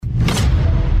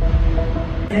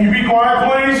Can you be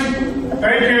quiet, please?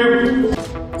 Thank you.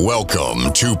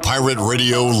 Welcome to Pirate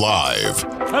Radio Live.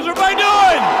 How's everybody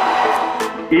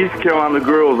doing? East Carolina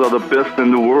girls are the best in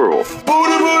the world.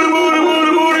 Booty, booty, booty,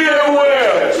 booty, booty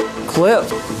everywhere. Clip.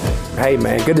 Hey,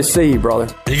 man, good to see you, brother.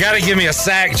 You got to give me a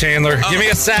sack, Chandler. Give me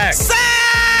a sack.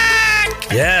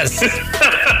 Sack! Yes.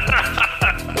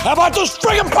 How about those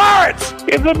friggin' Pirates?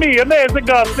 It's a me, Inez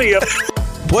Garcia.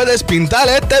 Puedes pintar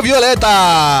este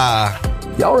violeta.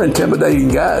 Y'all are intimidating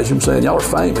guys. You know what I'm saying? Y'all are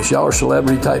famous. Y'all are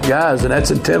celebrity-type guys, and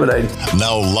that's intimidating.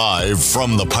 Now live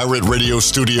from the Pirate Radio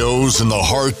studios in the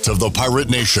heart of the Pirate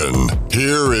Nation,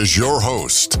 here is your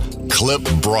host, Clip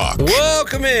Brock.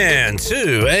 Welcome in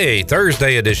to a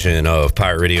Thursday edition of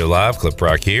Pirate Radio Live. Clip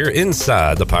Brock here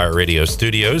inside the Pirate Radio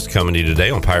studios, coming to you today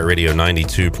on Pirate Radio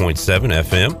 92.7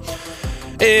 FM.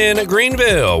 In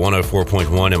Greenville,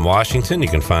 104.1 in Washington. You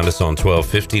can find us on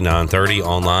 1250, 930,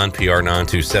 online,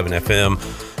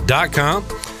 pr927fm.com.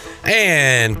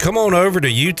 And come on over to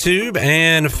YouTube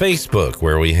and Facebook,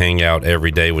 where we hang out every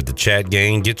day with the chat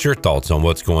gang. Get your thoughts on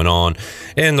what's going on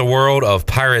in the world of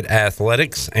pirate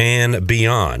athletics and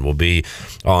beyond. We'll be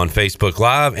on Facebook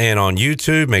Live and on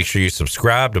YouTube. Make sure you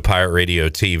subscribe to Pirate Radio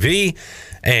TV.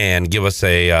 And give us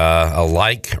a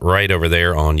like right over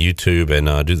there on YouTube, and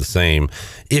do the same,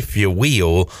 if you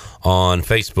will, on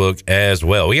Facebook as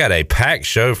well. We got a packed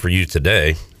show for you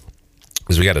today,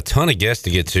 because we got a ton of guests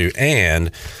to get to, and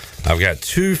I've got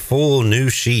 2 full new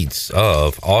sheets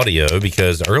of audio,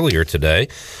 because earlier today,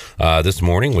 this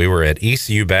morning, we were at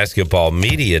ECU Basketball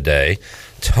Media Day.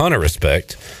 Ton of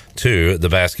respect to the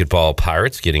basketball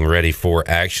Pirates getting ready for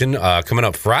action. Coming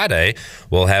up Friday,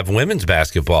 we'll have women's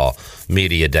basketball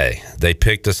media day. They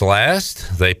picked us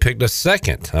last. They picked us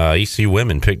second. ECU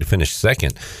women picked to finish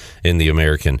second in the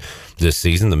American this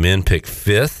season. The men picked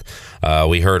 5th.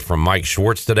 We heard from Mike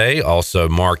Schwartz today, also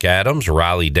Mark Adams,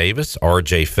 Riley Davis,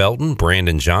 R.J. Felton,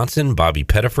 Brandon Johnson, Bobby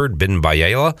Pettiford, Ben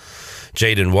Bayela,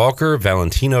 Jaden Walker,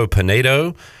 Valentino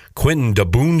Pinedo, Quentin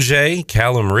Dabunje,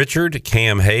 Callum Richard,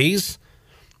 Cam Hayes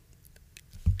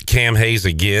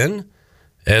again,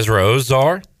 Ezra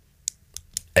Ozar,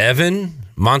 Evan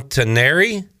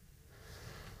Montaneri,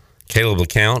 Caleb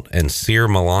LeCount, and Sear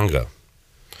Malonga.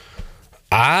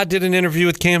 I did an interview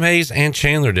with Cam Hayes, and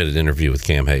Chandler did an interview with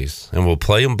Cam Hayes, and we'll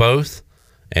play them both,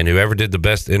 and whoever did the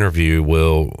best interview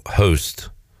will host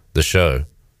the show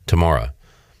tomorrow.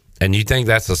 And you think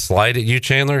that's a slight at you,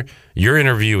 Chandler? Your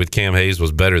interview with Cam Hayes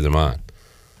was better than mine.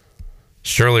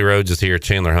 Shirley Rhodes is here.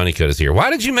 Chandler Honeycutt is here. Why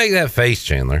did you make that face,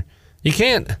 Chandler? You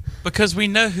can't. Because we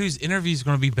know whose interview is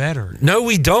going to be better. No,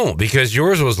 we don't, because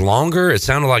yours was longer. It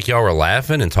sounded like y'all were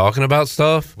laughing and talking about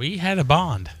stuff. We had a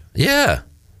bond. Yeah.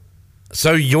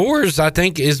 So yours, I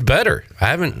think, is better. I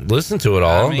haven't listened to it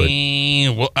all.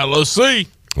 Let's see.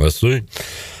 Let's see.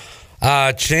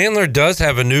 Chandler does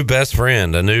have a new best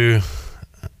friend,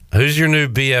 Who's your new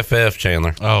BFF,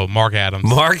 Chandler? Oh, Mark Adams.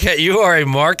 You are a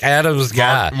Mark Adams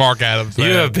guy. Mark Adams.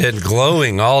 You have been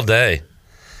glowing all day.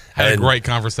 Had a great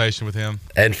conversation with him.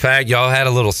 In fact, y'all had a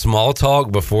little small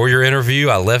talk before your interview.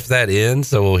 I left that in,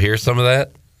 so we'll hear some of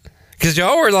that. Because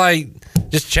y'all were like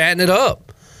just chatting it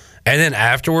up. And then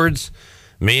afterwards,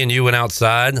 me and you went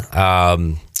outside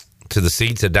to the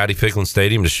seats at Dowdy Ficklin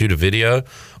Stadium to shoot a video.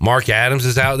 Mark Adams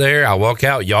is out there. I walk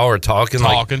out. Y'all are talking.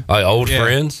 Like old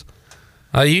friends.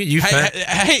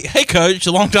 Hey, Coach,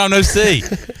 a long time no see.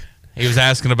 He was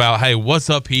asking about, hey, what's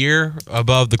up here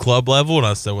above the club level? And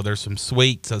I said, well, there's some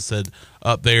suites. I said,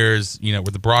 up there's, where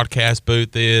the broadcast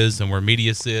booth is and where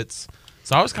media sits.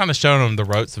 So I was kind of showing him the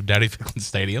ropes of Dowdy Ficklin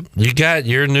Stadium. You got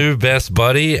your new best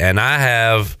buddy, and I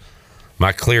have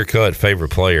my clear-cut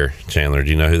favorite player, Chandler. Do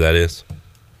you know who that is?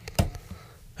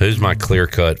 Who's my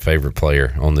clear-cut favorite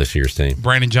player on this year's team?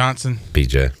 Brandon Johnson.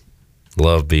 BJ.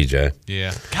 Love BJ.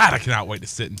 Yeah. God, I cannot wait to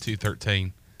sit in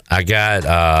 213. I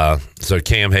got, so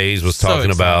Cam Hayes was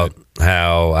talking about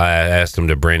how I asked him,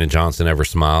 did Brandon Johnson ever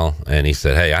smile? And he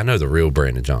said, hey, I know the real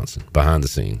Brandon Johnson behind the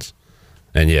scenes.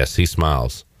 And yes, he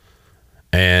smiles.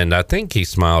 And I think he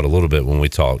smiled a little bit when we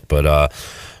talked, but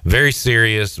very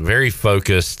serious, very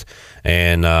focused.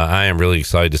 And I am really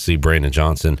excited to see Brandon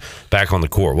Johnson back on the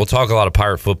court. We'll talk a lot of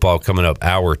Pirate football coming up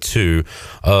hour 2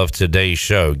 of today's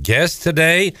show. Guest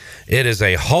today, it is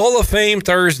a Hall of Fame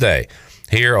Thursday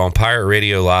here on Pirate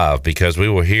Radio Live, because we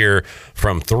will hear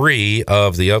from 2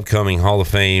 of the upcoming Hall of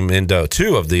Fame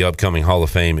inductees.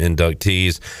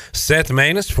 Seth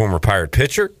Maness, former Pirate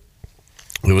pitcher,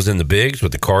 who was in the bigs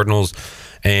with the Cardinals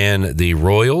and the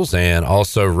Royals, and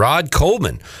also Rod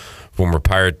Coleman, former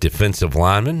Pirate defensive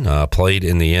lineman, played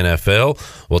in the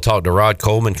NFL. We'll talk to Rod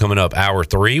Coleman coming up hour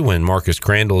 3 when Marcus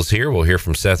Crandell is here. We'll hear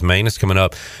from Seth Maness coming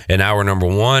up in hour number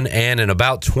 1. And in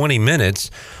about 20 minutes,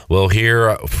 we'll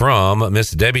hear from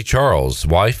Miss Debbie Charles,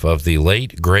 wife of the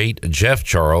late, great Jeff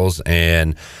Charles,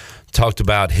 and talked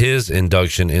about his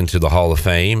induction into the Hall of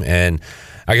Fame. And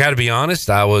I got to be honest,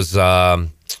 I was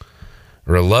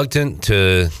reluctant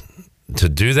to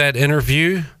do that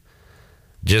interview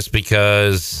just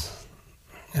because,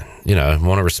 I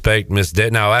want to respect Miss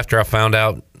Debbie. Now, after I found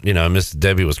out, Miss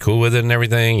Debbie was cool with it and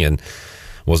everything and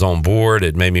was on board,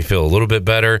 it made me feel a little bit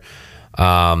better.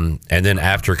 And then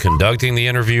after conducting the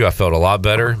interview, I felt a lot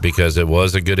better because it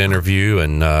was a good interview,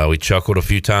 and we chuckled a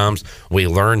few times. We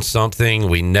learned something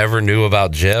we never knew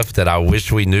about Jeff that I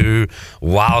wish we knew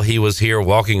while he was here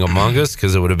walking among us,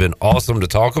 because it would have been awesome to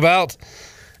talk about.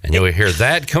 And you'll hear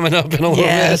that coming up in a little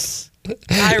bit.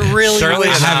 I really Shirley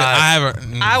wish.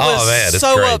 I was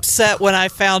so upset when I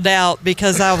found out,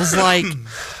 because I was like,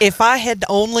 if I had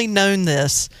only known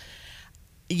this.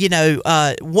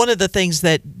 One of the things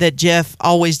that Jeff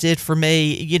always did for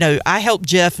me, I helped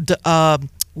Jeff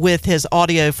with his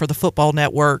audio for the Football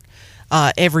Network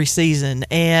every season,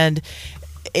 and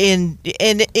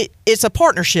it's a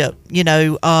partnership.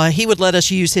 He would let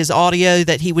us use his audio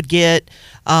that he would get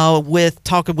with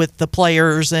talking with the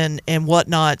players and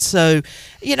whatnot. So,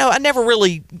 I never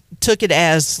really took it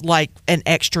as like an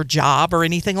extra job or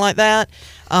anything like that.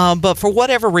 But for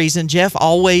whatever reason, Jeff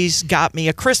always got me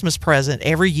a Christmas present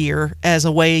every year as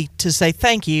a way to say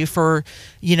thank you for,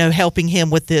 helping him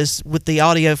with the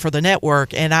audio for the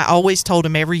network. And I always told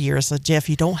him every year, I said, Jeff,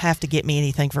 you don't have to get me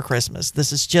anything for Christmas.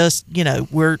 This is just,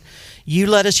 you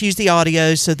let us use the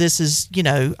audio. So this is,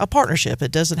 a partnership.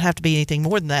 It doesn't have to be anything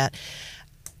more than that.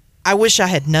 I wish I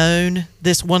had known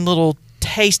this one little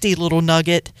tasty little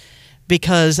nugget,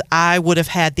 because I would have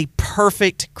had the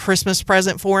perfect Christmas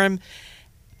present for him.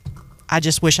 I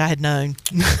just wish I had known.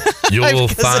 You'll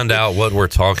find out what we're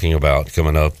talking about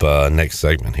coming up next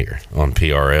segment here on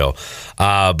PRL.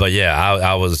 But yeah,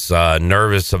 I was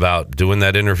nervous about doing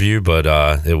that interview, but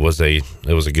it was a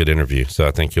good interview. So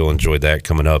I think you'll enjoy that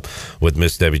coming up with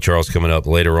Miss Debbie Charles coming up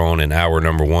later on in hour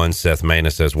number 1. Seth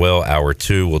Maness as well. Hour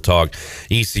 2, we'll talk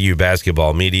ECU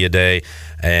Basketball Media Day,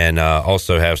 and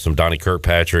also have some Donnie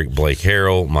Kirkpatrick, Blake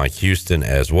Harrell, Mike Houston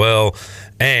as well,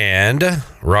 and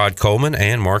Rod Coleman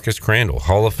and Marcus Crandell.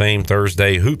 Hall of Fame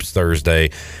Thursday, Hoops Thursday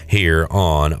here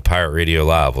on Pirate Radio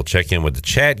Live. We'll check in with the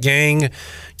chat gang.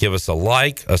 Give us a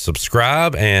like, a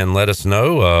subscribe, and let us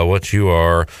know what you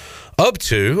are up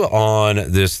to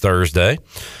on this Thursday.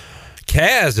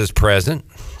 Kaz is present.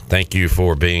 Thank you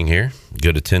for being here.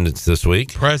 Good attendance this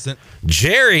week. Present.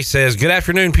 Jerry says, good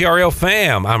afternoon, PRL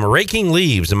fam. I'm raking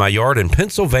leaves in my yard in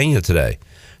Pennsylvania today.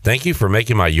 Thank you for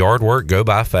making my yard work go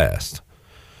by fast.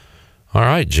 All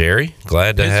right, Jerry.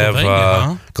 Glad to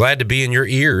have glad to be in your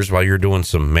ears while you're doing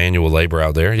some manual labor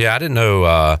out there. Yeah, I didn't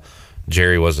know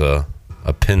Jerry was a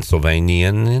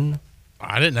Pennsylvanian.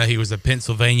 I didn't know he was a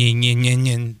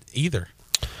Pennsylvanian either.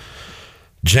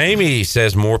 Jamie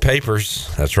says more papers.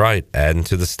 That's right. Adding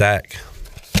to the stack.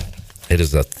 It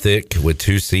is a thick with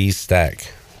 2 C's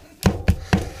stack.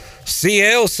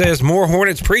 CL says more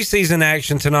Hornets preseason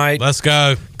action tonight. Let's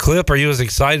go. Clip, are you as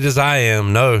excited as I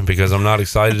am? No, because I'm not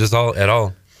excited at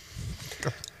all.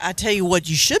 I tell you what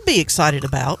you should be excited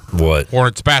about. What?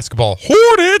 Hornets basketball.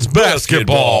 Hornets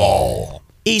basketball.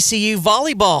 ECU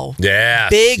volleyball. Yeah.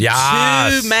 Big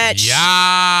yes. 2-match.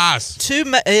 Yes.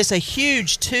 It's a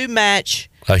huge 2-match.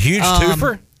 A huge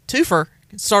twofer? Twofer.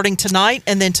 Starting tonight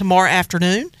and then tomorrow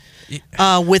afternoon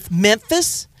with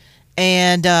Memphis.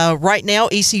 And right now,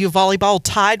 ECU volleyball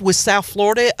tied with South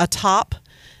Florida atop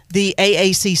the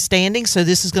AAC standing. So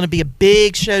this is going to be a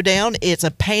big showdown. It's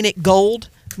a painted gold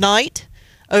night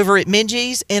over at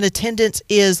Minji's, and attendance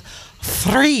is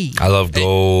free. I love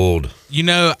gold.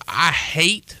 Let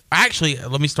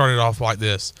me start it off like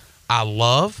this. I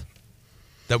love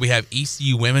that we have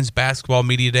ECU Women's Basketball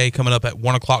Media Day coming up at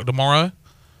 1 o'clock tomorrow,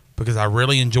 because I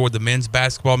really enjoyed the Men's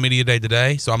Basketball Media Day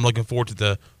today. So I'm looking forward to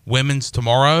the women's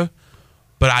tomorrow.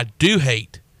 But I do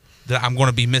hate that I'm going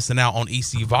to be missing out on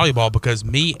ECU volleyball, because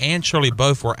me and Shirley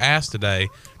both were asked today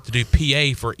to do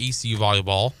PA for ECU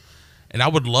volleyball. And I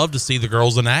would love to see the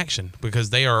girls in action, because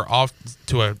they are off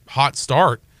to a hot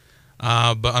start.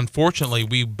 But unfortunately,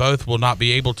 we both will not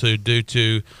be able to, due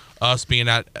to us being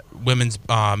at Women's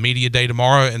Media Day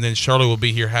tomorrow. And then Shirley will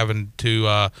be here having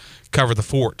to cover the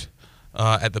fort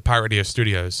at the Pirate Radio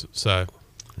Studios. So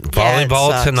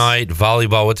volleyball tonight.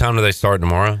 Volleyball. What time do they start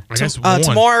tomorrow? I guess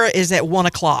tomorrow is at 1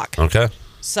 o'clock. Okay.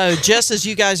 So just as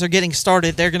you guys are getting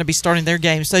started, they're going to be starting their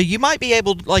game. So you might be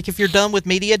able, like, if you're done with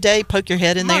media day, poke your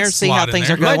head in there and see how things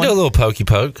are going. Might do a little pokey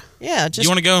poke. Yeah, just. You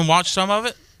want to go and watch some of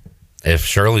it? If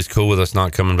Shirley's cool with us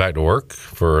not coming back to work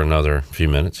for another few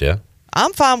minutes, yeah.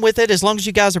 I'm fine with it as long as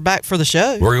you guys are back for the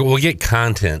show. We'll get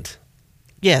content.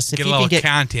 Yes, if get you a little can get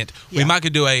content. Yeah. We might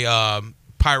could do a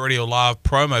Pirate Radio Live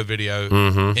promo video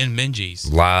in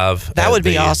Minji's. Live That at would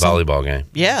be the awesome. volleyball game.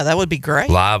 Yeah, that would be great.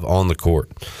 Live on the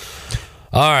court.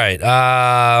 All right.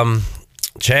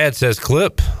 Chad says,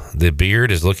 Clip, the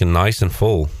beard is looking nice and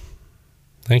full.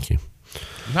 Thank you.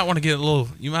 You might want to get a little.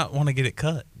 You might want to get it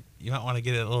cut. You might want to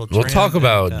get it a little. We'll talk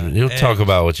about talk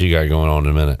about what you got going on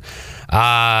in a minute.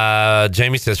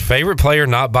 Jamie says, favorite player,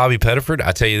 not Bobby Pettiford.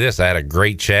 I tell you this, I had a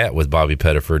great chat with Bobby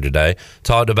Pettiford today.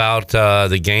 Talked about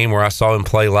the game where I saw him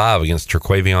play live against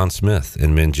Terquavion Smith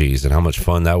in Minji's and how much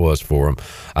fun that was for him.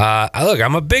 Look,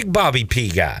 I'm a big Bobby P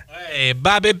guy. Hey,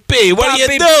 Bobby P, what are you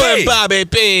doing, Bobby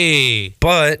P?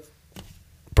 But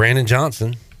Brandon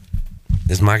Johnson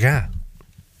is my guy.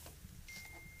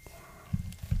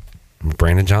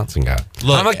 Brandon Johnson guy.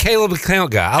 Look, I'm a Caleb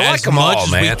LeCount guy. I like them all,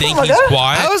 man. We think he's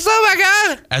quiet. What's up, my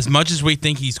guy? As much as we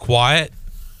think he's quiet,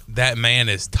 that man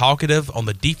is talkative on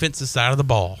the defensive side of the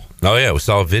ball. Oh, yeah. We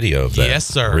saw a video of that. Yes,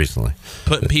 sir. Recently.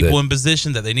 Putting people in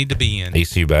position that they need to be in.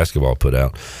 ECU basketball put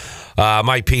out.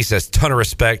 Mike P says, ton of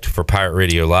respect for Pirate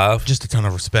Radio Live. Just a ton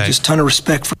of respect. Just ton of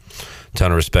respect.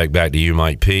 Ton of respect back to you,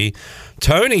 Mike P.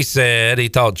 Tony said he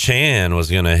thought Chan was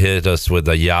going to hit us with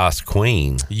a Yas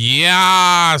Queen.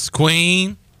 Yas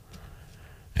Queen.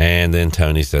 And then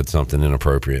Tony said something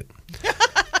inappropriate.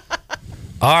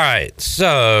 All right.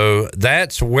 So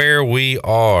that's where we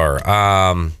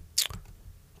are.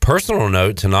 Personal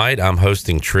note, tonight I'm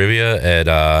hosting trivia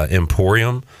at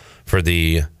Emporium for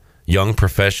the young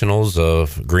professionals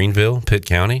of Greenville, Pitt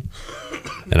County.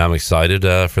 And I'm excited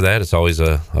for that. It's always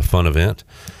a fun event.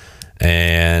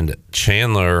 And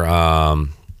Chandler,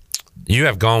 you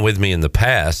have gone with me in the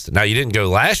past. Now, you didn't go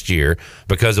last year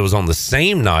because it was on the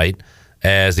same night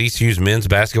as ECU's men's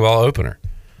basketball opener.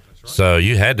 Right. So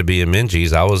you had to be in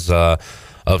Minji's. I was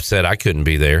upset I couldn't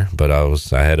be there, but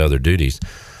I had other duties.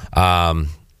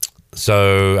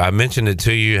 So I mentioned it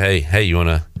to you. Hey, you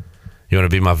wanna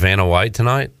be my Vanna White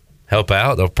tonight? Help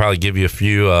out. They'll probably give you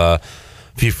a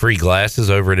few free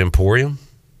glasses over at Emporium.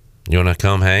 You wanna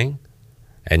come hang?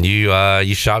 And you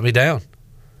shot me down.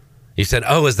 You said,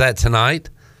 "Oh, is that tonight?"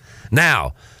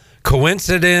 Now,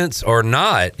 coincidence or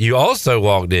not, you also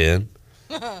walked in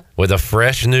with a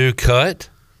fresh new cut,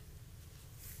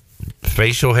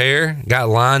 facial hair got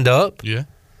lined up. Yeah.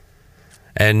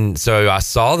 And so I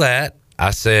saw that.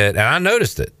 I said, and I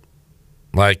noticed it.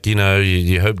 Like,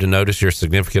 you hope to notice your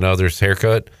significant other's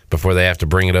haircut before they have to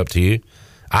bring it up to you.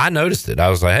 I noticed it. I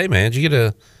was like, "Hey, man, did you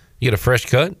get a fresh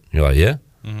cut?" You're like, "Yeah."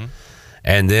 Mm-hmm.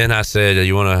 And then I said,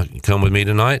 "You want to come with me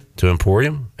tonight to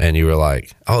Emporium?" And you were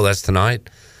like, "Oh, that's tonight?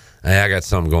 Hey, I got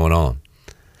something going on."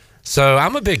 So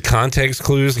I'm a big context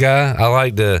clues guy. I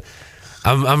like to.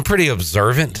 I'm pretty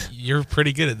observant. You're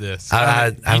pretty good at this.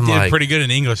 I'm you did pretty good in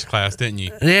English class, didn't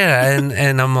you? Yeah,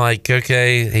 and I'm like,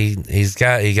 okay, he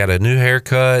got a new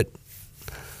haircut,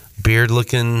 beard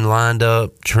looking lined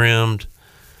up, trimmed.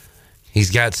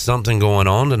 He's got something going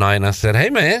on tonight, and I said, "Hey,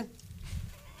 man,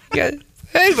 hey,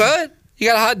 bud, you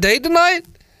got a hot date tonight?"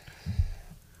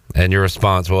 And your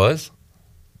response was?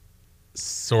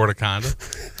 Sort of, kind of.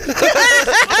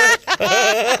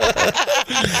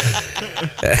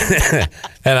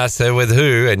 And I said, "With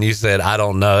who?" And you said, "I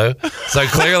don't know." So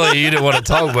clearly you didn't want to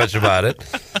talk much about it.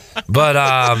 But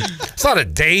it's not a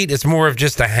date. It's more of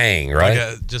just a hang,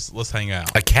 right? Just let's hang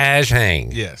out. A cash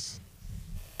hang. Yes.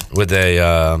 With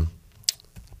the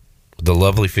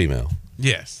lovely female.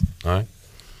 Yes. All right.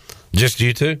 Just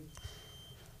you two?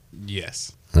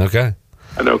 Yes. Okay.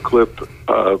 I know, Clip,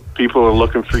 people are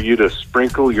looking for you to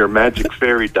sprinkle your magic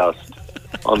fairy dust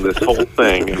on this whole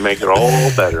thing and make it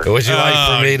all better. Would you like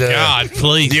for me to? God,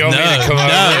 please. Do you want me to come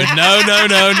over?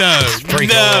 No.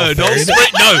 Sprinkle No, don't fairy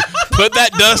sprinkle. No, put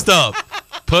that dust up.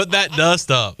 Put that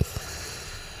dust up.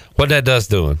 What that dust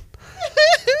doing?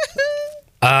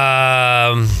 All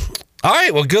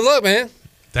right. Well, good luck, man.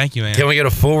 Thank you, man. Can we get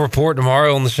a full report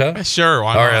tomorrow on the show? Sure.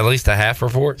 Why Or not? at least a half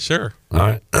report? Sure. All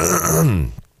right.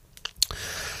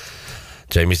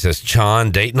 Jamie says,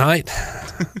 Chan date night?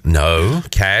 No,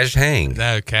 cash hang.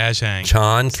 No, cash hang.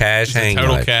 Chan cash hang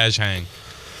Total night. cash hang.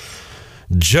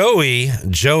 Joed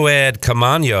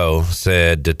Camano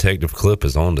said, Detective Clip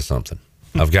is on to something.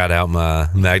 I've got out my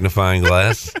magnifying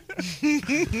glass,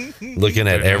 looking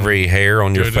at every hair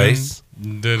on your face.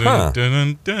 Huh.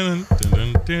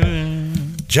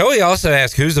 Joey also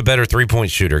asked, who's the better 3-point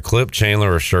shooter, Clip,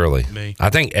 Chandler, or Shirley? Me. I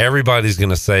think everybody's going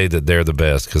to say that they're the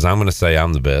best because I'm going to say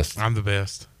I'm the best. I'm the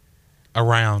best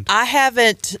around. I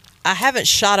haven't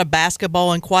shot a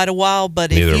basketball in quite a while,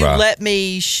 but if you let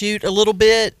me shoot a little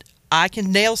bit, I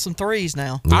can nail some threes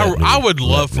now. I would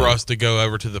love for us to go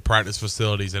over to the practice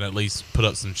facilities and at least put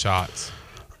up some shots.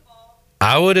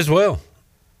 I would as well.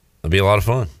 It'd be a lot of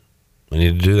fun. We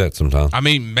need to do that sometime. I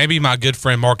mean, maybe my good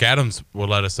friend Mark Adams will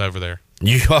let us over there.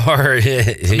 You are.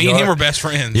 Me and him are best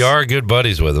friends. You are good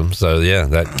buddies with him, so yeah,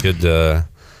 that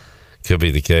could be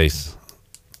the case.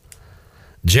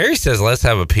 Jerry says, let's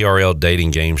have a PRL dating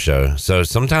game show. So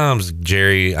sometimes,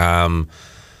 Jerry,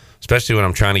 especially when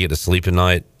I'm trying to get to sleep at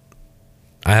night,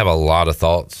 I have a lot of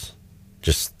thoughts,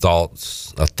 just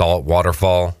thoughts, a thought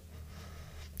waterfall.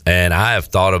 And I have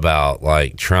thought about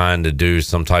like trying to do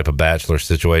some type of bachelor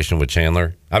situation with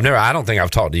Chandler. I don't think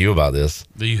I've talked to you about this.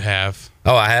 You have.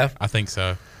 Oh, I have? I think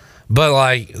so. But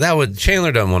like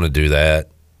Chandler doesn't want to do that.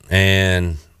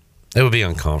 And it would be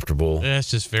uncomfortable. Yeah,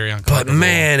 it's just very uncomfortable. But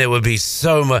man, it would be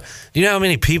so much. Do you know how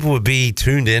many people would be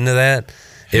tuned into that?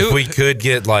 If we could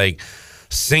get like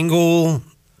single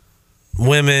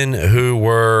women who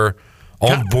were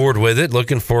on board with it,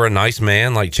 looking for a nice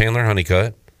man like Chandler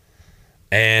Honeycutt.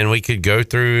 And we could go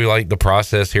through like the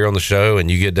process here on the show, and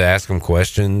you get to ask them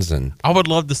questions. And I would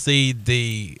love to see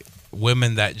the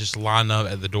women that just line up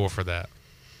at the door for that.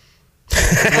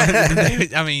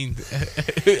 I mean,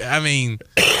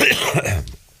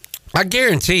 I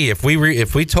guarantee if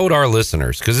we told our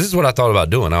listeners, because this is what I thought about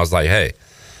doing. I was like, hey,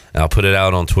 and I'll put it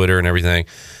out on Twitter and everything.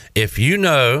 If you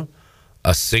know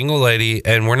a single lady,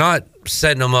 and we're not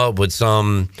setting them up with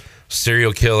some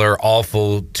serial killer,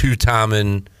 awful,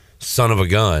 two-timing son of a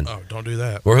gun. Oh, don't do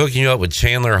that. We're hooking you up with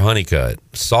Chandler Honeycutt,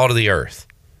 salt of the earth.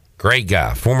 Great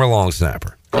guy, former long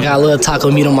snapper. I got a little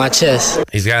taco meat on my chest.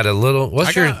 He's got a little.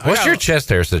 What's your chest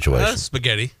hair situation?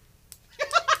 Spaghetti.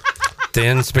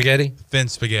 Thin spaghetti? Thin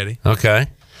spaghetti. Okay.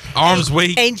 Arms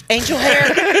weak. Angel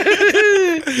hair.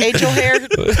 Angel hair.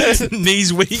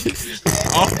 Knees weak.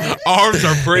 Arms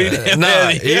are pretty heavy.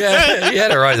 Yeah, you had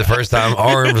it right the first time.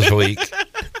 Arms weak.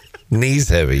 Knees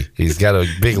heavy. He's got a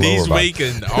big lower Knees body. weak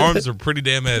and arms are pretty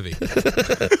damn heavy.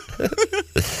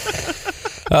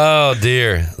 Oh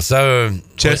dear. So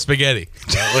chest spaghetti.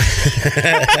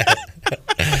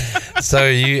 So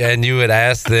you would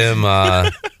ask them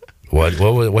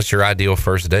what's your ideal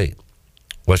first date?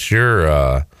 What's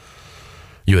your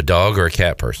you a dog or a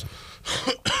cat person?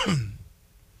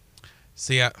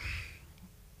 See,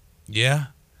 yeah,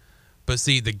 but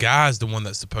see, the guy's the one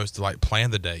that's supposed to like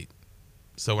plan the date.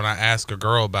 So when I ask a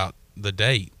girl about the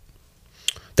date,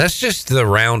 that's just the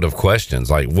round of questions.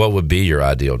 Like, what would be your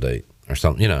ideal date or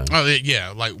something? You know? Oh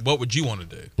yeah, like what would you want to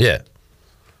do? Yeah.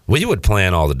 Well, you would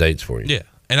plan all the dates for you. Yeah,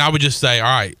 and I would just say, all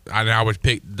right, and I would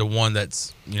pick the one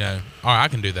that's all right, I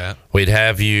can do that. We'd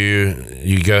have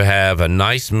you go have a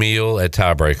nice meal at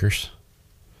Tiebreakers.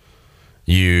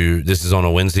 This is on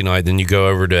a Wednesday night. Then you go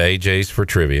over to AJ's for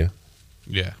trivia.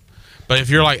 Yeah, but if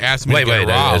you're like asking me to go to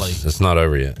Raleigh, it's not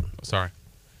over yet. Sorry.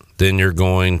 Then you're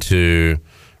going to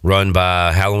run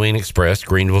by Halloween Express,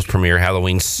 Greenville's premier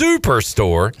Halloween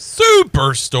superstore.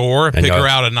 Pick her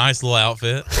out a nice little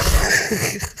outfit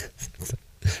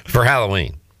for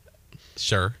Halloween.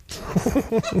 Sure.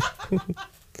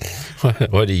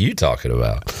 What are you talking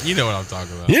about? You know what I'm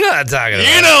talking about. You're not talking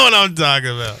about. You know what I'm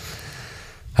talking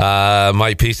about.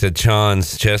 Mike P said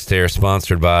Sean's chest hair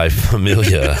sponsored by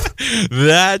Familia.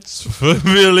 That's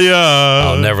Familia.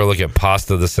 I'll never look at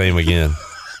pasta the same again.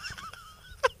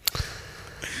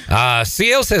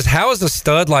 CL says, how is a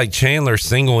stud like Chandler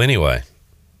single anyway?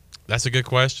 That's a good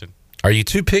question. Are you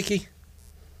too picky?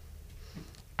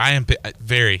 I am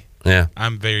very. Yeah.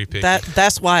 I'm very picky.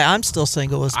 That's why I'm still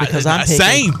single, is because I'm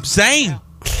picky. Same.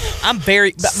 I'm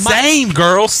very... Same,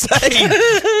 girl. Same.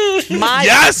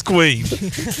 Yes, queen.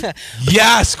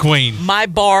 Yes, queen. My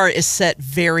bar is set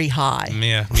very high.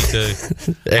 Yeah, me too.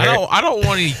 I don't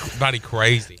want anybody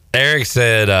crazy. Eric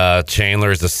said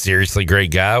Chandler is a seriously great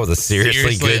guy with a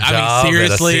seriously good job and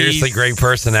a seriously great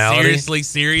personality. Seriously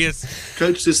serious.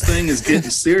 Coach, this thing is getting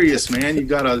serious, man. You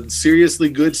got a seriously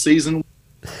good season.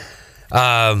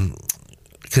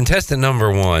 Contestant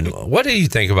number 1, what do you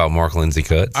think about Mark Lindsay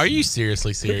Cuts? Are you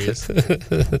seriously serious?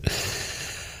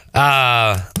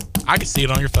 I can see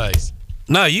it on your face.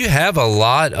 No, you have a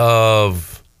lot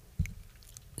of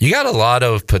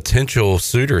potential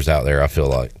suitors out there, I feel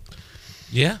like.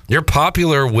 Yeah. You're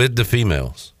popular with the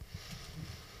females.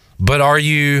 But are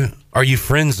you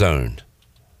friend zoned?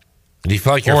 Do you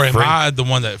feel like you're Or am I the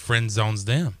one that friend zones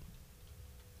them?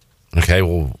 Okay,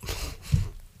 well,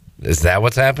 is that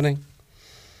what's happening?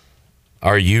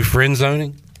 Are you friend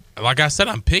zoning? Like I said,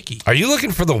 I'm picky. Are you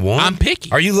looking for the one? I'm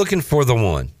picky. Are you looking for the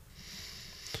one?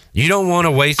 You don't want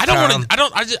to waste time.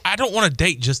 I don't want to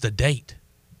date just a date.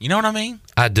 You know what I mean?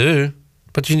 I do,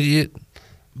 but you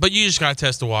just gotta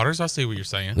test the waters. I see what you're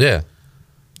saying. Yeah.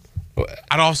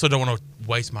 I also don't want to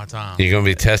waste my time. You're gonna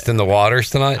be testing the waters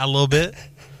tonight? A little bit.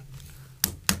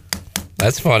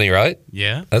 That's funny, right?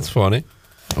 Yeah. That's funny.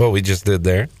 What we just did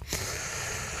there.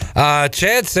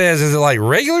 Chad says, is it like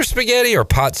regular spaghetti or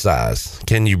pot size?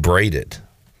 Can you braid it?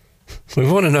 We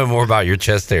want to know more about your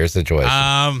chest hair situation.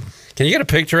 Can you get a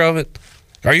picture of it?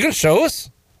 Are you going to show us?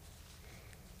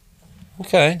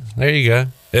 Okay, there you go.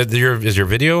 Is your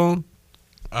video on?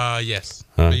 Yes.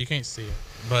 Huh. But you can't see it.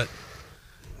 But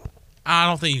I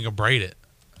don't think you can braid it.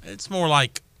 It's more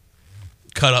like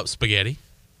cut up spaghetti.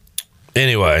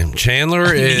 Anyway,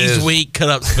 Chandler is... He's weak, cut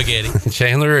up spaghetti.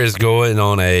 Chandler is going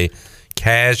on a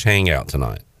cash hangout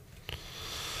tonight.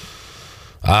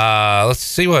 Let's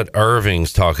see what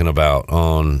Irving's talking about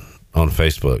on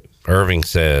Facebook. Irving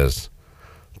says,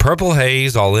 purple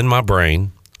haze all in my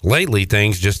brain. Lately,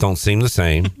 things just don't seem the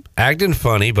same. Acting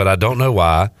funny, but I don't know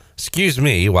why. Excuse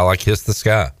me while I kiss the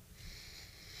sky.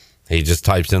 He just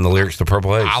types in the lyrics to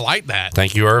Purple Haze. I like that.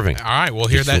 Thank you, Irving. All right, we'll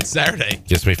hear that Saturday.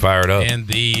 Gets me fired up. In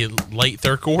the late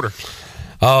third quarter.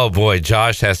 Oh, boy.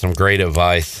 Josh has some great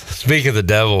advice. Speak of the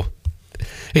devil.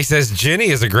 He says, Jenny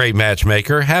is a great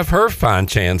matchmaker. Have her find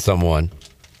Chan someone.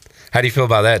 How do you feel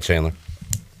about that, Chandler?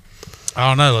 I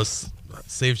don't know. Let's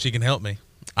see if she can help me.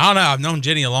 I don't know. I've known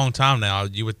Jenny a long time now.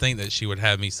 You would think that she would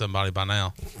have me somebody by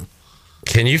now.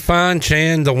 Can you find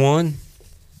Chan the one?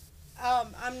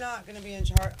 I'm not going to be in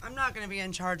charge. I'm not going to be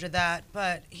in charge of that.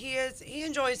 But he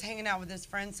enjoys hanging out with his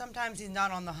friends. Sometimes he's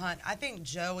not on the hunt. I think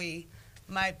Joey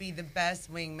might be the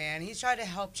best wingman. He's tried to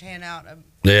help Chan out a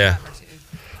time or two.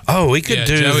 Oh, we could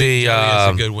do Joey is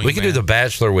a good we could wingman. do The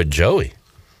Bachelor with Joey.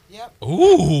 Yep.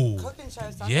 Ooh. Cooking show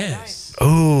Sunday Yes.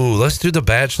 Ooh, let's do The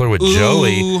Bachelor with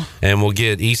Joey, and we'll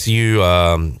get ECU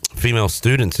female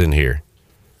students in here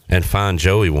and find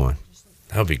Joey one.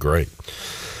 That would be great.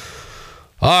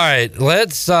 All right,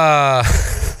 let's... I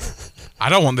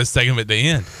don't want this segment to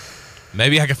end.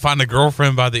 Maybe I can find a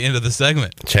girlfriend by the end of the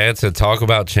segment. Chad said, talk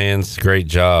about Chan's great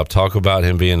job. Talk about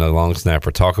him being a long snapper.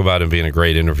 Talk about him being a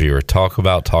great interviewer. Talk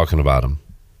about talking about him.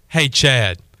 Hey,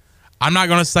 Chad, I'm not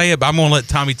going to say it, but I'm going to let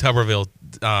Tommy Tuberville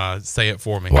say it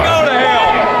for me. Wow. Go to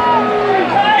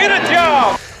hell. Get a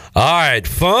job. All right,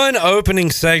 fun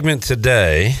opening segment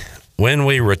today. When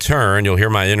we return, you'll hear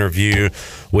my interview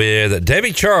with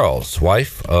Debbie Charles,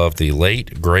 wife of the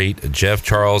late, great Jeff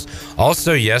Charles.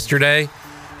 Also yesterday,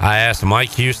 I asked Mike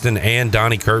Houston and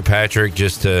Donnie Kirkpatrick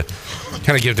just to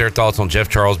kind of give their thoughts on Jeff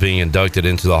Charles being inducted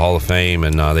into the Hall of Fame,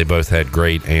 and they both had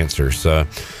great answers. So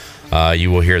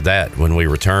you will hear that when we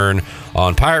return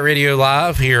on Pirate Radio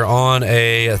Live here on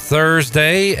a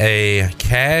Thursday, a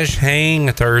Cash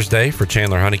Hang Thursday for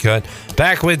Chandler Honeycutt.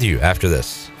 Back with you after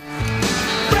this.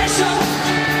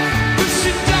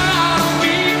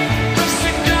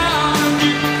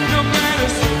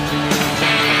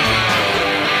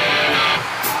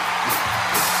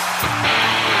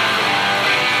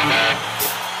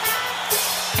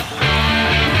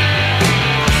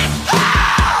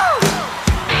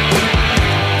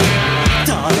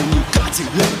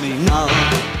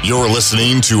 You're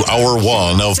listening to Hour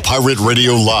 1 of Pirate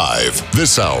Radio Live.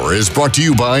 This hour is brought to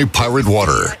you by Pirate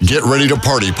Water. Get ready to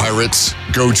party, pirates.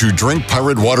 Go to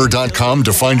drinkpiratewater.com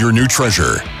to find your new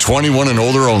treasure. 21 and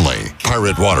older only.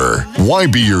 Pirate Water. Why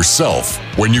be yourself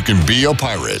when you can be a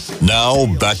pirate? Now,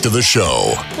 back to the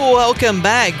show. Welcome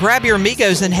back. Grab your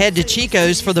amigos and head to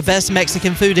Chico's for the best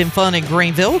Mexican food and fun in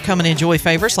Greenville. Come and enjoy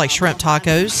favorites like shrimp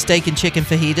tacos, steak and chicken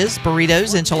fajitas,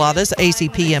 burritos, enchiladas,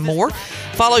 ACP, and more.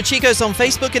 Follow Chico's on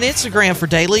Facebook and Instagram for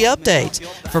daily updates.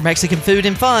 For Mexican food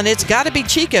and fun, it's got to be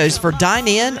Chico's for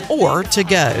dine-in or to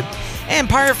go. And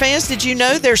Pirate fans, did you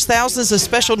know there's thousands of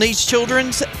special needs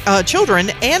children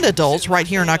and adults right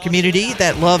here in our community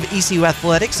that love ECU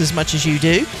athletics as much as you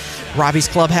do? Robbie's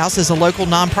Clubhouse is a local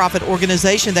nonprofit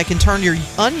organization that can turn your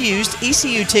unused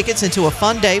ECU tickets into a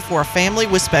fun day for a family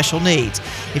with special needs.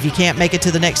 If you can't make it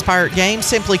to the next Pirate game,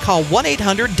 simply call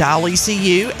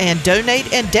 1-800-DIAL-ECU and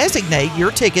donate and designate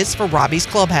your tickets for Robbie's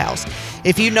Clubhouse.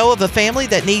 If you know of a family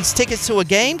that needs tickets to a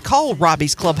game, call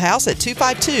Robbie's Clubhouse at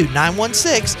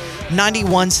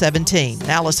 252-916-9117.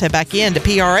 Now let's head back in to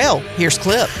PRL. Here's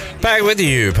Clip. Back with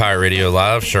you, Pirate Radio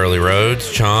Live. Shirley Rhodes,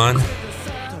 Sean.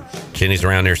 Jenny's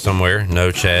around here somewhere.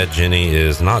 No, Chad. Jenny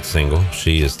is not single.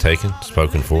 She is taken,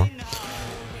 spoken for.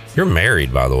 You're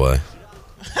married, by the way.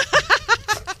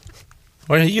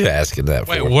 What are you asking that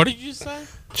for? Wait, what did you say?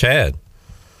 Chad.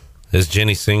 Is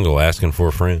Jenny single, asking for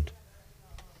a friend?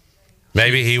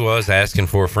 Maybe he was asking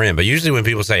for a friend, but usually when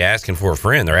people say asking for a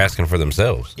friend, they're asking for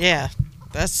themselves. Yeah,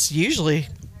 that's usually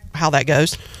how that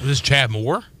goes. Was this Chad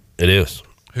Moore? It is.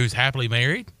 Who's happily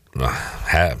married?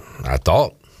 I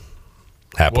thought.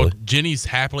 Happily. Well, Jenny's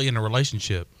happily in a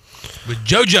relationship with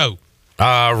JoJo.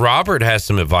 Robert has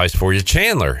some advice for you.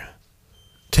 Chandler,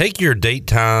 take your date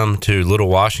time to Little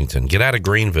Washington. Get out of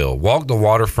Greenville. Walk the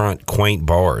waterfront quaint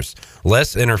bars.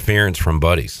 Less interference from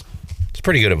buddies. It's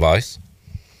pretty good advice.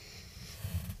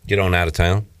 Get on out of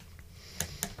town.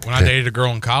 When I dated a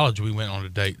girl in college, we went on a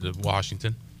date to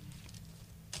Washington.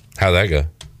 How'd that go?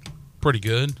 Pretty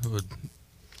good.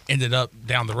 Ended up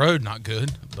down the road not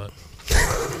good, but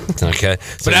okay.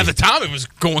 But at the time, it was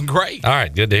going great. All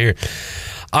right, good to hear.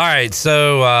 All right,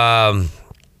 so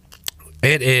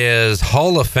it is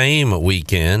Hall of Fame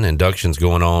weekend. Inductions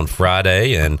going on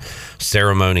Friday and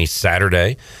ceremony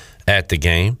Saturday at the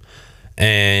game.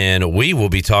 And we will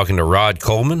be talking to Rod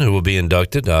Coleman, who will be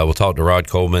inducted. We'll talk to Rod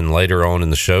Coleman later on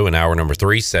in the show in hour number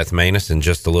 3, Seth Maness in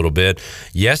just a little bit.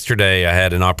 Yesterday, I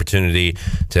had an opportunity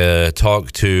to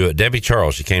talk to Debbie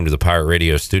Charles. She came to the Pirate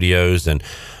Radio studios, and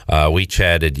we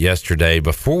chatted yesterday.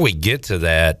 Before we get to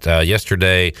that,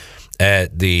 yesterday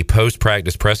at the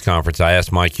post-practice press conference, I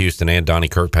asked Mike Houston and Donnie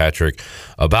Kirkpatrick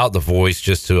about the voice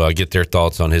just to get their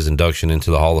thoughts on his induction into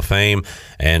the Hall of Fame.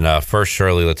 And first,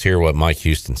 Shirley, let's hear what Mike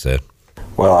Houston said.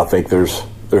 Well, I think there's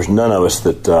none of us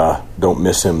that don't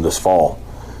miss him this fall,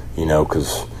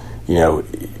 because,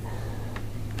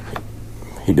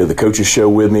 he did the coaches show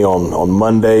with me on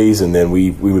Mondays, and then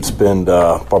we would spend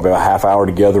probably about a half hour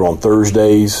together on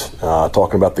Thursdays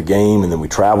talking about the game, and then we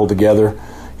traveled together.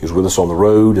 He was with us on the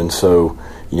road, and so,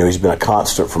 he's been a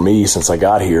constant for me since I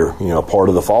got here, a part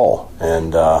of the fall.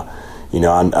 And,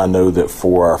 I know that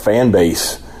for our fan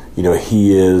base, he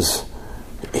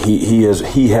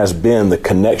has been the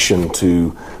connection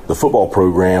to the football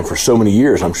program for so many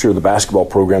years. I'm sure the basketball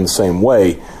program the same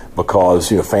way, because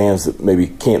fans that maybe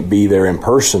can't be there in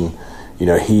person,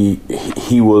 he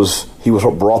was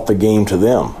what brought the game to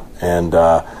them, and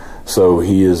so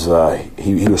he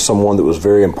was someone that was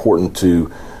very important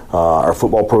to our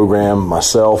football program,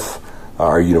 myself,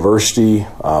 our university,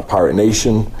 Pirate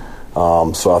Nation.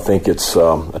 So I think it's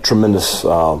a tremendous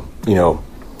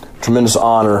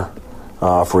honor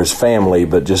for his family,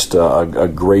 but just a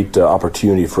great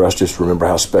opportunity for us just to remember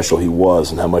how special he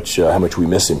was and how much we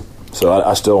miss him. So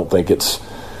I still don't think it's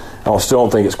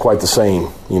quite the same,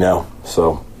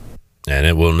 So. And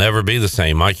it will never be the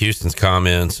same. Mike Houston's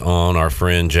comments on our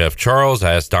friend Jeff Charles.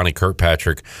 I asked Donnie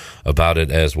Kirkpatrick about it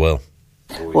as well.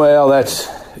 Well, that's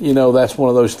one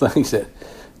of those things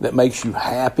that makes you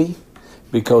happy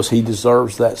because he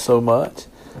deserves that so much.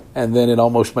 And then it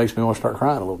almost makes me want to start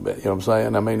crying a little bit. You know what I'm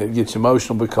saying? I mean, it gets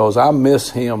emotional because I miss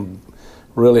him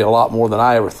really a lot more than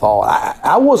I ever thought.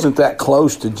 I wasn't that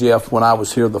close to Jeff when I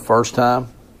was here the first time.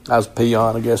 I was a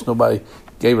peon. I guess nobody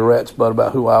gave a rat's butt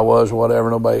about who I was or whatever.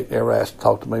 Nobody ever asked to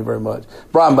talk to me very much.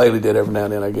 Brian Bailey did every now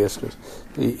and then, I guess, because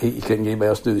he couldn't get anybody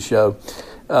else to do the show.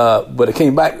 But it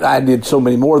came back. I did so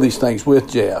many more of these things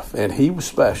with Jeff, and he was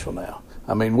special now.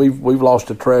 I mean, we've lost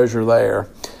a treasure there.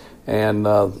 And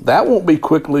that won't be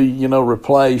quickly,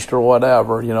 replaced or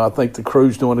whatever. I think the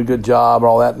crew's doing a good job and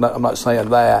all that. I'm not saying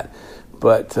that.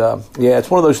 But, it's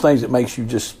one of those things that makes you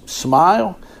just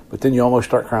smile, but then you almost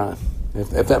start crying,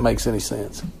 if that makes any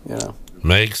sense,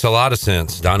 Makes a lot of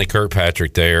sense. Donnie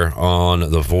Kirkpatrick there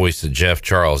on the voice of Jeff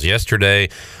Charles. Yesterday,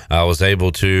 I was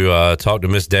able to talk to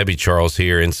Miss Debbie Charles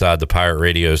here inside the Pirate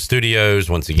Radio studios.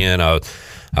 Once again, I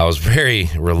was very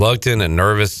reluctant and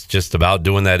nervous just about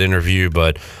doing that interview,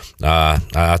 but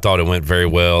I thought it went very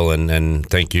well, and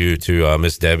thank you to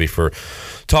Miss Debbie for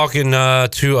talking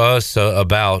to us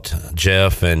about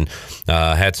Jeff, and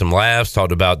had some laughs,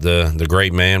 talked about the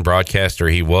great man, broadcaster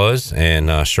he was,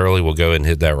 and Shirley will go ahead and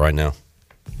hit that right now.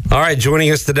 All right,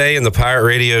 joining us today in the Pirate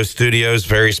Radio studios,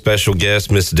 very special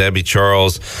guest, Miss Debbie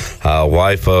Charles,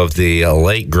 wife of the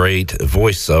late, great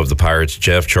voice of the Pirates,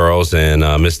 Jeff Charles. And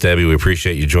Miss Debbie, we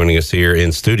appreciate you joining us here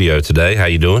in studio today. How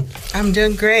you doing? I'm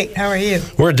doing great. How are you?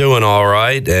 We're doing all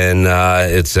right, and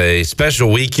it's a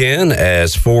special weekend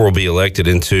as 4 will be elected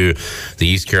into the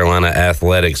East Carolina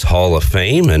Athletics Hall of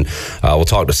Fame. And we'll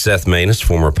talk to Seth Maness,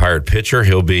 former Pirate pitcher.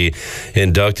 He'll be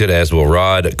inducted, as will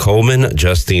Rod Coleman,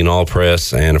 Justine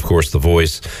Allpress, and of course the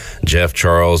voice Jeff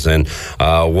Charles. And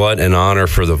what an honor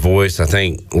for the voice. I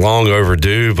think long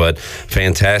overdue, but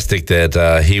fantastic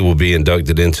that he will be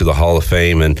inducted into the Hall of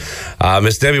Fame. And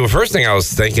Miss Debbie, the first thing I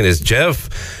was thinking is Jeff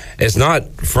is not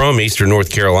from Eastern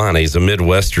North Carolina. He's a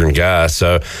Midwestern guy.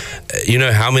 So, you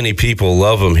know how many people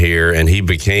love him here, and he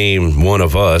became one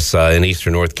of us in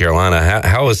Eastern North Carolina.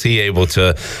 How was he able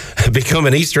to become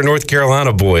an Eastern North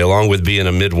Carolina boy along with being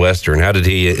a Midwestern? How did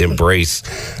he embrace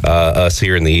us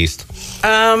here in the East?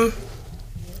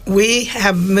 We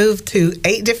have moved to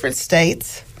 8 different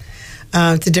states,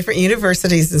 to different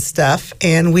universities and stuff.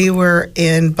 And we were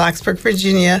in Blacksburg,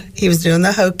 Virginia. He was doing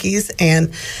the Hokies,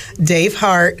 and Dave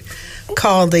Hart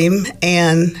called him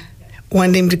and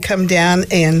wanted him to come down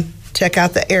and check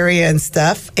out the area and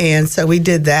stuff. And so we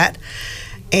did that.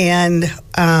 And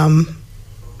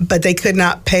but they could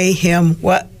not pay him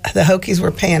what the Hokies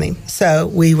were paying him. So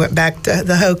we went back to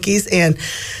the Hokies, and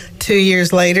 2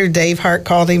 years later, Dave Hart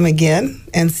called him again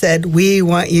and said, "We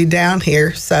want you down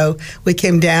here." So we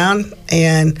came down,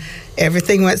 and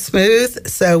everything went smooth.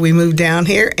 So we moved down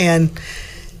here, and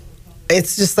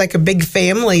it's just like a big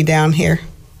family down here.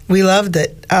 We loved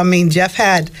it. I mean, Jeff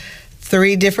had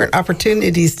 3 different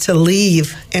opportunities to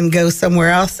leave and go somewhere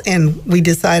else, and we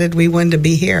decided we wanted to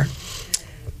be here.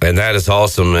 And that is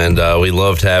awesome, and we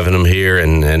loved having him here,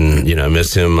 and you know,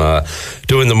 miss him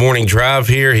doing the morning drive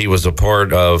here. He was a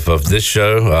part of this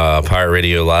show, Pirate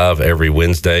Radio Live, every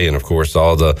Wednesday, and of course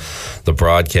all the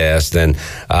broadcast, and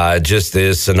just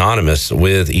is synonymous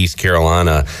with East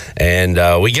Carolina. And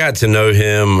we got to know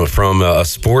him from a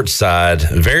sports side.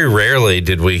 Very rarely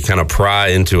did we kind of pry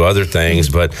into other things,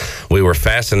 but we were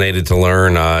fascinated to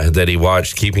learn that he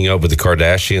watched Keeping Up with the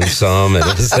Kardashians some. And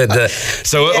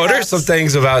so what are some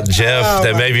things about Jeff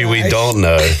that maybe we don't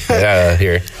know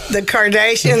here? The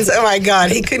Kardashians, oh my God,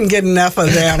 he couldn't get enough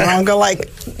of them. I'm going like,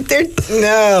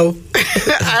 no,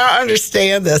 I don't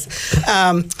understand this.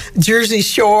 Jersey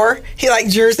Shore, he liked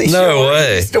Jersey Shore. No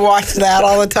way. He used to watch that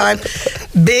all the time.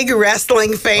 Big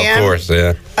wrestling fan. Of course,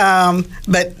 yeah.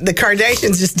 But the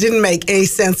Kardashians just didn't make any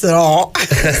sense at all.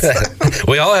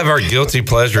 We all have our guilty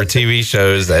pleasure TV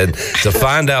shows, and to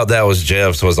find out that was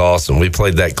Jeff's was awesome. We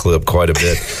played that clip quite a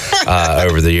bit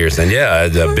over the years. And yeah,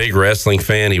 a big wrestling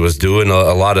fan. He was doing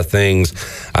a lot of things,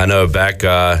 I know, back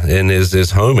in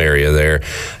his home area there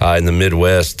in the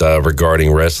Midwest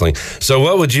regarding wrestling. So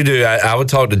what would you do? I would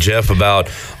talk to Jeff about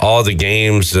all the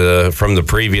games from the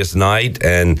previous night,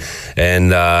 and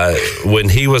when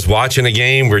he was watching a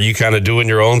game, were you kind of doing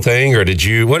your own thing, or did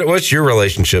you? What's your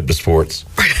relationship to sports?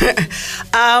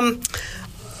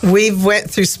 We've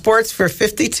went through sports for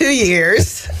 52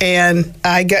 years, and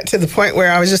I got to the point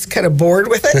where I was just kind of bored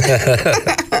with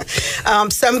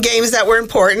it. Some games that were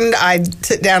important, I'd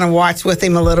sit down and watch with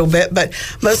him a little bit, but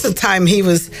most of the time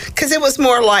because it was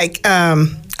more like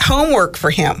homework for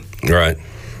him. Right.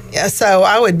 Yeah, so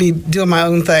I would be doing my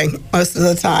own thing most of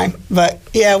the time. But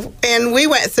yeah, and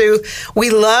we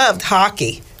loved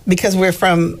hockey because we're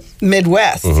from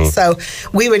Midwest. Mm-hmm. So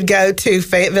we would go to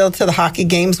Fayetteville to the hockey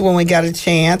games when we got a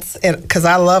chance, because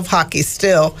I love hockey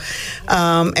still.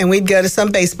 And we'd go to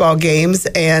some baseball games.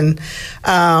 And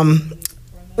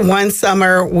one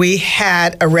summer we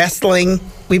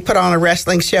put on a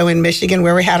wrestling show in Michigan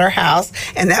where we had our house,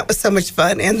 and that was so much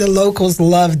fun, and the locals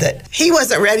loved it. He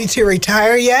wasn't ready to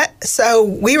retire yet, so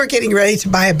we were getting ready to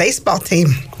buy a baseball team.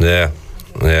 Yeah.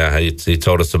 Yeah, he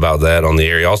told us about that on the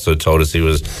air. He also told us he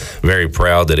was very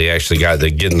proud that he actually got to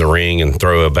get in the ring and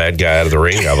throw a bad guy out of the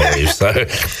ring, I believe. So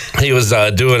he was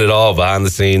doing it all behind the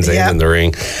scenes and in the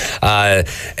ring.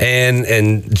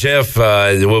 And Jeff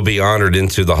will be honored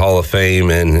into the Hall of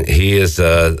Fame, and he is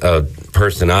a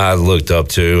person I looked up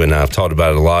to, and I've talked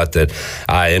about it a lot, that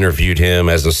I interviewed him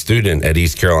as a student at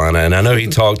East Carolina. And I know he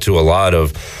talked to a lot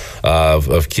of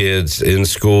kids in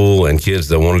school and kids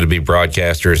that wanted to be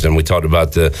broadcasters, and we talked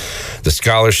about the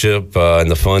scholarship and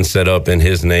the fund set up in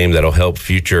his name that'll help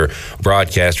future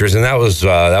broadcasters, and that was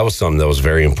something that was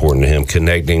very important to him,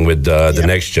 connecting with the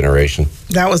next generation.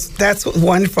 That's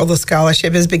wonderful. The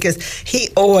scholarship is because he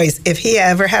always, if he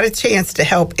ever had a chance to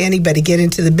help anybody get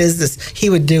into the business, he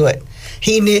would do it.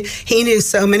 He knew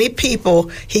so many people.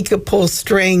 He could pull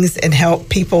strings and help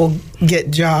people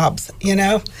get jobs,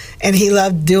 and he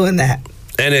loved doing that.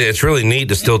 And it's really neat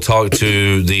to still talk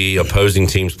to the opposing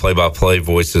team's play-by-play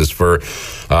voices for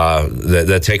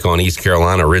that take on East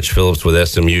Carolina. Rich Phillips with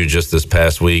SMU just this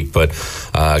past week, but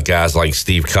guys like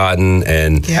Steve Cotton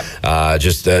and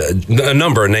just a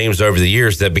number of names over the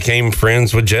years that became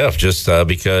friends with Jeff just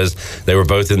because they were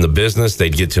both in the business.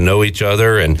 They'd get to know each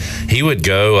other, and he would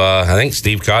go, I think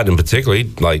Steve Cotton in particular,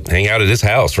 he'd like hang out at his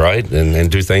house, right, and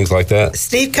do things like that.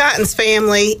 Steve Cotton's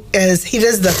family he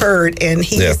does the herd, and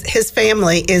his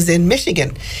family is in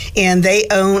Michigan, and they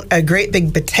own a great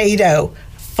big potato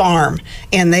farm,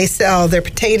 and they sell their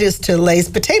potatoes to Lay's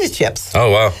potato chips.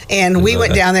 Oh, wow. And we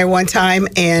went down there one time,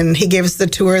 and he gave us the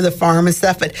tour of the farm and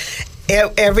stuff. But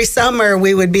every summer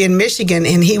we would be in Michigan,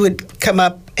 and he would come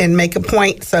up and make a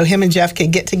point so him and Jeff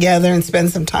could get together and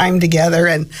spend some time together.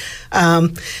 And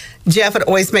Jeff would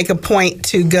always make a point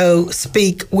to go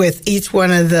speak with each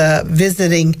one of the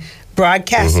visiting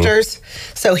broadcasters.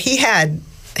 Mm-hmm. So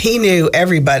he knew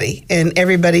everybody, and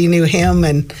everybody knew him,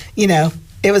 and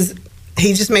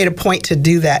he just made a point to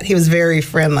do that. He was very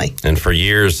friendly. And for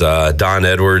years, Don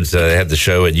Edwards had the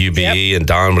show at UBE, and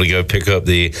Don would go pick up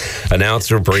the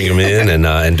announcer, bring him in,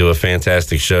 and do a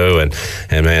fantastic show. And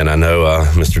man, I know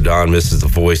Mr. Don misses the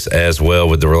voice as well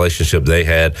with the relationship they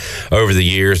had over the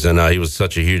years. And he was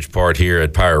such a huge part here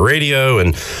at Pirate Radio,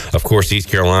 and of course East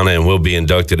Carolina, and will be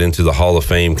inducted into the Hall of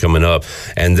Fame coming up.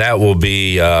 And that will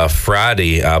be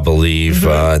Friday, I believe,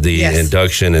 the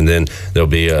induction, and then there'll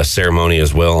be a ceremony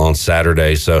as well on Saturday.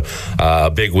 So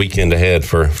a big weekend ahead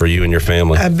for you and your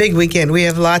family. A big weekend. We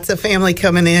have lots of family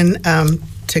coming in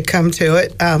to come to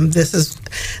it.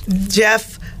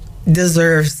 Jeff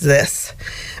deserves this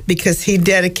because he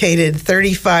dedicated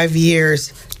 35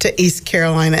 years to East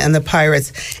Carolina and the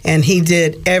Pirates, and he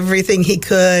did everything he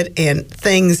could and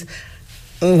things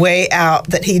way out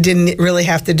that he didn't really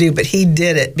have to do, but he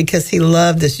did it because he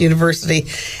loved this university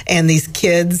and these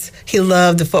kids. He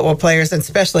loved the football players, and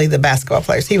especially the basketball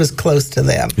players. He was close to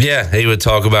them. Yeah, he would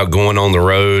talk about going on the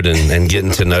road and getting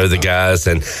to know the guys,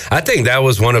 and I think that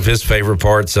was one of his favorite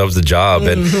parts of the job.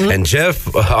 And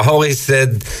Jeff always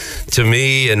said to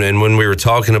me, and when we were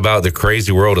talking about the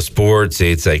crazy world of sports,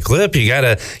 he'd say, Clip, you got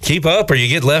to keep up or you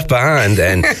get left behind.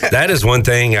 And that is one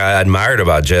thing I admired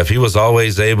about Jeff. He was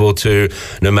always able to,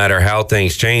 no matter how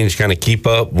things change, kind of keep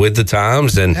up with the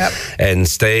times and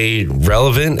stay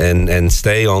relevant and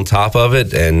stay on top of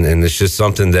it. And it's just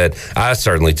something that I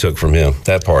certainly took from him,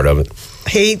 that part of it.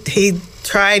 He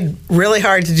tried really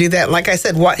hard to do that. Like I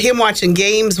said, him watching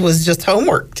games was just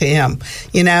homework to him,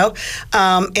 and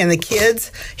the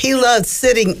kids, he loved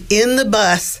sitting in the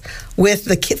bus with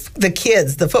the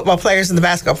kids, the football players and the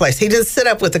basketball players. He didn't sit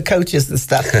up with the coaches and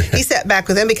stuff. He sat back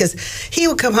with them because he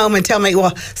would come home and tell me,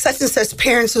 well, such and such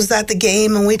parents was at the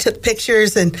game and we took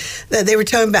pictures, and they were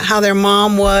telling me about how their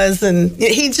mom was, and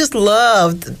he just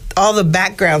loved all the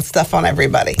background stuff on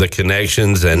everybody. The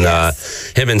connections, and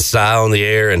him and Cy on the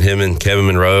air, and him and Kevin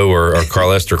Monroe or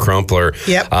Carlester Crumpler.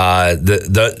 Yep.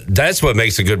 That's what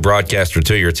makes a good broadcaster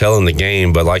too. You're telling the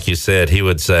game, but like you said, he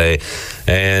would say,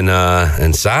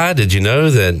 and Cy, did you know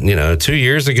that 2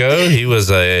 years ago he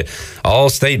was a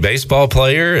all-state baseball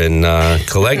player and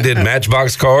collected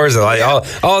Matchbox cars, and like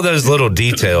all those little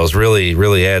details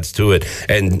really adds to it.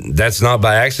 And that's not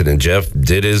by accident. Jeff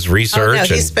did his research.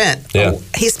 Oh, no,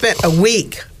 he spent a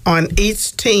week on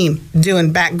each team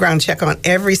doing background check on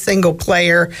every single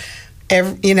player,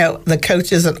 the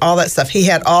coaches and all that stuff. He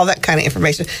had all that kind of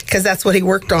information because that's what he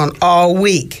worked on all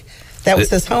week. That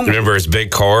was his homework. Remember his big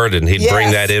card, and he'd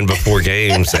bring that in before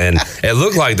games, and it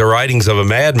looked like the writings of a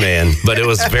madman, but it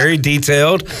was very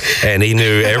detailed, and he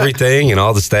knew everything and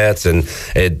all the stats, and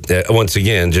it once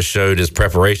again just showed his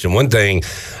preparation. One thing,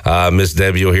 Miss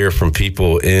Debbie, you'll hear from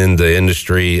people in the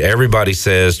industry, everybody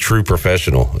says true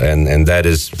professional, and that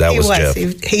was Jeff.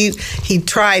 He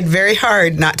tried very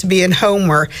hard not to be in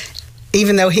Homer.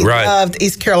 Even though he loved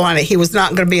East Carolina, he was not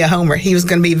going to be a homer. He was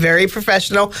going to be very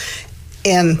professional,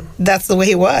 and that's the way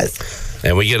he was.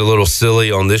 And we get a little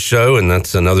silly on this show, and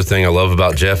that's another thing I love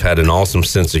about Jeff. Had an awesome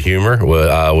sense of humor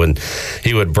when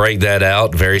he would break that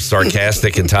out, very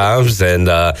sarcastic at times, and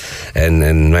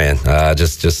man, I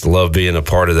just love being a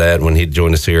part of that when he'd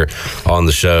join us here on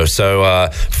the show. So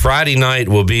Friday night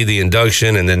will be the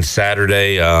induction, and then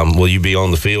Saturday, will you be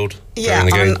on the field?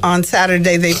 Yeah, on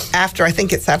Saturday, I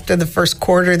think it's after the first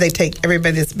quarter, they take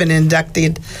everybody that's been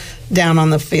inducted down on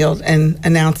the field and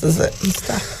announces it and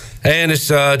stuff. And it's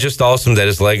just awesome that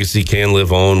his legacy can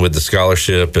live on with the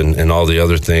scholarship and all the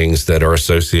other things that are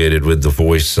associated with the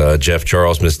voice. Jeff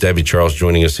Charles, Miss Debbie Charles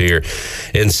joining us here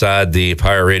inside the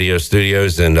Pirate Radio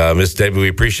studios. And Miss Debbie, we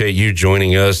appreciate you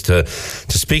joining us to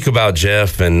speak about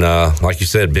Jeff. And like you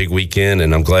said, big weekend,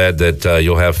 and I'm glad that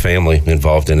you'll have family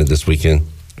involved in it this weekend.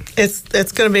 It's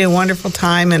going to be a wonderful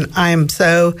time, and I am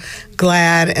so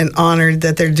glad and honored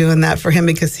that they're doing that for him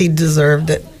because he deserved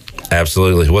it.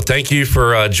 Absolutely. Well, thank you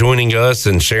for joining us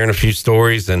and sharing a few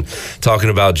stories and talking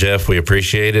about Jeff. We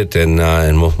appreciate it, and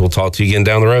we'll talk to you again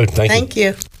down the road. Thank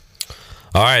you.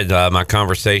 All right, my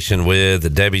conversation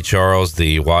with Debbie Charles,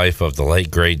 the wife of the late,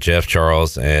 great Jeff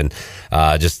Charles, and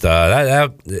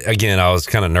again, I was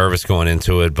kind of nervous going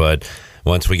into it, but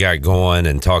once we got going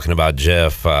and talking about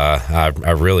Jeff. I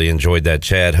really enjoyed that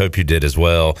chat. Hope you did as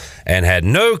well, and had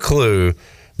no clue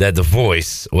that the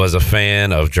voice was a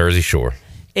fan of Jersey Shore.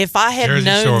 If I had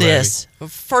known this,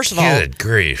 first of all, good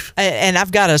grief. And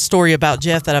I've got a story about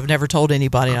Jeff that I've never told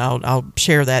anybody. I'll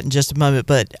share that in just a moment.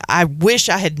 But I wish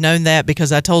I had known that,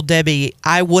 because I told Debbie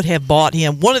I would have bought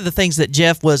him. One of the things that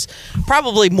Jeff was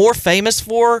probably more famous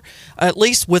for, at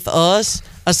least with us,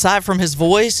 aside from his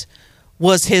voice,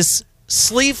 was his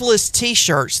sleeveless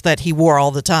T-shirts that he wore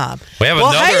all the time. We have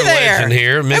another legend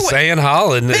here. Miss Ann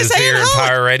Holland is here in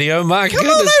Pirate Radio. My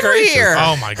goodness gracious. Here.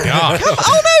 Oh, my God. Come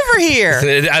on over here.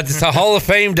 It's a Hall of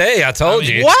Fame day, I told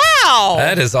you. Wow.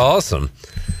 That is awesome.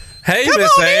 Hey, Come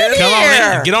Miss on Ann. Come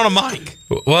on in. Get on a mic.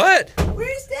 What?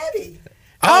 Where's Debbie?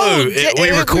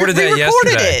 We recorded that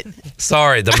yesterday.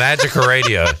 Sorry, the magic of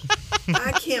radio.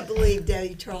 I can't believe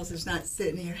Debbie Charles is not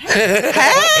sitting here.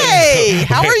 Hey,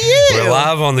 how are you? We're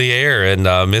live on the air, and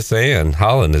Miss Ann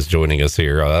Holland is joining us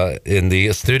here in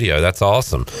the studio. That's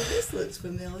awesome. Well, this looks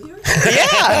familiar.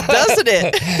 Yeah, doesn't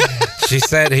it? She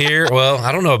sat here. Well,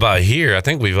 I don't know about here. I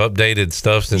think we've updated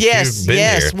stuff since you've been here.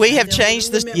 Yes, we have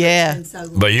changed this. Yeah.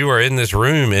 But you were in this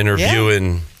room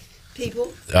interviewing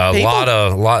people. A lot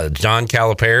of John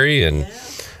Calipari and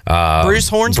Bruce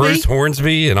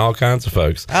Hornsby and all kinds of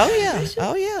folks.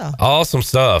 Oh yeah. Awesome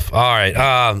stuff. All right.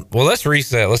 Well, let's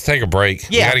reset. Let's take a break.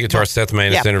 We got to get to our Seth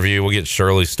Maness interview. We'll get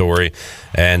Shirley's story,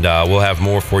 and we'll have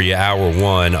more for you. Hour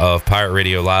 1 of Pirate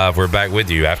Radio Live. We're back with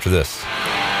you after this.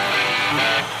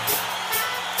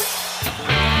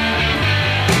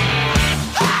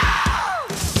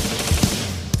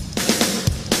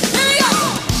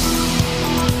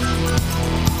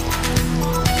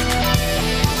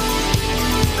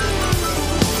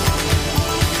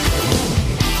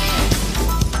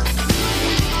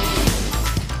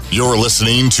 You're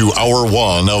listening to Hour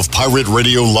 1 of Pirate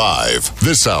Radio Live.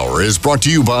 This hour is brought to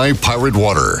you by Pirate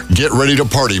Water. Get ready to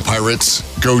party, pirates.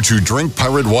 Go to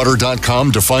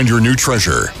drinkpiratewater.com to find your new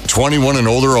treasure. 21 and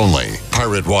older only.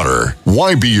 Pirate Water.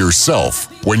 Why be yourself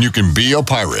when you can be a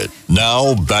pirate?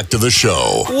 Now, back to the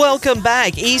show. Welcome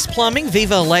back. East Plumbing,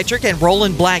 Viva Electric, and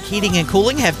Roland Black Heating and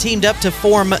Cooling have teamed up to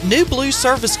form New Blue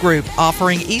Service Group,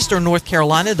 offering Eastern North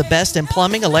Carolina the best in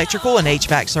plumbing, electrical, and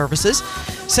HVAC services.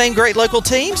 Same great local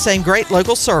team, same great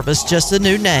local service, just a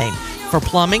new name. For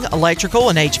plumbing, electrical,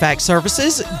 and HVAC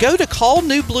services, go to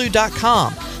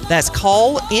callnewblue.com. That's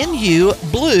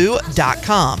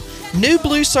callnublue.com. New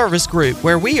Blue Service Group,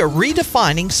 where we are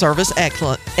redefining service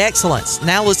excellence.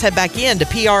 Now let's head back into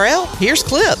PRL. Here's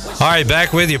Clip. All right,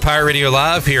 back with you, Pirate Radio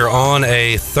Live here on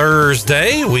a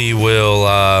Thursday. We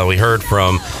heard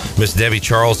from Miss Debbie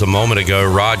Charles a moment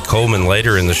ago, Rod Coleman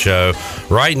later in the show.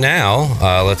 Right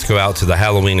now, let's go out to the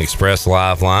Halloween Express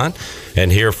live line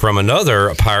and hear from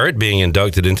another Pirate being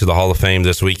inducted into the Hall of Fame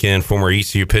this weekend, former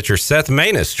ECU pitcher Seth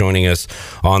Maness joining us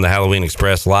on the Halloween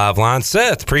Express live line.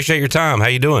 Seth, appreciate your time. How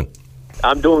you doing?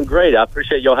 I'm doing great. I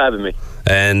appreciate y'all having me.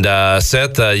 And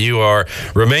Seth, you are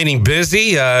remaining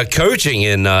busy coaching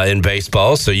in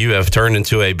baseball, so you have turned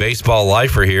into a baseball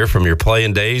lifer here from your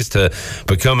playing days to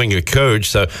becoming a coach.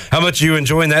 So how much are you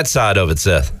enjoying that side of it,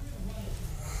 Seth?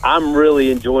 I'm really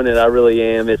enjoying it. I really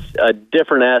am. It's a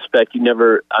different aspect.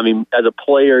 As a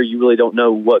player, you really don't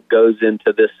know what goes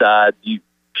into this side. You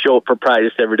show up for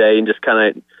practice every day and just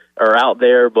kind of are out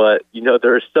there, but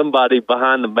there's somebody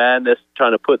behind the madness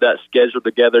trying to put that schedule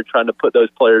together, trying to put those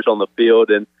players on the field,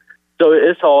 and so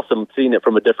it's awesome seeing it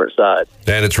from a different side.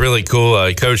 And it's really cool.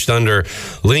 He coached under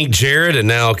Link Jarrett and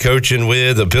now coaching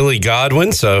with Billy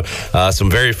Godwin, so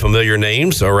some very familiar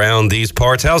names around these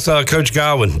parts. How's Coach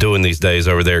Godwin doing these days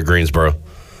over there at Greensboro?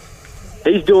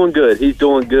 He's doing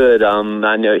good.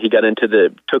 I know he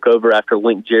took over after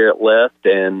Link Jarrett left,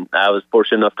 and I was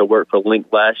fortunate enough to work for Link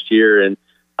last year, and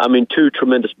two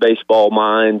tremendous baseball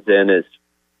minds, and it's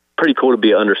pretty cool to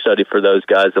be an understudy for those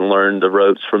guys and learn the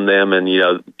ropes from them. And,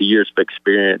 the years of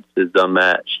experience is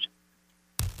unmatched.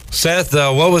 Seth,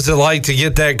 what was it like to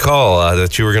get that call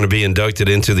that you were going to be inducted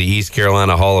into the East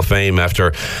Carolina Hall of Fame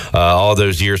after all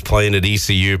those years playing at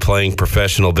ECU, playing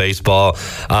professional baseball?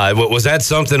 Was that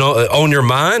something on your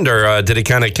mind, or did it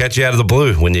kind of catch you out of the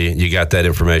blue when you got that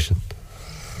information?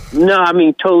 No,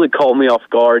 totally caught me off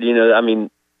guard.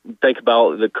 Think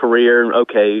about the career.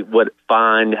 Okay,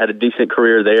 fine, had a decent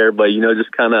career there, but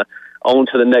just kind of on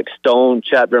to the next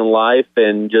chapter in life,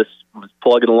 and just was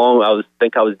plugging along. I was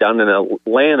down in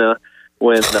Atlanta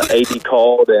when the AD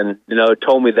called and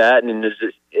told me that, and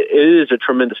it is a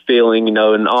tremendous feeling,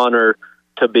 an honor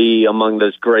to be among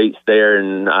those greats there,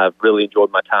 and I've really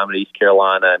enjoyed my time in East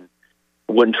Carolina and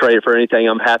wouldn't trade it for anything.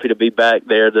 I'm happy to be back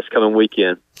there this coming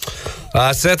weekend.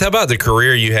 Seth, how about the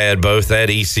career you had both at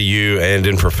ECU and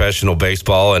in professional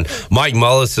baseball? And Mike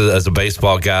Mullis is a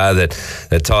baseball guy that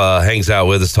hangs out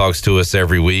with us, talks to us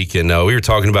every week. And we were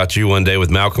talking about you one day with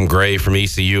Malcolm Gray from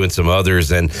ECU and some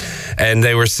others, and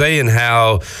they were saying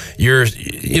how your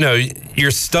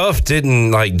stuff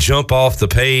didn't like jump off the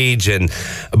page,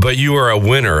 but you were a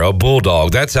winner, a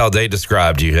bulldog. That's how they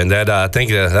described you, and that I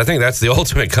think that's the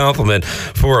ultimate compliment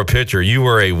for a pitcher. You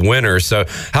were a winner. So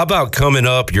how about coming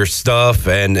up, your stuff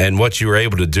and what you were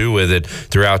able to do with it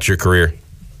throughout your career?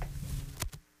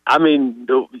 I mean,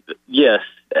 yes,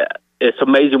 it's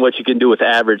amazing what you can do with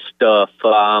average stuff.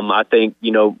 I think,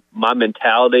 my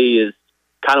mentality is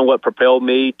kind of what propelled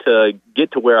me to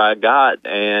get to where I got.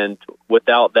 And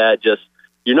without that,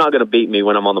 you're not going to beat me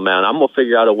when I'm on the mound. I'm going to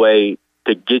figure out a way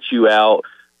to get you out,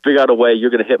 figure out a way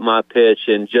you're going to hit my pitch,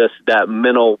 and just that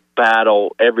mental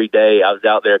battle every day I was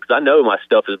out there, because I know my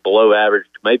stuff is below average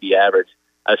to maybe average.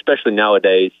 Especially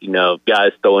nowadays,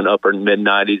 guys throwing upper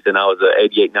mid-90s, and I was an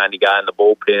 88, 90 guy in the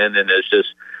bullpen, and it's just,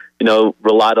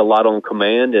 relied a lot on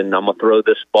command, and I'm going to throw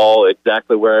this ball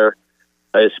exactly where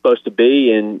it's supposed to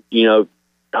be, and,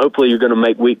 hopefully you're going to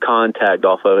make weak contact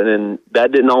off of it. And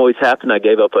that didn't always happen. I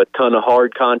gave up a ton of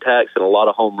hard contacts and a lot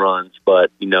of home runs,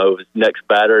 but, it was next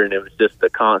batter, and it was just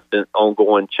a constant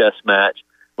ongoing chess match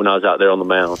when I was out there on the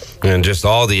mound. And just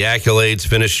all the accolades,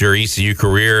 finished your ECU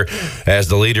career as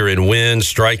the leader in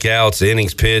wins, strikeouts,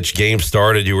 innings pitched, games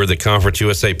started. You were the Conference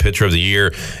USA Pitcher of the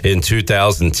Year in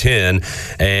 2010.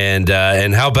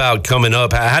 And how about coming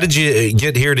up? How did you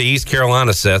get here to East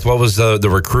Carolina, Seth? What was the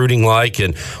recruiting like,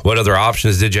 and what other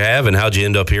options did you have, and how'd you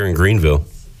end up here in Greenville?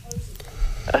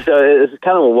 So it's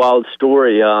kind of a wild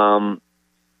story. I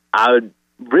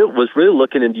was really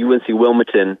looking at UNC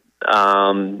Wilmington.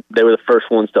 They were the first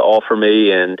ones to offer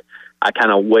me, and I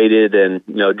kind of waited and,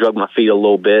 drug my feet a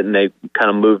little bit, and they kind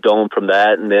of moved on from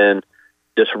that. And then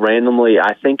just randomly,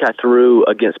 I think I threw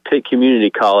against Pitt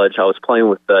Community College. I was playing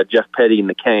with Jeff Petty and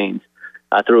the Canes.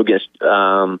 I threw against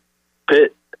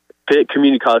Pitt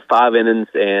Community College 5 innings,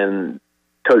 and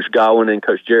Coach Godwin and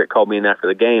Coach Jarrett called me in after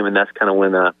the game, and that's kind of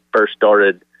when I first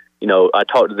started. I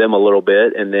talked to them a little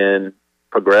bit and then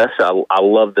progressed. I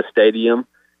loved the stadium.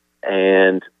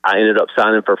 And I ended up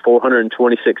signing for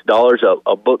 $426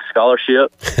 a book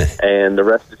scholarship, and the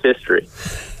rest is history.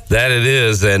 That it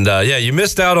is. And, you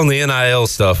missed out on the NIL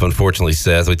stuff, unfortunately,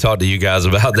 Seth. We talked to you guys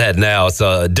about that now. It's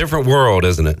a different world,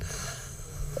 isn't it?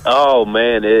 Oh,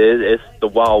 man, it's the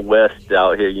Wild West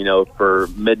out here, for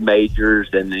mid-majors,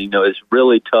 and, it's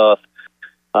really tough.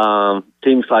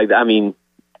 Teams like that, I mean,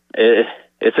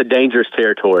 it's a dangerous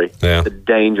territory. Yeah. It's a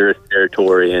dangerous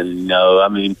territory, and,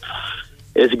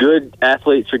 it's good.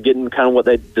 Athletes are getting kind of what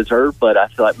they deserve, but I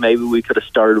feel like maybe we could have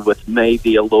started with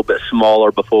maybe a little bit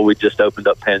smaller before we just opened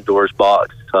up Pandora's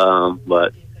box.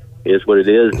 But it is what it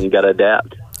is, and you got to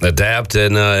adapt. Adapt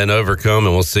and overcome,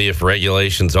 and we'll see if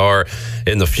regulations are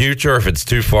in the future, if it's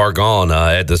too far gone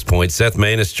at this point. Seth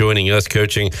Maness joining us,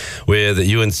 coaching with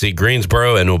UNC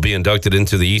Greensboro, and will be inducted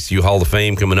into the ECU Hall of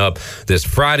Fame coming up this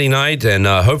Friday night. And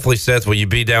hopefully, Seth, will you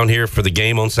be down here for the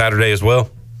game on Saturday as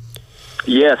well?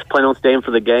 Yes, plan on staying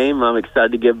for the game. I'm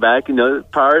excited to get back.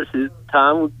 Pirates, it's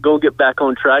time. We're going to get back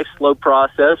on track. Slow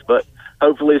process, but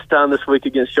hopefully it's time this week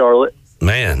against Charlotte.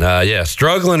 Man,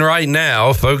 struggling right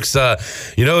now, folks.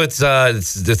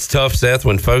 It's tough, Seth,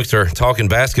 when folks are talking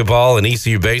basketball and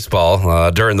ECU baseball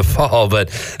during the fall, but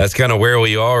that's kind of where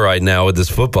we are right now with this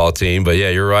football team. But yeah,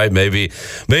 you're right. Maybe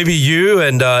you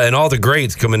and all the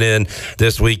greats coming in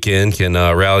this weekend can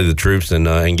rally the troops and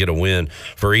get a win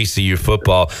for ECU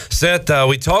football. Seth,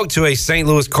 we talked to a St.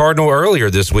 Louis Cardinal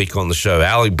earlier this week on the show.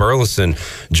 Alec Burleson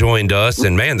joined us,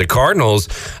 and man, the Cardinals.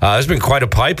 There's been quite a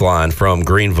pipeline from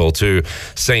Greenville to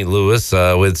St. Louis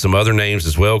with some other names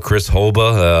as well, Chris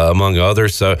Holba among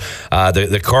others. So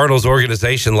the Cardinals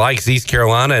organization likes East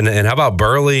Carolina, and how about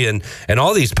Burley and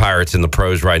all these Pirates in the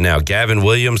pros right now? Gavin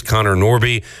Williams, Connor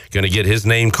Norby, going to get his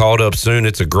name called up soon.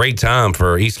 It's a great time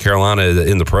for East Carolina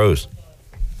in the pros.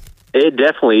 It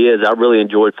definitely is. I really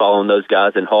enjoyed following those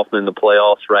guys and Hoffman in the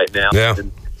playoffs right now. Yeah.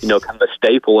 And, kind of a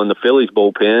staple in the Phillies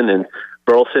bullpen. And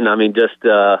Burleson,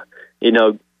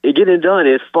 getting it done.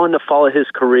 It's fun to follow his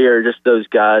career. Just those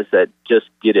guys that just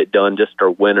get it done, just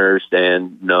are winners,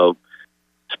 and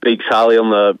speaks highly on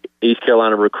the East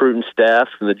Carolina recruiting staff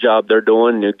and the job they're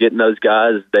doing. Getting those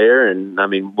guys there, and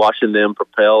watching them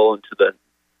propel into the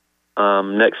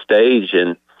next stage,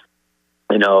 and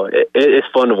it's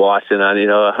fun to watch. And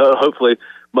hopefully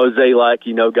Mosaic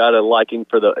got a liking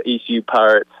for the ECU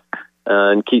Pirates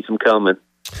and keeps them coming.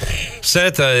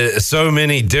 Seth, so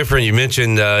many different, you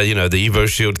mentioned, the Evo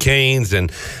Shield Canes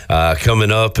and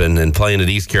coming up and playing at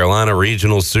East Carolina,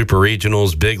 regionals, super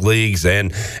regionals, big leagues,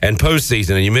 and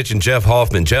postseason. And you mentioned Jeff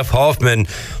Hoffman. Jeff Hoffman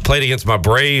played against my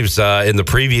Braves in the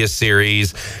previous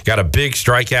series, got a big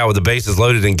strikeout with the bases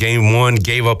loaded in game 1,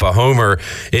 gave up a homer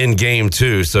in game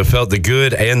 2. So felt the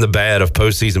good and the bad of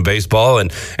postseason baseball.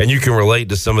 And you can relate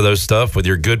to some of those stuff with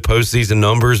your good postseason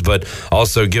numbers, but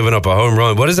also giving up a home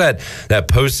run. What is that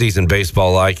postseason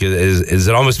baseball like? Is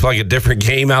it almost like a different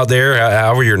game out there?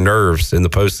 How are your nerves in the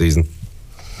postseason?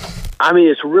 I mean,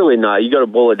 it's really not. You got to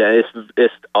boil it down.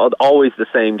 It's always the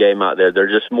same game out there.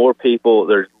 There's just more people.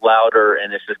 There's louder,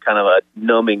 and it's just kind of a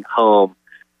numbing hum,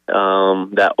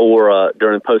 that aura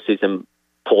during postseason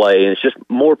play. And it's just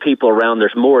more people around.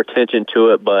 There's more attention to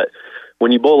it. But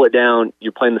when you boil it down,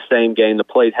 you're playing the same game. The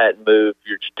plate hadn't moved.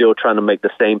 You're still trying to make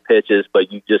the same pitches, but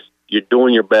you're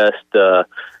doing your best to,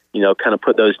 kind of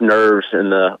put those nerves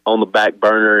on the back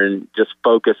burner and just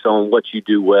focus on what you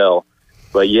do well.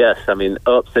 But yes, I mean,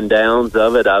 ups and downs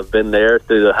of it. I've been there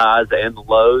through the highs and the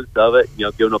lows of it,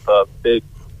 giving up a big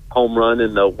home run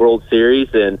in the World Series.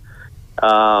 And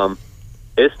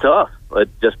it's tough. It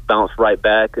just bounced right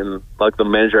back. And like the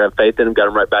manager had faith in him, got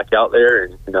him right back out there.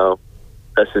 And,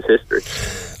 that's his history.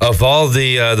 Of all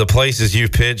the places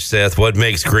you've pitched, Seth, what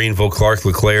makes Greenville, Clark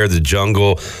LeClaire, the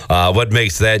Jungle, what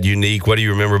makes that unique? What do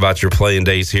you remember about your playing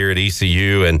days here at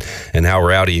ECU and how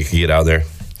rowdy you could get out there?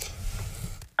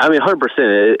 I mean,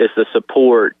 100%. It's the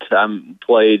support. I'm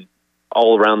played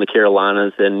all around the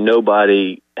Carolinas, and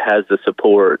nobody has the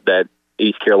support that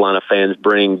East Carolina fans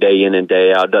bring day in and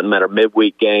day out. It doesn't matter,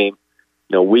 midweek game,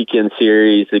 weekend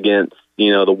series against,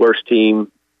 the worst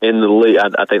team in the league.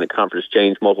 I think the conference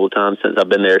changed multiple times since I've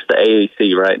been there. It's the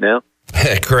AAC right now.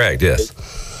 Correct, yes.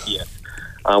 Yeah.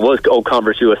 Well, it's Old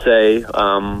Conference USA.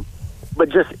 But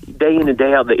just day in and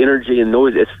day out, the energy and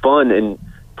noise, it's fun and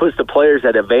puts the players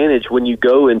at advantage when you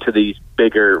go into these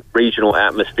bigger regional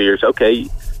atmospheres. Okay,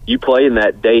 you play in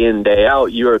that day in, day out.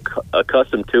 You're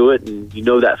accustomed to it, and you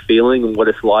know that feeling and what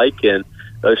it's like, and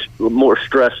more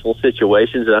stressful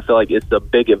situations. And I feel like it's a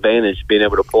big advantage being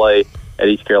able to play at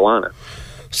East Carolina.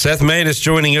 Seth Maness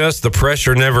joining us. The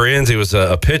pressure never ends. He was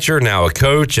a pitcher, now a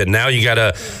coach, and now you got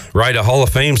to write a Hall of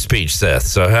Fame speech, Seth.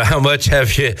 So how much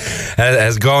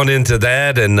has gone into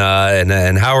that,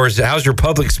 and how's your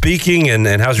public speaking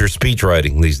and how's your speech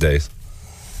writing these days?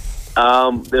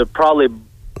 They're probably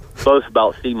both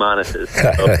about C minuses.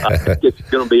 So I think it's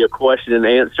going to be a question and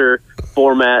answer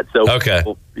format. So okay,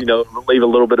 relieve a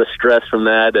little bit of stress from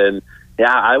that, and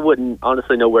yeah, I wouldn't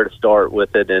honestly know where to start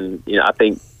with it, and I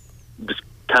think just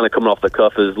kind of coming off the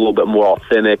cuff is a little bit more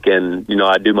authentic, and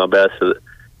I do my best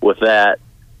with that.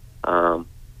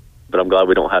 But I'm glad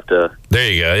we don't have to. There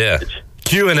you go. Yeah.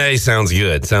 Q&A sounds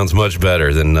good. Sounds much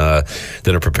better than a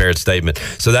prepared statement.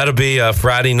 So that'll be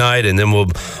Friday night, and then we'll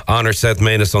honor Seth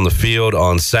Maness on the field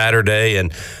on Saturday,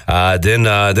 and then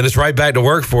it's right back to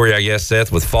work for you, I guess,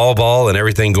 Seth, with fall ball and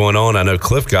everything going on. I know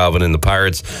Cliff Godwin and the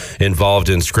Pirates involved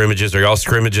in scrimmages. Are y'all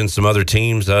scrimmaging some other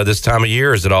teams this time of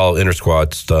year, or is it all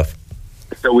inter-squad stuff?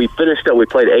 So we finished up. We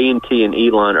played A&T and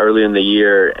Elon early in the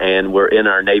year, and we're in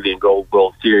our Navy and Gold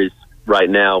World Series right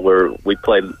now, where we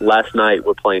played last night,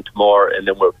 we're playing tomorrow, and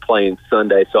then we're playing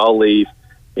Sunday. So I'll leave,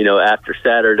 after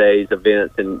Saturday's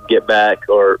events and get back,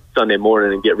 or Sunday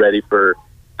morning and get ready for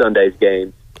Sunday's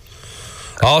game.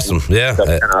 Awesome, yeah.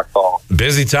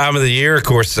 Busy time of the year, of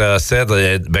course.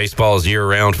 Sadly, baseball is year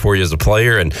round for you as a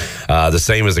player, and the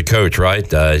same as a coach, right?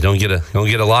 You don't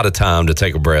get a lot of time to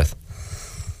take a breath.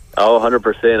 Oh,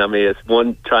 100%. I mean, it's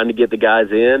one, trying to get the guys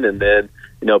in, and then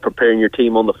preparing your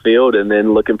team on the field, and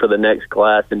then looking for the next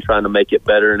class and trying to make it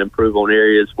better and improve on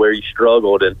areas where you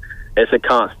struggled. And it's a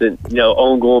constant,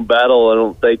 ongoing battle. I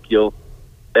don't think you'll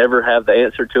ever have the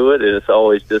answer to it, and it's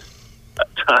always just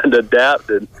trying to adapt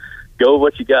and go with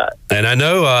what you got. And I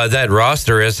know that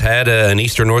roster has had an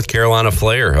Eastern North Carolina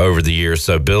flair over the years.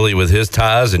 So Billy with his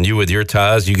ties and you with your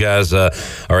ties, you guys are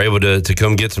able to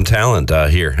come get some talent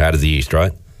here out of the East,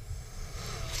 right?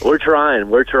 We're trying.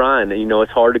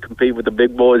 It's hard to compete with the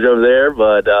big boys over there,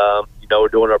 but, we're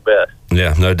doing our best.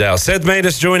 Yeah, no doubt. Seth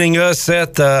Maness joining us.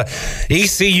 Seth,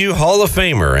 ECU Hall of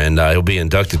Famer, and he'll be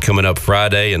inducted coming up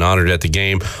Friday and honored at the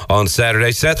game on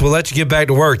Saturday. Seth, we'll let you get back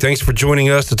to work. Thanks for joining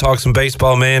us to talk some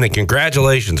baseball, man, and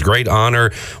congratulations. Great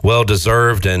honor,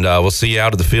 well-deserved, and we'll see you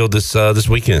out of the field this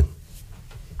weekend.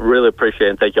 Really appreciate it,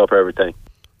 and thank y'all for everything.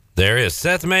 There is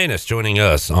Seth Maness joining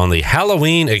us on the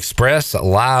Halloween Express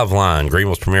live line.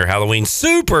 Greenville's premier Halloween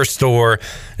superstore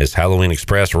is Halloween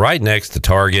Express, right next to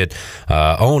Target,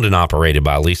 owned and operated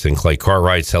by Lisa and Clay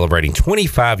Cartwright, celebrating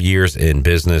 25 years in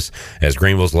business as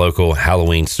Greenville's local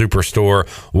Halloween superstore.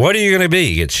 What are you going to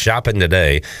be? Get shopping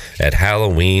today at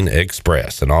Halloween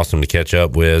Express. And awesome to catch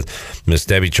up with Miss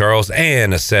Debbie Charles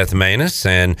and Seth Maness.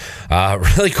 And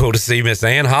really cool to see Miss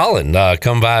Ann Holland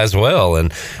come by as well.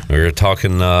 And we were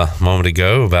talking a moment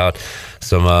ago about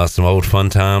some old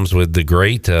fun times with the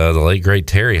late great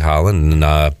Terry Holland,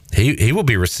 and he will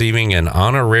be receiving an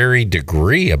honorary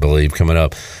degree, I believe, coming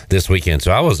up this weekend.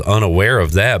 So I was unaware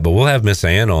of that, but we'll have Miss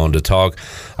Ann on to talk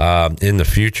in the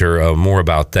future more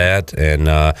about that.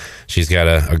 And she's got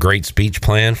a great speech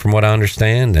plan, from what I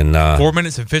understand. And 4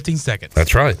 minutes and 15 seconds.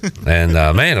 That's right. And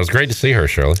man, it was great to see her,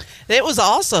 Shirley. It was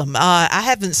awesome. I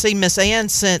haven't seen Miss Ann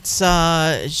since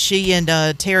she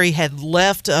and Terry had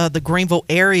left the Greenville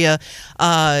area.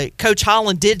 Coach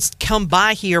Holland did come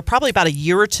by here probably about a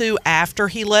year or two after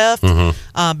he left,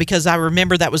 because I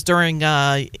remember that was during,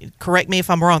 correct me if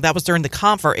I'm wrong, that was during the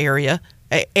Comfort era.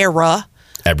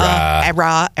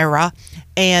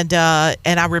 And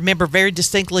I remember very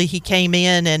distinctly he came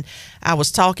in and I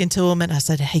was talking to him and I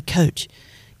said, "Hey, Coach,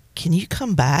 can you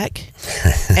come back?"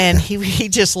 And he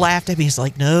just laughed at me. He's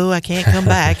like, "No, I can't come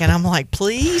back." And I'm like,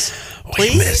 please,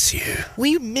 we miss you.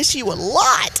 We miss you a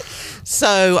lot.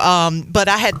 So, but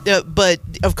I had, but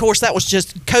of course that was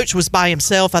just, Coach was by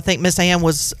himself. I think Miss Ann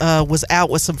was out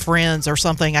with some friends or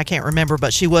something. I can't remember,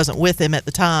 but she wasn't with him at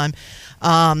the time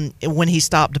when he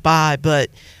stopped by.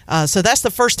 But so that's the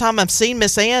first time I've seen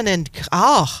Miss Ann. And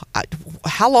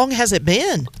how long has it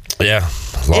been? Yeah,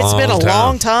 it's been a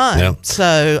long time. Yep.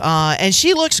 So, and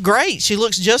she looks great. She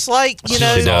looks just like, She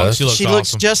does. She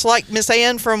looks just like Miss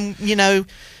Ann from,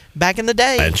 back in the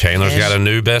day. And Chandler's got a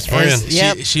new best friend.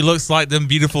 Yep. She looks like them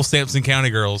beautiful Sampson County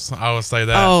girls. I would say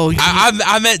that. Oh,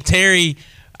 I met Terry.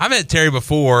 I met Terry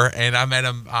before, and I met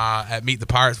him at Meet the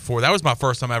Pirates before. That was my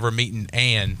first time ever meeting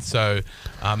Ann,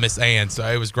 Miss Ann. So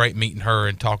it was great meeting her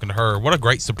and talking to her. What a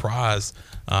great surprise,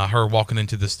 her walking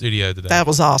into the studio today. That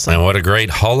was awesome. And what a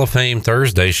great Hall of Fame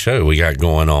Thursday show we got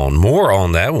going on. More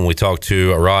on that when we talk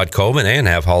to Rod Coleman and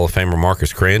have Hall of Famer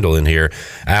Marcus Crandell in here,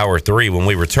 hour 3. When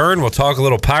we return, we'll talk a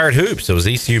little Pirate Hoops. It was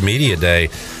ECU Media Day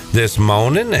this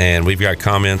morning, and we've got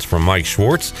comments from Mike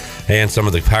Schwartz and some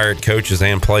of the Pirate coaches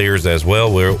and players as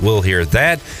well. We'll hear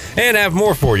that and have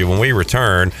more for you when we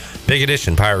return. Big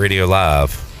Edition Pirate Radio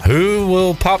Live. Who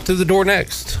will pop through the door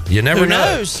next? You never know.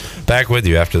 Who knows? Back with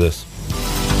you after this.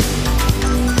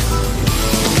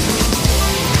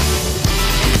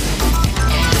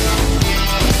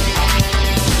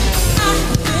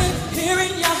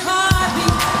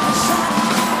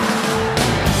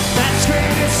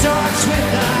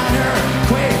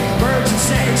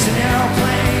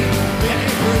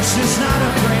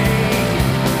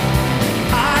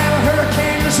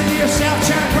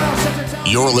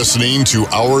 You're listening to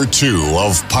Hour 2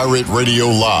 of Pirate Radio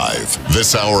Live.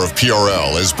 This hour of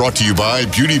PRL is brought to you by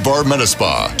Beauty Bar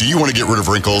Metaspa. Do you want to get rid of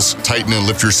wrinkles, tighten and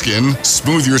lift your skin,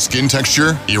 smooth your skin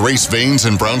texture, erase veins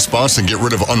and brown spots, and get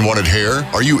rid of unwanted hair?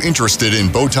 Are you interested in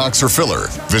Botox or filler?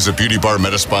 Visit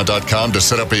beautybarmetaspa.com to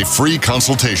set up a free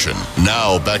consultation.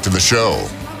 Now, back to the show.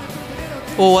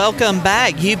 Well, welcome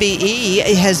back. UBE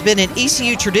has been an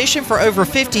ECU tradition for over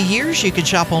 50 years. You can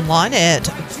shop online at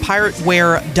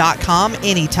pirateware.com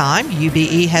anytime.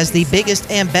 UBE has the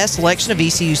biggest and best selection of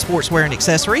ECU sportswear and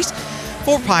accessories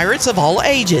for Pirates of all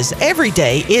ages. Every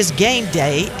day is game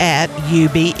day at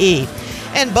UBE.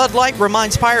 And Bud Light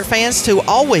reminds Pirate fans to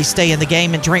always stay in the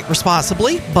game and drink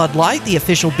responsibly. Bud Light, the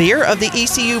official beer of the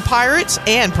ECU Pirates,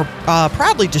 and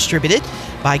proudly distributed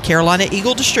by Carolina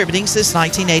Eagle Distributing since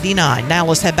 1989. Now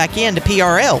let's head back into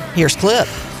PRL. Here's Clip.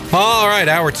 All right,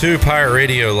 Hour 2 Pirate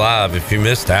Radio Live. If you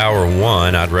missed Hour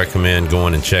 1, I'd recommend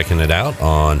going and checking it out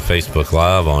on Facebook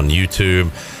Live, on YouTube,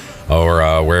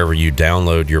 or wherever you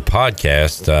download your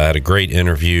podcast. I had a great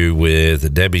interview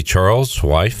with Debbie Charles,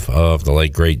 wife of the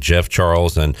late, great Jeff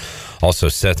Charles, and also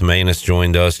Seth Maness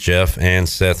joined us. Jeff and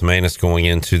Seth Maness going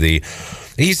into the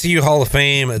ECU Hall of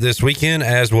Fame this weekend,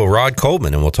 as will Rod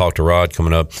Coleman, and we'll talk to Rod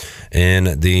coming up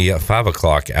in the 5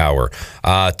 o'clock hour.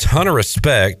 A ton of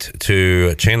respect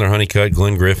to Chandler Honeycutt,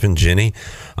 Glenn Griffin, Jenny,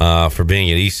 for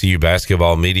being at ECU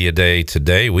Basketball Media Day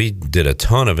today. We did a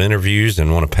ton of interviews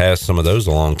and want to pass some of those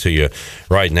along to you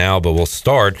right now, but we'll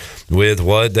start with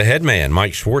what the head man,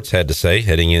 Mike Schwartz, had to say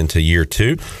heading into year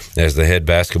 2 as the head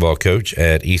basketball coach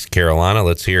at East Carolina.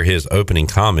 Let's hear his opening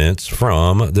comments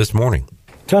from this morning.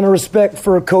 Ton of respect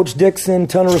for Coach Dixon.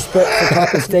 Ton of respect for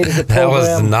Coppin State as a That program.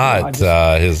 was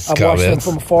not his I've watched them comments.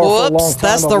 from afar for a long Whoops, time.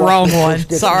 that's I've the watched wrong Coach one.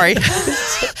 Dixon. Sorry.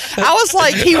 I was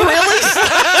like, he really?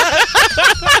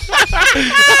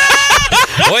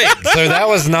 Wait, so that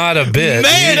was not a bit.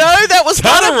 Man, no, that was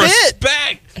Ton not of a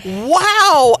bit.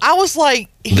 Wow. I was like,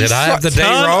 Did I have the date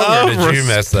wrong, or did you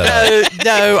mess that up?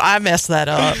 No, I messed that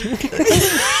up.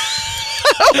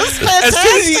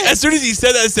 As soon as he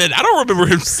said that, I said, I don't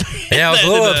remember him saying Yeah, I was that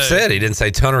a little today. upset. He didn't say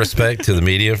ton of respect to the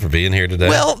media for being here today.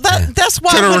 Well, that's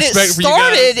why Ton of when it respect for you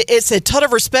guys. started, it said ton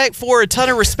of respect for, a ton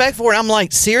of respect for. And I'm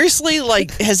like, seriously?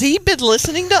 Like, has he been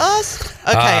listening to us?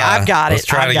 Okay, I've got it. let's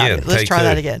try it I've got again. it. Let's Take try two.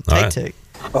 that again. All Take right.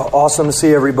 two. Awesome to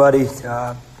see everybody.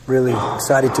 Really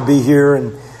excited to be here,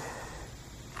 and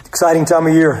exciting time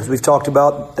of year, as we've talked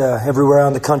about everywhere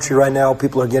around the country right now.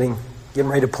 People are getting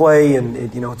ready to play, and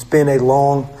it's been a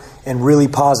long and really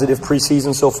positive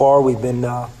preseason so far. We've been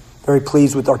very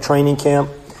pleased with our training camp.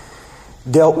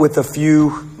 Dealt with a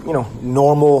few,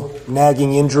 normal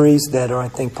nagging injuries that I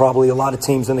think probably a lot of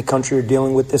teams in the country are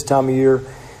dealing with this time of year.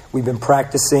 We've been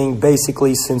practicing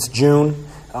basically since June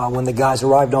when the guys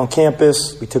arrived on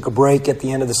campus. We took a break at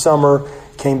the end of the summer,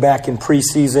 came back in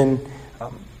preseason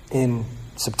in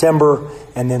September,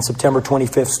 and then September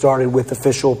 25th started with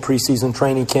official preseason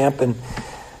training camp. And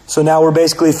so now we're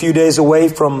basically a few days away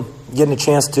from getting a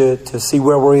chance to see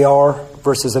where we are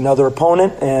versus another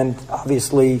opponent, and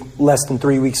obviously less than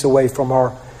 3 weeks away from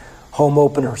our home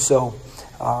opener. So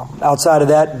outside of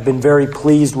that, been very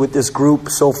pleased with this group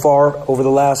so far over the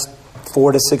last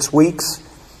 4 to 6 weeks.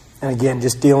 And again,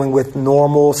 just dealing with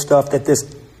normal stuff that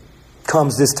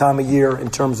comes this time of year in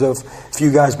terms of a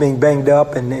few guys being banged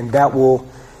up, and that will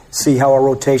see how our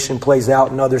rotation plays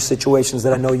out in other situations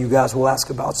that I know you guys will ask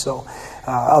about. So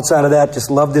outside of that,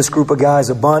 just love this group of guys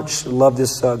a bunch, love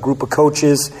this group of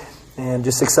coaches, and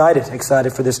just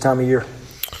excited for this time of year.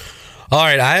 All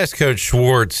right, I asked Coach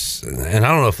Schwartz, and I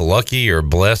don't know if lucky or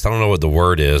blessed, I don't know what the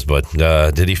word is, but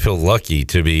did he feel lucky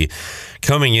to be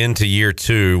coming into year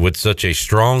two with such a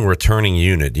strong returning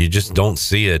unit? You just don't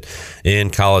see it in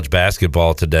college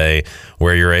basketball today,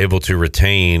 where you're able to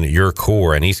retain your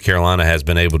core, and East Carolina has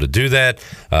been able to do that.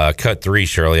 Cut three,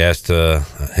 Shirley asked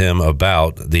him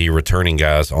about the returning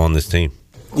guys on this team.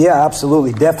 Yeah,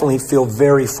 absolutely. Definitely feel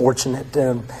very fortunate,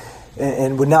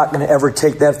 and we're not going to ever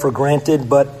take that for granted,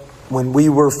 but when we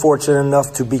were fortunate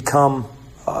enough to become,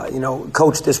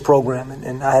 coach this program,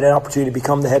 and I had an opportunity to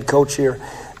become the head coach here,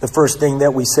 the first thing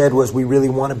that we said was we really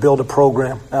want to build a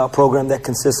program that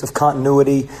consists of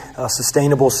continuity,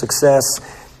 sustainable success,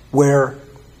 where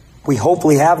we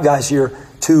hopefully have guys here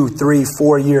 2, 3,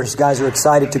 4 years. Guys are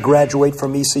excited to graduate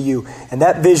from ECU, and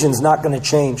that vision's not going to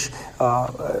change.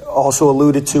 Also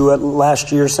alluded to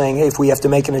last year, saying, hey, if we have to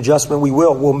make an adjustment, we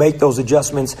will. We'll make those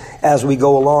adjustments as we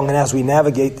go along and as we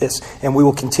navigate this, and we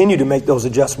will continue to make those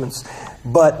adjustments.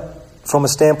 But from a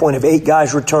standpoint of 8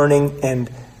 guys returning and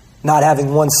not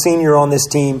having one senior on this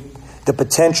team, the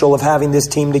potential of having this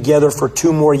team together for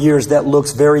 2 more years that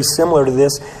looks very similar to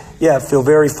this, I feel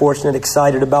very fortunate,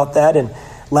 excited about that. And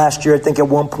last year, I think at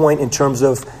one point in terms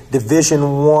of Division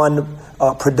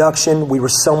I production, we were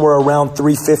somewhere around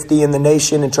 350 in the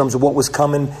nation in terms of what was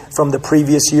coming from the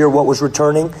previous year, what was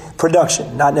returning.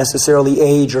 Production, not necessarily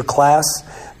age or class.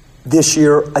 This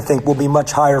year, I think will be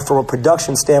much higher from a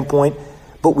production standpoint,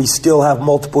 but we still have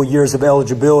multiple years of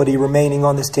eligibility remaining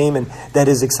on this team, and that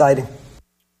is exciting.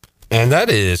 And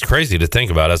that is crazy to think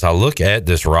about. As I look at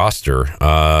this roster,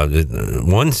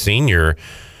 one senior,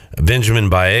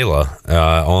 Benjamin Baela,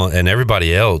 and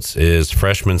everybody else is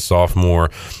freshman,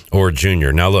 sophomore, or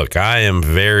junior. Now, look, I am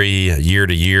very year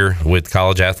to year with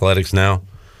college athletics now.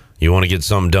 You want to get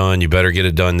something done, you better get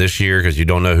it done this year because you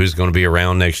don't know who's going to be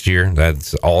around next year.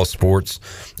 That's all sports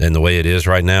and the way it is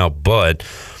right now. But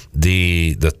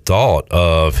the thought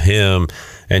of him,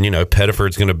 and,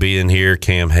 Pettiford's going to be in here,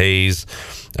 Cam Hayes,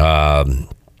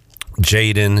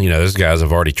 Jaden, those guys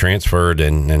have already transferred,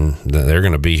 and they're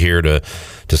going to be here to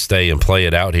stay and play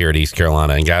it out here at East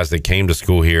Carolina. And guys that came to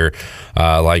school here,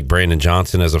 like Brandon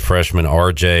Johnson as a freshman,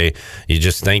 RJ, you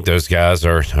just think those guys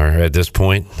are at this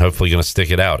point hopefully going to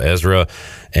stick it out. Ezra,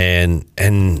 and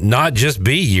not just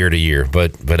be year to year,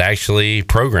 but actually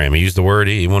program. He used the word,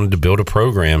 he wanted to build a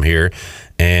program here,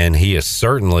 and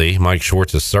Mike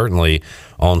Schwartz is certainly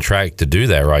on track to do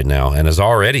that right now, and has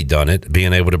already done it,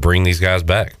 being able to bring these guys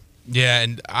back. Yeah,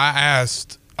 and I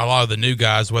asked a lot of the new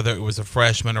guys whether it was a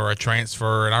freshman or a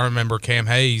transfer, and I remember Cam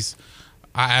Hayes,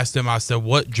 I asked him, I said,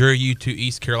 what drew you to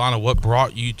East Carolina? What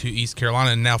brought you to East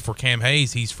Carolina? And now for Cam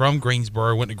Hayes, he's from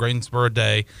Greensboro, went to Greensboro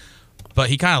Day, but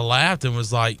he kind of laughed and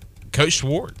was like, Coach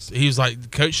Schwartz. He was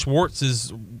like, Coach Schwartz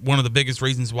is one of the biggest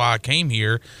reasons why I came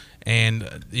here. And,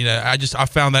 I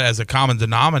found that as a common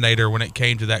denominator when it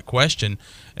came to that question.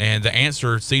 And the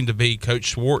answer seemed to be Coach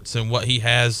Schwartz and what he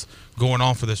has going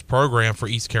on for this program for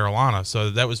East Carolina. So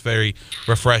that was very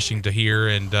refreshing to hear.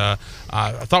 And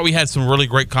I thought we had some really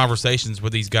great conversations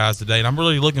with these guys today. And I'm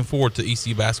really looking forward to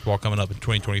ECU basketball coming up in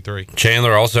 2023.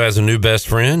 Chandler also has a new best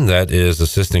friend. That is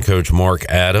assistant coach Mark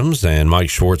Adams. And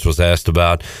Mike Schwartz was asked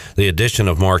about the addition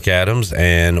of Mark Adams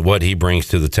and what he brings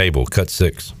to the table. Cut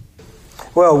 6.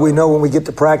 Well, we know when we get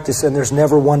to practice and there's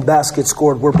never one basket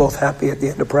scored, we're both happy at the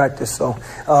end of practice. So,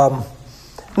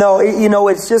 no,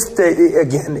 it's just,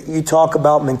 again, you talk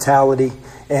about mentality,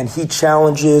 and he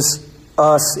challenges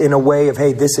us in a way of,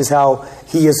 hey, this is how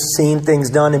he has seen things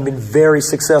done and been very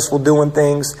successful doing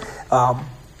things.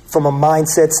 From a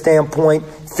mindset standpoint,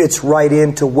 fits right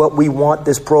into what we want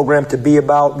this program to be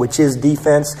about, which is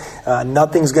defense.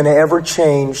 Nothing's going to ever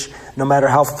change, no matter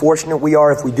how fortunate we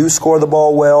are. If we do score the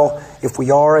ball well, if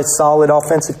we are a solid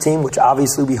offensive team, which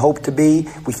obviously we hope to be,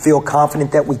 we feel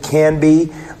confident that we can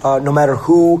be, no matter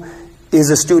who is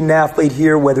a student athlete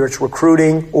here, whether it's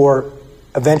recruiting or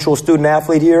eventual student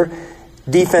athlete here,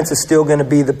 defense is still going to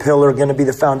be the pillar, going to be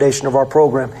the foundation of our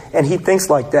program. And he thinks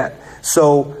like that.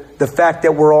 So the fact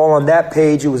that we're all on that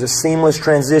page, it was a seamless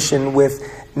transition with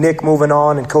Nick moving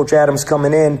on and Coach Adams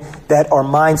coming in, that our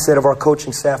mindset of our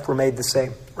coaching staff remained the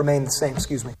same.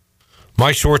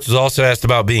 Mike Schwartz was also asked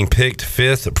about being picked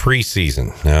 5th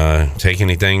preseason. Take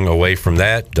anything away from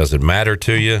that? Does it matter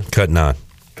to you? Cut 9.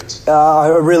 I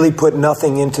really put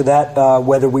nothing into that,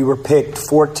 whether we were picked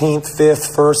 14th,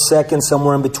 5th, 1st, 2nd,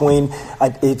 somewhere in between.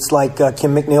 It's like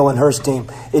Kim McNeil and her team.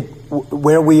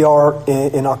 Where we are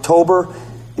in October,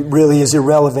 it really is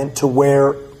irrelevant to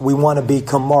where we want to be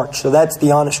come March. So that's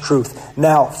the honest truth.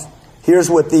 Now,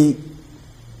 here's what the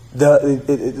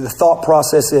thought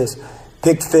process is.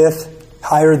 Picked 5th,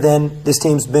 higher than this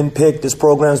team's been picked, this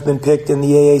program's been picked in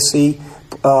the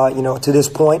AAC, to this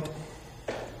point.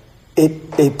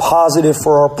 A positive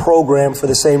for our program for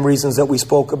the same reasons that we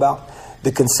spoke about.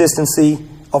 The consistency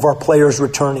of our players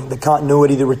returning, the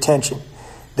continuity, the retention,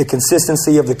 the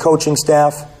consistency of the coaching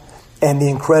staff, and the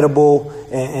incredible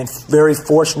and very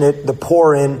fortunate, the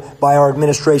pour-in by our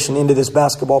administration into this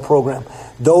basketball program.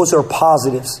 Those are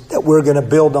positives that we're going to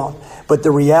build on. But the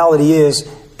reality is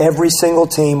every single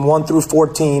team, 1 through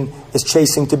 14, is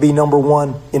chasing to be number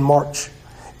 1 in March.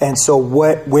 And so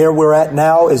where we're at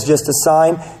now is just a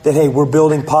sign that, hey, we're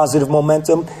building positive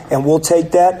momentum, and we'll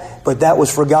take that. But that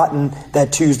was forgotten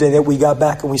that Tuesday that we got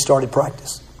back and we started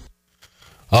practice.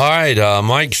 All right,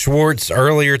 Mike Schwartz,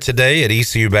 earlier today at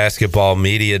ECU Basketball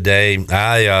Media Day,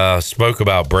 I spoke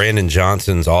about Brandon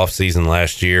Johnson's offseason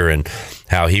last year and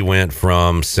how he went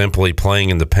from simply playing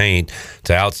in the paint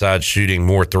to outside shooting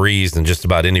more threes than just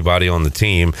about anybody on the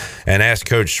team, and asked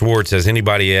Coach Schwartz, has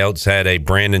anybody else had a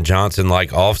Brandon Johnson-like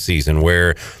offseason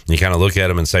where you kind of look at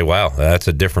him and say, wow, that's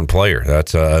a different player.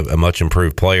 That's a much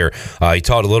improved player. He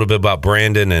talked a little bit about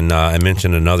Brandon, and I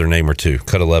mentioned another name or two.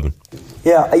 Cut 11.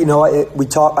 Yeah, we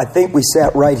talked. I think we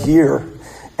sat right here,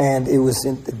 and it was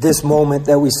in this moment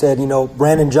that we said,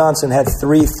 Brandon Johnson had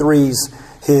 3 threes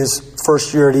his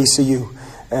first year at ECU,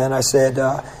 and I said,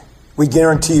 we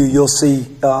guarantee you'll see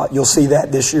that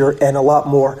this year and a lot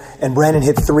more. And Brandon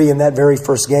hit 3 in that very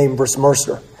first game versus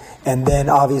Mercer, and then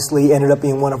obviously ended up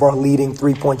being one of our leading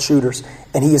 3-point shooters.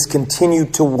 And he has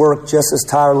continued to work just as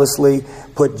tirelessly,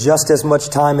 put just as much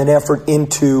time and effort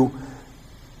into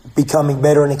becoming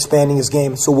better and expanding his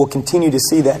game. So we'll continue to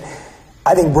see that.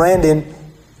 I think Brandon,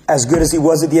 as good as he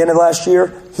was at the end of last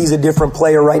year, he's a different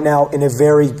player right now in a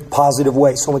very positive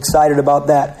way. So I'm excited about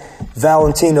that.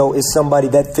 Valentino is somebody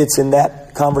that fits in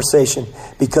that conversation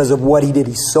because of what he did.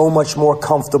 He's so much more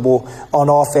comfortable on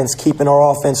offense, keeping our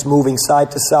offense moving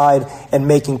side to side and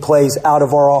making plays out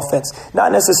of our offense.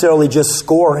 Not necessarily just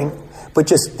scoring, but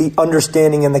just the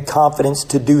understanding and the confidence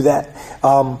to do that.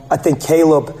 I think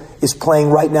Caleb is playing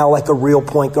right now like a real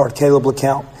point guard, Caleb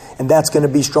LeCount, and that's going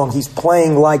to be strong. He's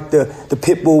playing like the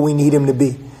pit bull we need him to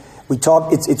be. We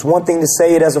talk. It's one thing to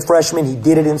say it as a freshman. He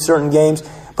did it in certain games,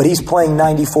 but he's playing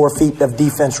 94 feet of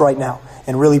defense right now,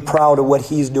 and really proud of what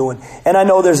he's doing. And I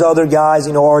know there's other guys.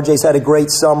 RJ's had a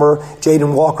great summer.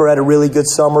 Jaden Walker had a really good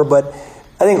summer, but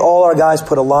I think all our guys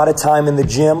put a lot of time in the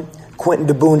gym. Quentin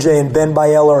DeBunje and Ben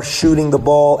Biella are shooting the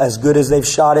ball as good as they've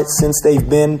shot it since they've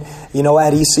been,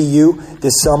 at ECU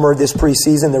this summer, this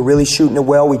preseason. They're really shooting it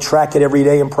well. We track it every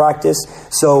day in practice.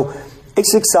 So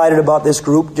it's excited about this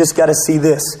group. Just got to see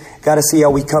this. Got to see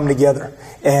how we come together.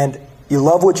 And, You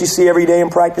love what you see every day in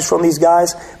practice from these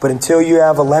guys, but until you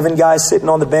have 11 guys sitting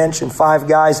on the bench and 5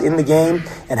 guys in the game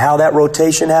and how that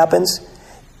rotation happens,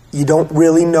 you don't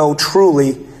really know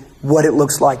truly what it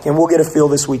looks like. And we'll get a feel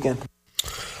this weekend.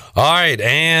 All right,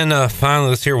 and finally,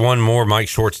 let's hear one more. Mike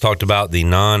Schwartz talked about the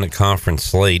non-conference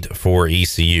slate for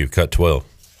ECU, cut 12.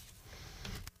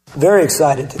 Very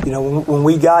excited. You know, when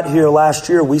we got here last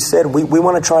year, we said we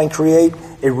want to try and create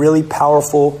a really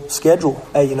powerful schedule,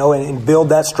 you know, and build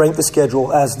that strength of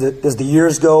schedule as the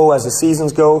years go, as the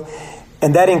seasons go.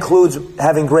 And that includes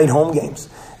having great home games.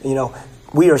 You know,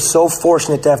 we are so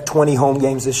fortunate to have 20 home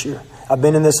games this year. I've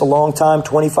been in this a long time,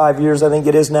 25 years I think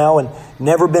it is now, and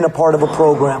never been a part of a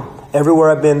program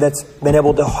everywhere I've been that's been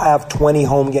able to have 20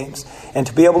 home games. And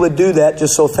to be able to do that,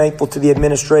 just so thankful to the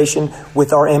administration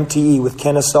with our MTE, with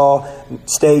Kennesaw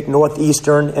State,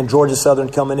 Northeastern, and Georgia Southern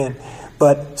coming in.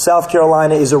 But South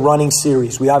Carolina is a running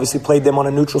series. We obviously played them on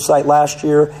a neutral site last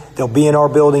year. They'll be in our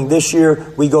building this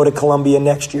year. We go to Columbia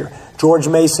next year. George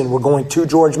Mason, we're going to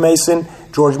George Mason.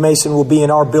 George Mason will be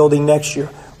in our building next year.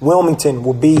 Wilmington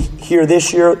will be here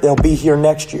this year. They'll be here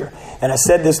next year. And I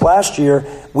said this last year,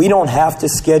 we don't have to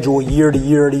schedule year to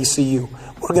year at ECU.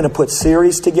 We're going to put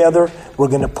series together. We're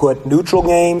going to put neutral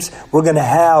games. We're going to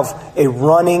have a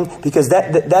running, because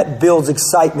that builds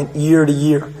excitement year to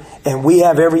year. And we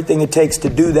have everything it takes to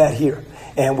do that here.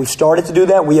 And we've started to do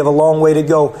that. We have a long way to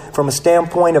go from a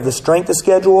standpoint of the strength of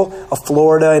schedule of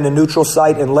Florida and a neutral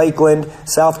site in Lakeland,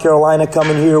 South Carolina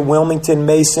coming here, Wilmington,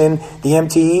 Mason, the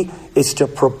MTE. It's to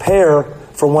prepare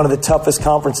for one of the toughest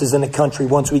conferences in the country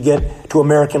once we get to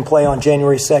American play on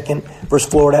January 2nd versus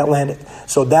Florida Atlantic.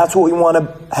 So that's what we want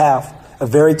to have, a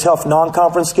very tough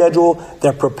non-conference schedule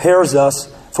that prepares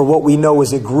us for what we know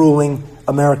is a grueling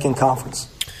American conference.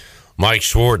 Mike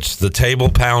Schwartz, the table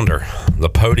pounder, the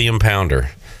podium pounder,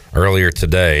 earlier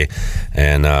today,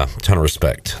 and a ton of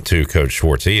respect to Coach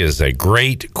Schwartz. He is a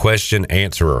great question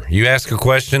answerer. You ask a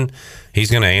question, he's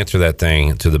going to answer that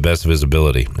thing to the best of his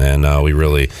ability, and we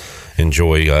really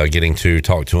enjoy getting to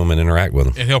talk to him and interact with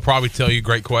him. And he'll probably tell you,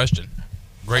 great question,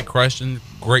 great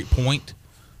point.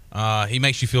 He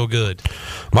makes you feel good.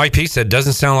 Mike P said,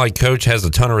 doesn't sound like Coach has a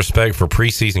ton of respect for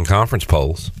preseason conference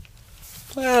polls.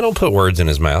 Well, don't put words in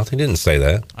his mouth. He didn't say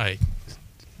that.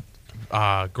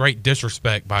 Hey, great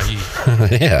disrespect by you.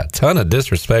 Yeah, a ton of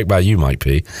disrespect by you, Mike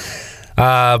P.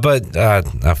 But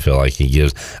I feel like he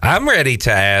gives. I'm ready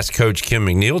to ask Coach Kim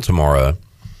McNeil tomorrow.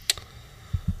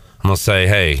 I'm going to say,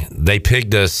 hey, they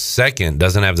picked us second,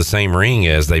 doesn't have the same ring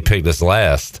as they picked us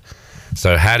last.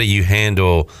 So how do you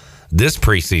handle this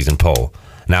preseason poll?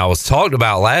 Now, it was talked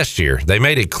about last year. They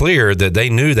made it clear that they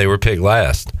knew they were picked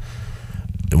last.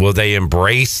 Will they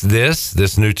embrace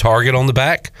this new target on the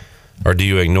back, or do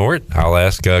you ignore it? I'll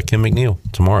ask Kim McNeil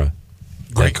tomorrow.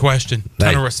 Great question.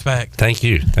 Ton of respect. Thank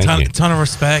you. Ton of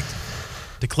respect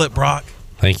to Clip Brock.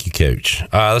 Thank you, Coach.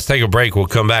 Let's take a break. We'll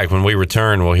come back. When we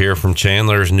return, we'll hear from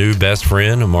Chandler's new best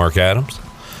friend, Mark Adams,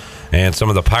 and some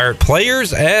of the Pirate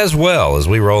players, as well as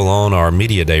we roll on our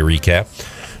Media Day recap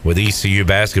with ECU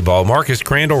basketball. Marcus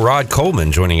Crandell, Rod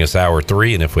Coleman joining us hour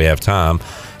 3, and if we have time,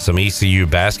 some ECU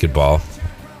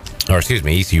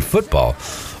ECU football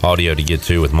audio to get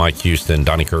to with Mike Houston,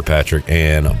 Donnie Kirkpatrick,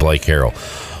 and Blake Harrell.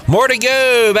 More to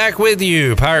go. Back with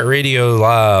you. Pirate Radio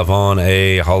Live on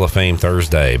a Hall of Fame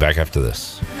Thursday. Back after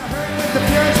this.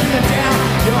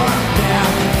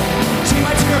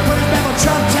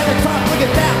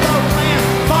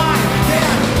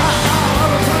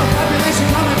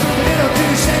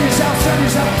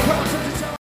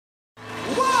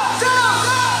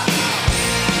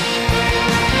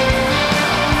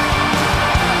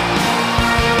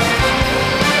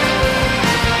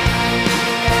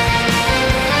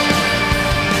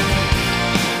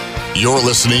 You're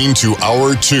listening to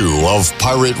Hour 2 of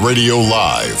Pirate Radio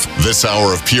Live. This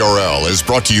hour of PRL is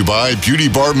brought to you by Beauty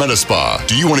Bar Medi Spa.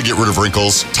 Do you want to get rid of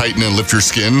wrinkles, tighten and lift your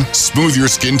skin, smooth your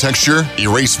skin texture,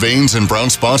 erase veins and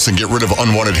brown spots, and get rid of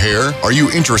unwanted hair? Are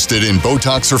you interested in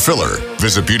Botox or filler?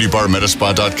 Visit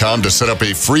beautybarmedispa.com to set up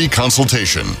a free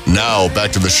consultation. Now,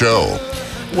 back to the show.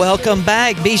 Welcome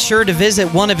back. Be sure to visit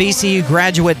one of ECU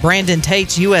graduate Brandon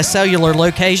Tate's U.S. Cellular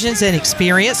locations and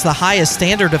experience the highest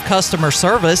standard of customer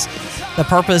service. The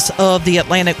purpose of the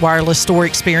Atlantic Wireless Store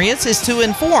experience is to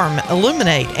inform,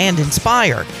 illuminate, and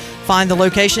inspire. Find the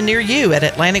location near you at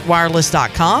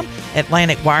AtlanticWireless.com.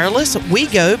 Atlantic Wireless, we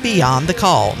go beyond the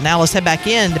call. Now let's head back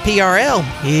in to PRL.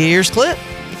 Here's Clip.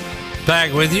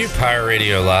 Back with you, Pirate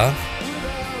Radio Live.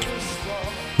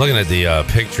 Looking at the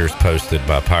pictures posted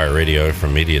by Pirate Radio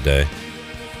from Media Day.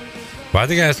 Why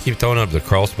do you guys keep throwing up the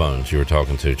crossbones you were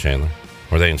talking to, Chandler?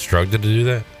 Were they instructed to do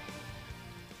that?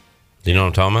 Do you know what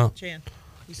I'm talking about? Chan.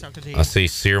 I see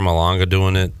Sear Malanga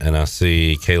doing it, and I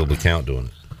see Caleb LeCount doing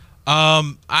it.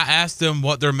 I asked them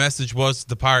what their message was to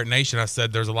the Pirate Nation. I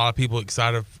said, there's a lot of people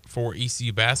excited for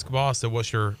ECU basketball. I said,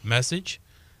 what's your message?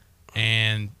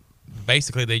 And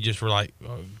basically they just were like,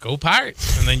 go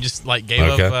Pirates. And then just like gave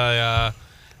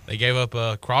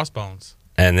up Crossbones.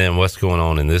 And then what's going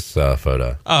on in this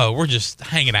photo? Oh, we're just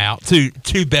hanging out.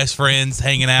 Two best friends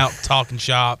hanging out, talking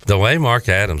shop. The way Mark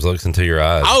Adams looks into your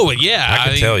eyes. Oh, yeah. I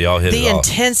can tell y'all hit the it off.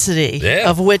 intensity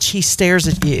of which he stares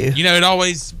at you. You know, it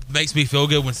always makes me feel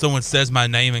good when someone says my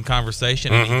name in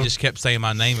conversation, and he just kept saying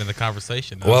my name in the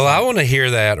conversation. Well, I want to hear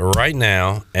that right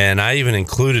now, and I even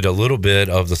included a little bit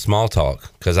of the small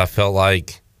talk because I felt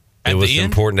like it was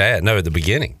important to add. No, at the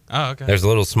beginning. Oh, okay. There's a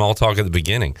little small talk at the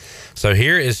beginning. So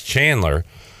here is Chandler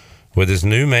with his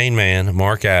new main man,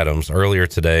 Mark Adams, earlier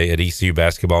today at ECU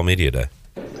Basketball Media Day.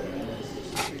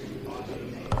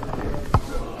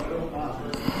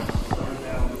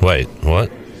 Wait,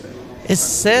 what? It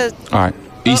said... All right.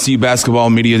 ECU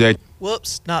Basketball Media Day.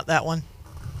 Whoops, not that one.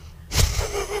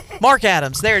 Mark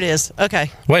Adams. There it is.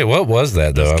 Okay. Wait, what was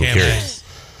that, though? I'm curious.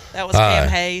 That was Cam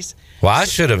Hayes. Well, I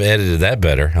should have edited that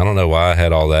better. I don't know why I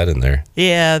had all that in there.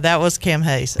 Yeah, that was Cam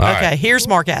Hayes. All okay, right. Here's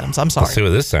Mark Adams. I'm sorry. Let's see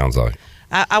what this sounds like.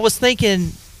 I was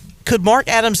thinking, could Mark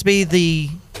Adams be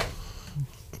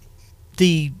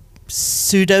the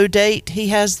pseudo date he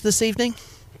has this evening?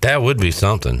 That would be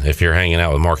something if you're hanging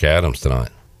out with Mark Adams tonight.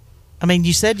 I mean,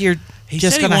 you said you're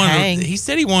just going to hang. He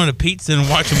said he wanted a pizza and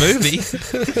watch a movie.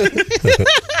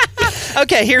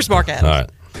 Okay, here's Mark Adams. All right.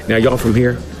 Now, y'all from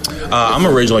here? I'm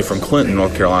originally from Clinton,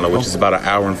 North Carolina, which is about an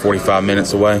hour and 45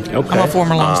 minutes away. Okay. I'm a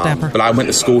former long snapper. But I went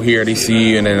to school here at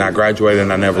ECU, and then I graduated,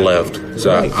 and I never left.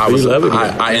 So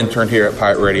I interned here at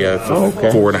Pirate Radio for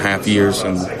 4.5 years,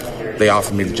 and they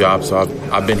offered me the job. So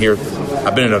I've been here.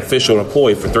 I've been an official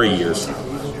employee for 3 years.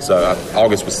 So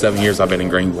August was 7 years I've been in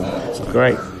Greenville. So.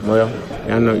 Great. Well,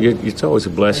 I know it's always a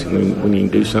blessing when you can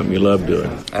do something you love doing.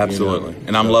 Absolutely,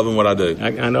 and I'm loving what I do.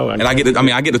 I know, and I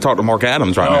get to talk to Mark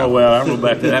Adams right now. Oh well, I don't know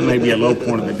about that. That may be a low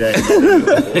point of the day.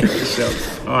 So,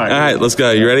 all right, let's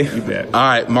go. You ready? You bet. All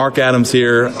right, Mark Adams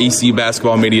here, ECU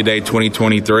Basketball Media Day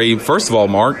 2023. First of all,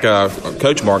 Mark,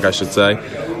 Coach Mark, I should say.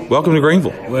 Welcome to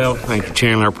Greenville. Well, thank you,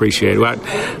 Chandler. I appreciate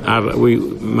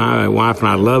it. My wife and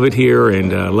I love it here,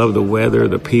 and love the weather,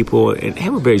 the people, and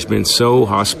everybody's been so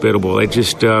hospitable. It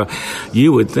just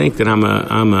you would think that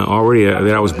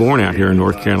that I was born out here in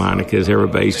North Carolina because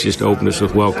everybody's just opened us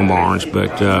with welcome arms.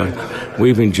 But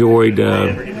we've enjoyed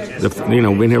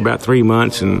been here about 3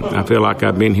 months, and I feel like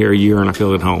I've been here a year, and I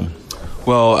feel at home.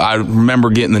 Well, I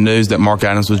remember getting the news that Mark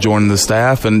Adams was joining the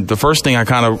staff, and the first thing I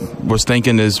kind of was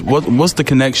thinking is, what's the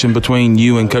connection between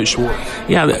you and Coach Schwartz?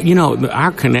 Yeah,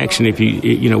 our connection,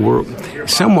 we're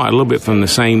somewhat a little bit from the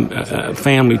same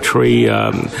family tree.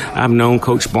 I've known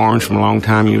Coach Barnes from a long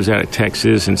time. He was out of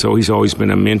Texas, and so he's always been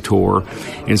a mentor.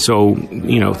 And so,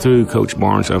 through Coach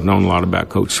Barnes, I've known a lot about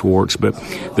Coach Schwartz. But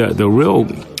the real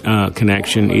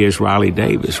connection is Riley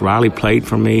Davis. Riley played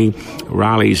for me.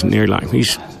 Riley's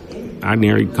I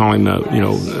nearly call him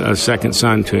a second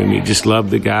son to him. He just loved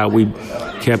the guy. We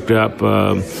kept up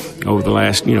over the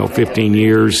last 15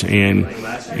 years, and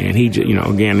he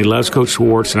again, he loves Coach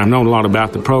Schwartz, and I've known a lot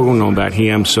about the program, known about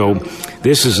him. So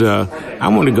this is I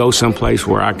want to go someplace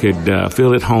where I could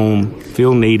feel at home,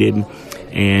 feel needed,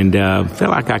 and feel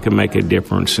like I can make a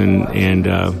difference. And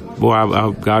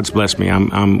God's blessed me.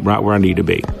 I'm right where I need to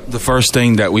be. The first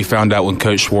thing that we found out when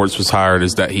Coach Schwartz was hired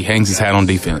is that he hangs his hat on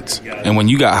defense. And when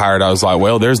you got hired, I was like,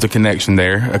 well, there's the connection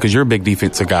there because you're a big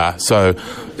defensive guy. So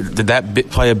did that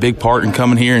play a big part in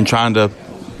coming here and trying to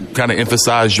kind of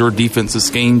emphasize your defensive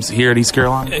schemes here at East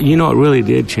Carolina? It really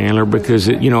did, Chandler, because,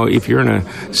 if you're in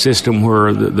a system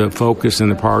where the focus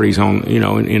and the priority's on,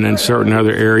 in a certain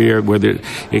other area, whether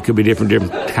it could be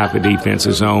different type of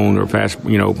defensive zone or fast,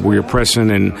 where you're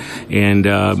pressing and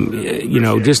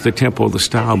just the tempo of the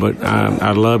style. But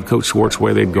I love Coach Schwartz,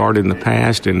 where they've guarded in the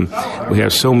past, and we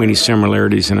have so many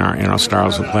similarities in our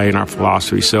styles of play and our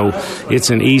philosophy. So it's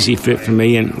an easy fit for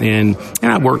me. And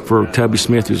I worked for Tubby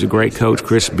Smith, who's a great coach,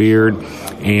 Chris Beard,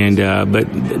 and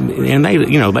they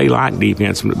they like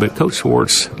defense, but Coach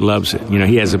Schwartz loves it.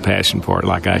 He has a passion for it,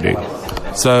 like I do.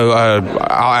 So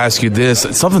I'll ask you this: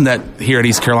 it's something that here at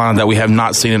East Carolina that we have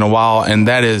not seen in a while, and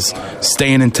that is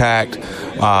staying intact.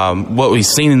 What we've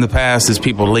seen in the past is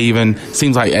people leaving. It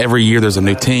seems like every year there's a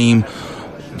new team.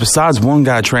 besides one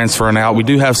guy transferring out, we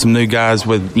do have some new guys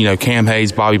with, Cam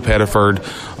Hayes, Bobby Pettiford,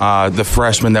 the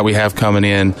freshmen that we have coming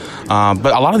in.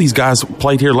 But a lot of these guys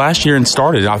played here last year and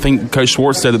started. I think Coach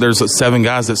Schwartz said that there's 7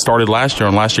 guys that started last year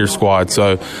on last year's squad.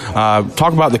 So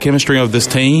talk about the chemistry of this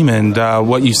team and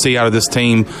what you see out of this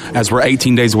team as we're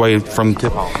 18 days away from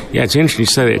tip-off. Yeah, it's interesting you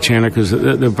say that, Chandler, because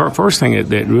the first thing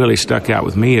that really stuck out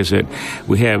with me is that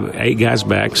we have 8 guys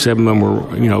back. 7 of them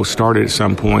were, started at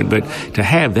some point. But to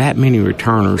have that many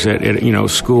returners at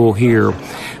school here,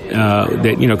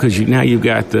 because now you've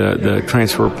got the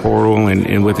transfer portal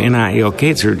and with NIL,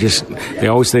 kids they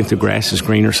always think the grass is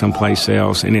greener someplace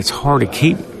else, and it's hard to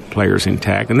keep players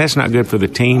intact. And that's not good for the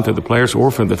team, for the players, or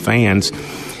for the fans.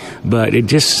 But it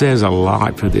just says a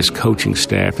lot for this coaching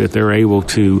staff that they're able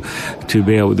to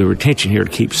be able, the retention here, to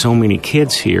keep so many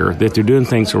kids here, that they're doing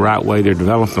things the right way, they're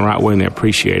developing the right way, and they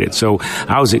appreciate it. So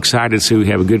I was excited to see we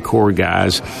have a good core of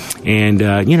guys. And,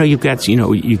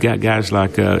 you've got guys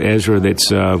like Ezra that's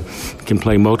can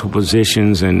play multiple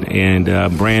positions, and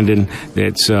Brandon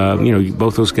that's,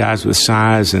 both those guys with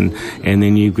size. And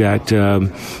then you've got,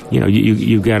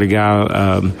 you've got a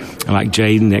guy like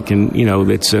Jaden that can,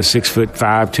 that's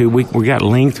 6'5", we got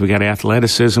length, we got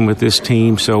athleticism with this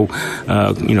team. So,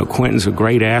 Quentin's a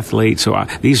great athlete. So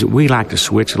we like to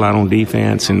switch a lot on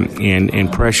defense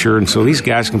and pressure. And so these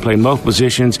guys can play multiple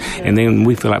positions, and then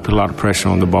we feel like put a lot of pressure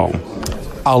on the ball.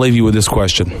 I'll leave you with this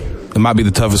question. It might be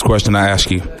the toughest question I ask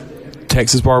you.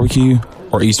 Texas barbecue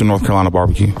or Eastern North Carolina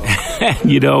barbecue?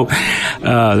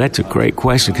 That's a great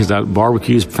question, because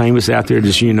barbecue is famous out there,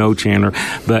 just Chandler.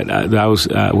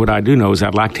 But what I do know is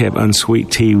I'd like to have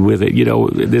unsweet tea with it.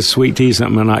 This sweet tea is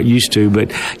something I'm not used to,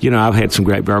 but I've had some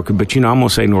great barbecue. But I'm gonna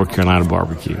say North Carolina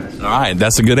barbecue. All right,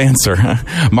 that's a good answer.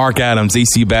 Mark Adams,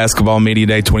 ECU Basketball Media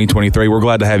Day 2023. We're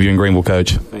glad to have you in Greenville,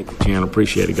 Coach. Thank you, Chandler.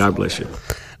 Appreciate it. God bless you.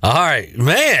 All right,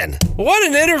 man. What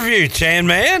an interview, Chan,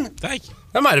 man. Thank you.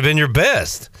 That might have been your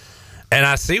best. And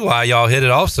I see why y'all hit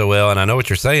it off so well, and I know what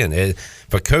you're saying.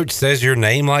 If a coach says your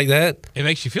name like that, it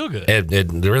makes you feel good.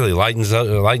 It really lightens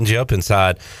you up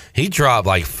inside. He dropped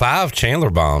like 5 Chandler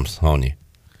bombs on you.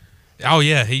 Oh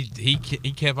yeah, he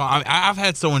kept on. I've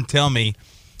had someone tell me,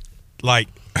 like,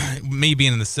 me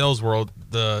being in the sales world,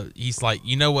 he's like,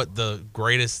 what the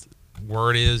greatest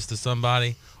word is to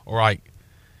somebody, or like,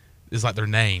 it's like their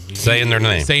name. Saying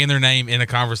their name in a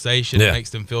conversation, yeah. It makes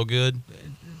them feel good.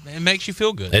 It makes you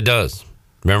feel good. It does.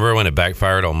 Remember when it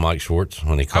backfired on Mike Schwartz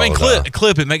when he called?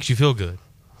 Clip. It makes you feel good.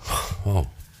 Oh,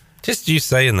 just you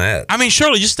saying that.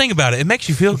 Shirley, just think about it. It makes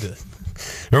you feel good.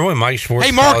 Remember when Mike Schwartz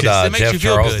hey, Marcus, called it makes Jeff you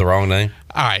feel Charles good. the wrong name?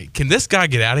 All right, can this guy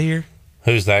get out of here?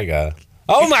 Who's that guy?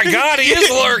 Oh my God, he is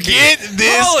lurking. Get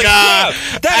this guy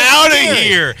out of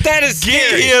here. That is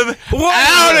scary. Get him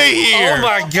out of here. Oh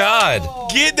my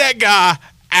God. Get that guy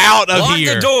out of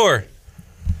here. Lock the door.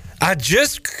 I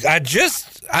just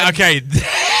okay.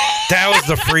 That was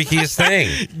the freakiest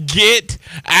thing. Get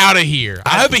out of here.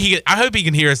 I hope he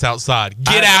can hear us outside.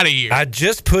 Get out of here. I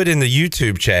just put in the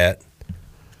YouTube chat,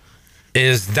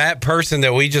 is that person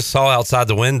that we just saw outside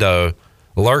the window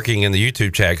lurking in the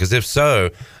YouTube chat? Because if so,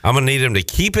 I'm going to need him to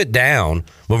keep it down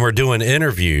when we're doing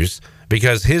interviews,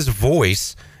 because his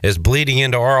voice is bleeding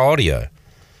into our audio.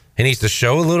 He needs to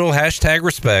show a little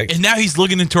 #respect. And now he's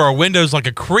looking into our windows like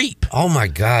a creep. Oh my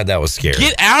God, that was scary.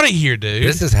 Get out of here, dude.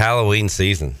 This is Halloween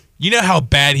season. You know how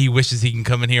bad he wishes he can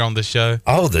come in here on the show?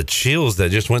 Oh, the chills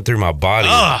that just went through my body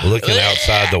looking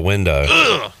outside the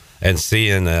window and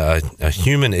seeing a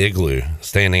human igloo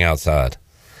standing outside.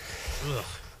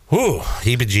 Whew,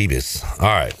 heebie-jeebies. All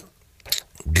right.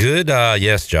 Good.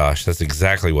 Yes, Josh, that's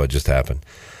exactly what just happened.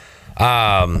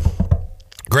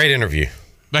 Great interview.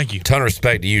 Thank you. Ton of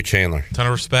respect to you, Chandler. Ton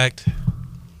of respect.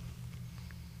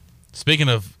 Speaking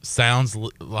of sounds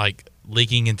like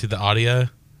leaking into the audio,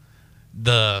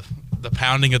 the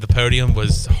pounding of the podium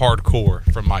was hardcore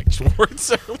from Mike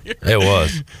Schwartz earlier. It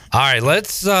was. All right,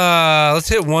 let's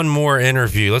hit one more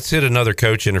interview. Let's hit another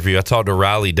coach interview. I talked to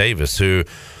Riley Davis, who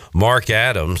Mark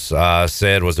Adams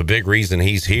said was a big reason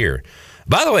he's here.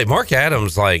 By the way, Mark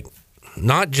Adams, like,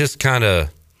 not just kind of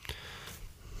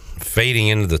fading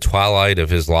into the twilight of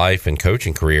his life and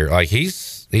coaching career. Like,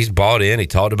 he's bought in. He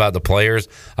talked about the players.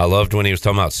 I loved when he was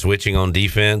talking about switching on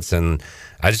defense, and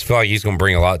I just feel like he's going to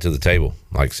bring a lot to the table.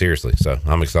 Like, seriously. So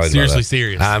I'm excited about that.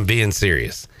 Serious. I'm being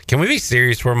serious. Can we be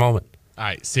serious for a moment? All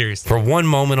right, seriously. For one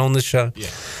moment on this show?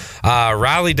 Yeah.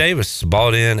 Riley Davis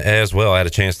bought in as well. I had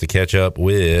a chance to catch up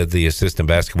with the assistant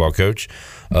basketball coach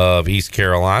of East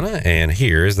Carolina, and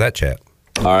here is that chat.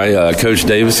 All right, Coach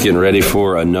Davis, getting ready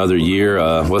for another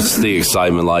year. What's the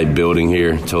excitement like building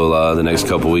here till the next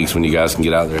couple weeks when you guys can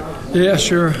get out there? Yeah,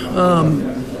 sure.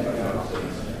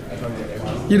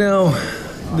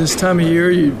 This time of year,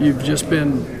 you've just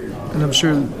been, and I'm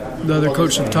sure the other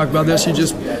coaches have talked about this, you've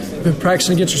just been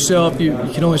practicing against yourself. You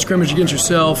can only scrimmage against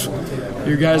yourself.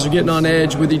 Your guys are getting on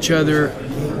edge with each other,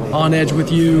 on edge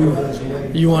with you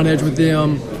on edge with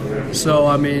them. So,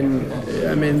 I mean,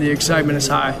 the excitement is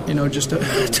high, just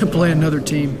to play another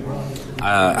team.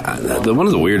 One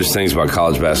of the weirdest things about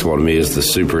college basketball to me is the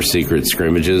super secret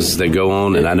scrimmages that go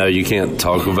on, and I know you can't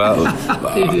talk about.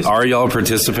 Are y'all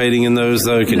participating in those,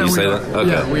 though? Can you say that? Okay.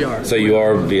 Yeah, we are. So you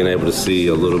are being able to see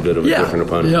a little bit of a different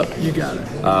opponent? Yep, you got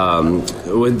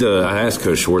it. I asked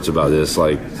Coach Schwartz about this,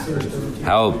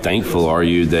 how thankful are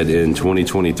you that in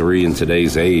 2023, in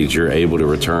today's age, you're able to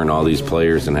return all these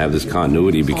players and have this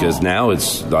continuity? Because now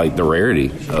it's like the rarity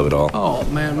of it all. Oh,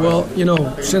 man. Well,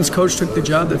 since Coach took the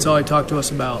job, that's all he talked to us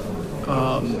about,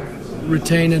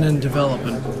 retaining and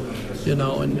developing,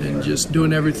 and just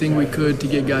doing everything we could to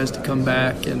get guys to come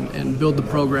back and build the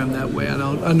program that way.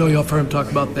 I know y'all have heard him talk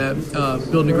about that,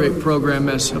 building a great program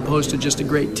as opposed to just a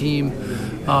great team.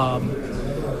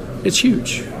 It's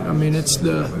huge. I mean, it's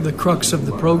the crux of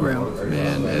the program,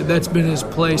 and that's been his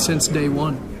play since day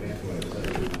one.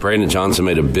 Brandon Johnson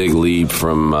made a big leap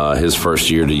from his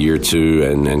first year to year two,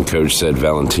 and Coach said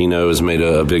Valentino has made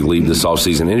a big leap this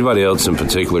offseason. Anybody else in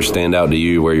particular stand out to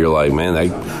you where you're like, man,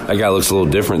 that guy looks a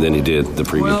little different than he did the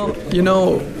previous year?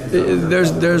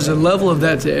 There's a level of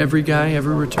that to every guy,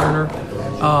 every returner.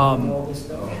 Off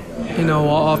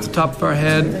the top of our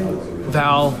head,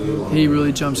 Val, he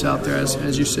really jumps out there,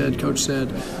 as you said, Coach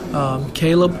said.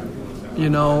 Caleb,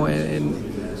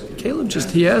 and Caleb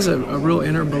he has a real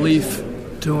inner belief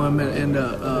to him and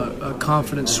a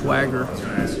confident swagger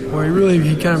where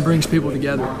he kind of brings people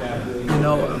together.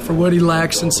 For what he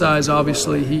lacks in size,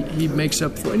 obviously, he makes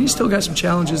up for, and he's still got some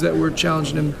challenges that we're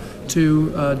challenging him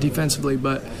to defensively,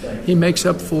 but he makes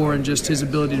up for in just his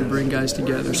ability to bring guys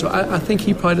together. So I think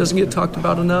he probably doesn't get talked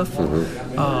about enough.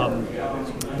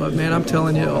 But, man, I'm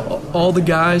telling you, all the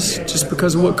guys, just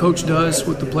because of what Coach does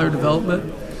with the player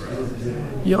development,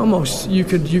 you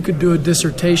could do a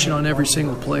dissertation on every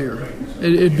single player.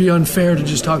 It'd be unfair to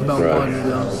just talk about one.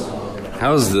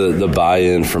 How's the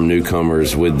buy-in from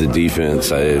newcomers with the defense?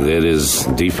 It is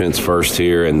defense first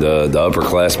here, and the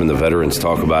upperclassmen, the veterans,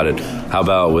 talk about it. How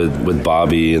about with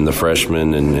Bobby and the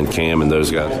freshmen and Cam and those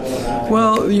guys?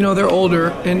 Well, they're older,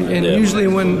 and usually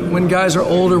when guys are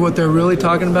older, what they're really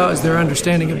talking about is their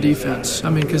understanding of defense.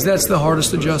 I mean, because that's the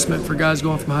hardest adjustment for guys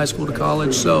going from high school to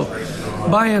college. So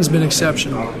buy-in's been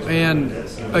exceptional. And,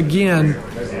 again,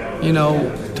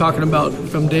 talking about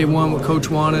from day one what Coach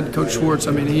wanted, Coach Schwartz,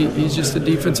 I mean, he's just a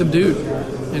defensive dude.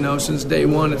 Since day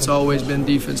one, it's always been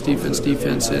defense.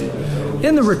 And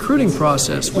in the recruiting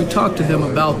process, we talked to them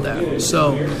about that.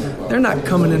 So they're not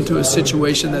coming into a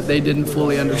situation that they didn't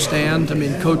fully understand. I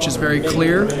mean, Coach is very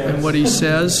clear in what he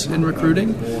says in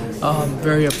recruiting,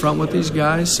 very upfront with these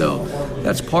guys. So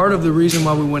that's part of the reason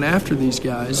why we went after these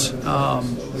guys.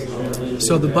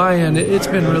 So the buy-in, it's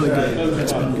been really good.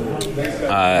 It's been good.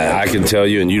 I can tell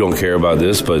you, and you don't care about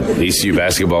this, but ECU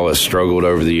basketball has struggled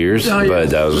over the years. But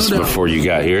that was before you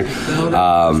got here.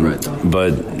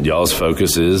 But y'all's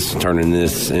focus is turning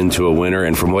this into a winner.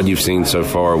 And from what you've seen so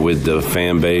far with the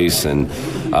fan base and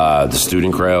the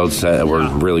student crowds that were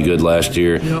really good last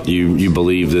year, you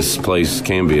believe this place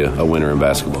can be a winner in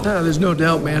basketball? No, there's no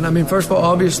doubt, man. I mean, first of all,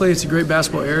 obviously it's a great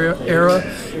basketball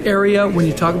area. When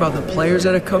you talk about the players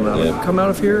that have come out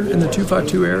of here in the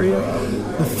 252 area,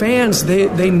 the fans,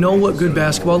 they know what good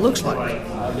basketball looks like.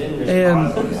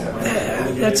 And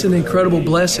that's an incredible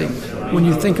blessing when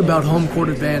you think about home court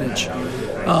advantage.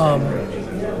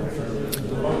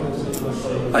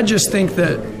 I just think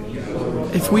that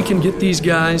if we can get these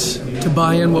guys to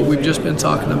buy in what we've just been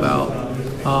talking about,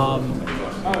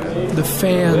 the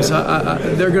fans,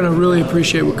 they're going to really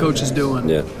appreciate what Coach is doing.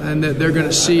 And that they're going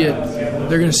to see it.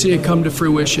 They're going to see it come to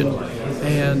fruition.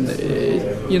 And,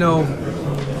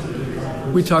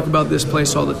 we talk about this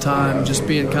place all the time, just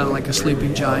being kind of like a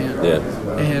sleeping giant.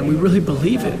 And we really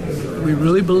believe it. We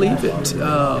really believe it.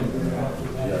 I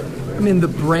mean, the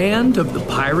brand of the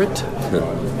Pirate,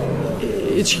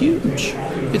 it's huge.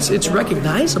 It's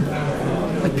recognizable.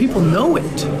 Like, people know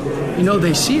it.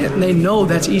 They see it and they know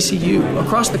that's ECU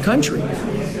across the country.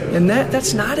 And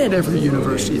that's not at every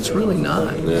university. It's really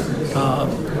not.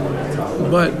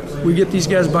 But we get these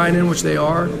guys buying in, which they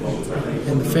are,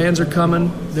 and the fans are coming.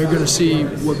 They're going to see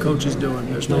what Coach is doing.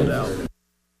 There's no doubt.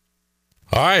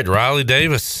 All right, Riley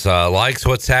Davis likes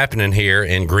what's happening here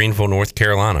in Greenville, North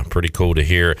Carolina. Pretty cool to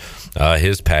hear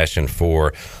his passion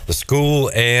for the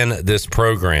school and this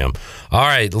program. All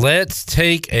right, let's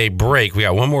take a break. We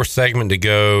got one more segment to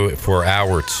go for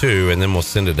hour 2, and then we'll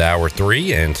send it to hour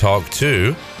 3 and talk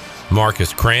to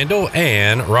Marcus Crandell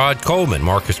and Rod Coleman.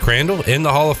 Marcus Crandell in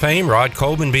the Hall of Fame, Rod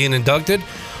Coleman being inducted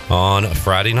on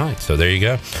Friday night. So there you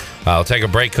go. I'll take a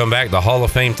break, come back. The Hall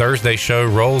of Fame Thursday show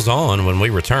rolls on when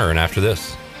we return after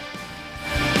this.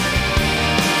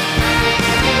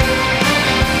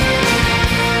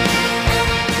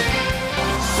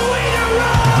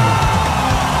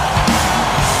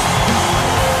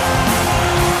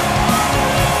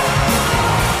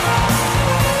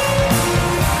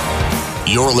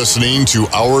 You're listening to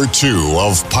Hour 2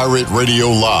 of Pirate Radio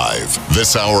Live.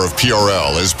 This hour of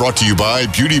PRL is brought to you by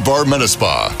Beauty Bar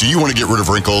Metaspa. Do you want to get rid of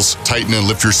wrinkles, tighten and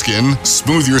lift your skin,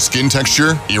 smooth your skin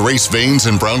texture, erase veins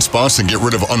and brown spots, and get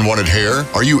rid of unwanted hair?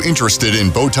 Are you interested in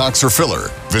Botox or filler?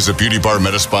 Visit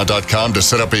beautybarmetaspa.com to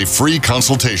set up a free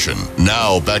consultation.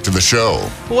 Now, back to the show.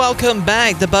 Welcome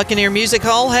back. The Buccaneer Music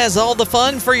Hall has all the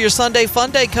fun for your Sunday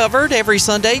Fun Day covered. Every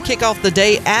Sunday, kick off the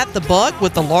day at the Buck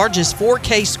with the largest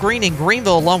 4K screen in Greenville,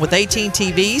 along with 18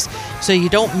 TVs, so you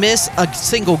don't miss a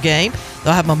single game.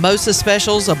 They'll have mimosa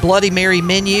specials, a Bloody Mary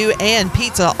menu, and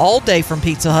pizza all day from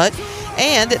Pizza Hut.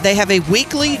 And they have a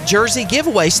weekly jersey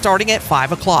giveaway starting at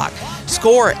 5 o'clock.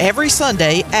 Score every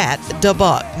Sunday at the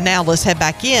Buck. Now let's head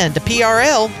back in to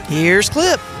PRL. Here's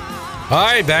Clip. All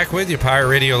right, back with you, Pirate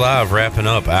Radio Live, wrapping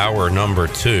up hour number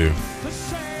 2.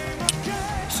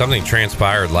 Something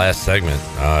transpired last segment.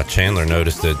 Chandler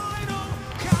noticed it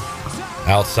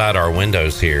outside our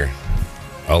windows here.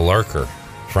 A lurker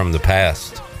from the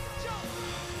past.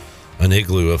 An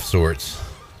igloo of sorts.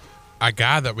 A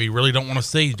guy that we really don't want to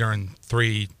see during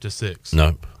 3 to 6.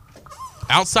 Nope.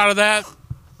 Outside of that,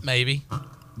 maybe.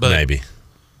 But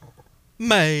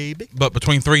Maybe. But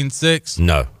between 3 and 6,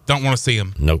 no. Don't want to see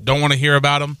him. Nope. Don't want to hear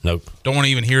about him. Nope. Don't want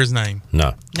to even hear his name.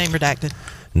 No. Name redacted.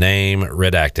 Name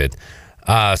redacted.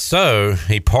 So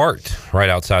he parked right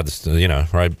outside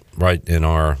the, right in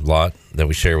our lot that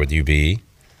we share with UBE.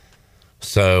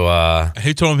 So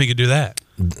who told him he could do that?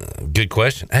 Good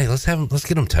question. Hey, let's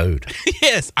get him towed.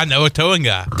 Yes, I know a towing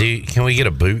guy. Can we get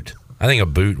a boot? I think a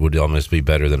boot would almost be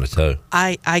better than a tow.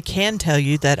 I can tell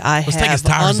you that I have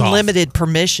unlimited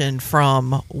permission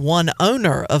from one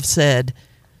owner of said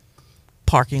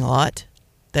parking lot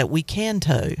that we can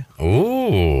tow.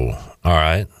 Ooh, all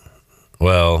right.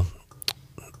 Well,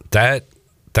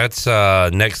 that's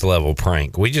next level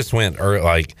prank. We just went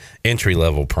entry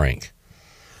level prank.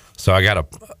 So I got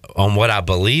on what I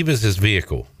believe is his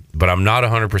vehicle, but I'm not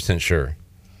 100% sure.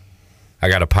 I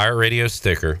got a Pirate Radio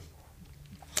sticker.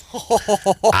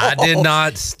 I did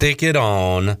not stick it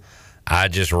on. I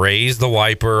just raised the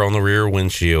wiper on the rear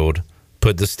windshield,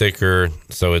 put the sticker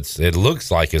so it looks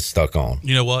like it's stuck on.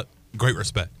 You know what? Great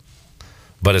respect.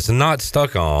 But it's not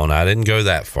stuck on. I didn't go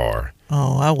that far.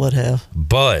 Oh, I would have.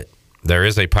 But there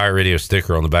is a Pirate Radio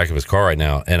sticker on the back of his car right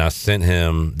now, and I sent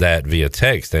him that via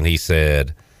text, and he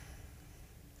said,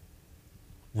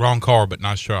 wrong car, but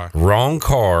nice try. Wrong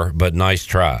car, but nice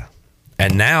try.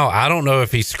 And now I don't know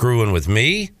if he's screwing with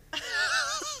me,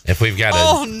 if we've got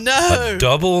a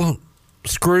double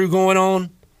screw going on,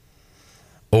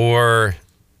 or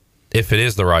if it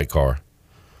is the right car.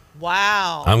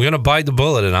 Wow. I'm going to bite the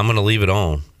bullet, and I'm going to leave it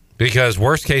on. Because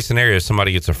worst case scenario,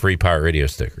 somebody gets a free Pirate Radio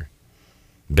sticker.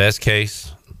 Best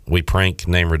case, we prank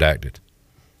name redacted.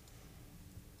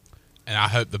 And I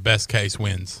hope the best case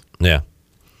wins. Yeah.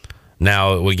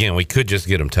 Now, again, we could just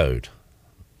get them towed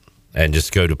and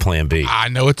just go to plan B. I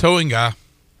know a towing guy.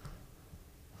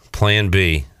 Plan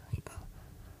B.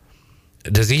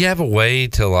 Does he have a way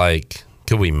to,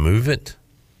 could we move it?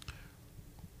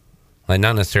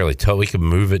 Not necessarily tow. We could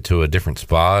move it to a different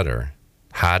spot or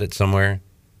hide it somewhere.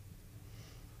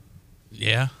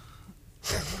 Yeah.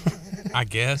 I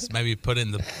guess. Maybe put it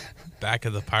in the back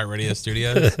of the Pirate Radio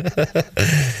studios.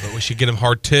 But we should get him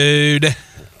hard towed.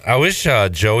 I wish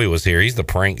Joey was here. He's the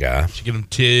prank guy. Should get him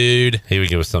towed. He would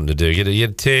give us something to do.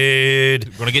 Get towed.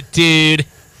 We're gonna get towed.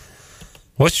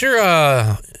 What's your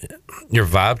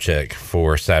vibe check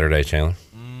for Saturday, Chandler?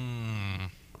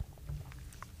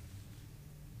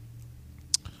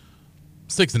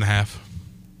 6.5.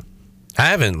 I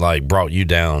haven't brought you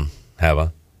down, have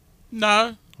I?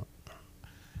 No.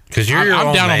 Because you're your I'm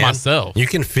own down man. on myself. You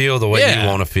can feel the way you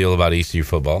want to feel about ECU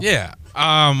football. Yeah.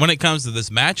 When it comes to this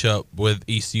matchup with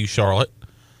ECU Charlotte,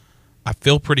 I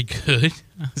feel pretty good.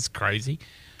 It's crazy.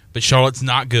 But Charlotte's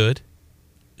not good.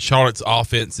 Charlotte's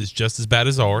offense is just as bad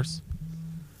as ours.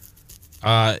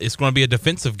 It's going to be a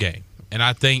defensive game. And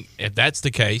I think if that's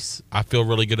the case, I feel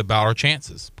really good about our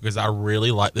chances because I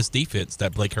really like this defense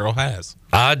that Blake Harrell has.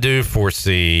 I do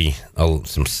foresee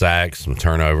some sacks, some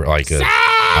turnover, like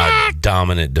a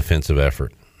dominant defensive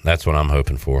effort. That's what I'm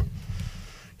hoping for.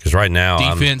 Because right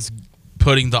now, defense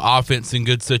putting the offense in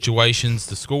good situations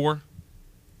to score,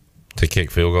 to kick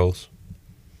field goals,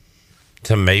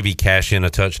 to maybe cash in a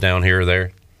touchdown here or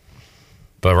there.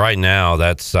 But right now,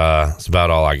 that's about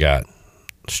all I got.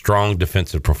 Strong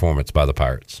defensive performance by the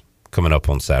Pirates coming up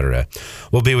on Saturday.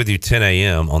 We'll be with you 10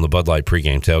 a.m. on the Bud Light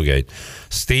pregame tailgate.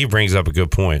 Steve brings up a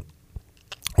good point.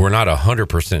 We're not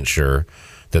 100% sure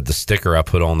that the sticker I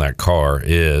put on that car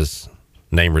is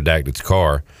name redacted's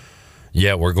car,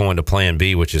 yet we're going to plan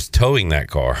B, which is towing that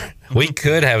car. We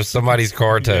could have somebody's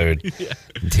car towed.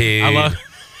 Dude,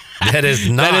 that is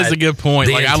not. That is a good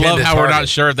point. Like, I love how we're not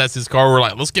sure if that's his car. We're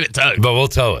like, let's get it towed. But we'll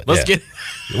tow it.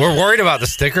 We're worried about the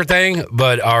sticker thing,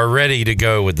 but are ready to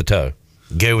go with the tow.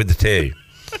 Go with the tow.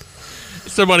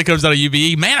 Somebody comes out of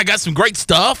UBE. Man, I got some great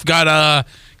stuff. Got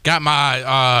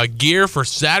my gear for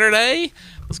Saturday.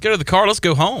 Let's go to the car. Let's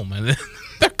go home. And then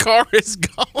their car is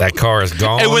gone. That car is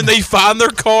gone. And when they find their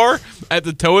car at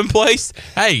the towing place,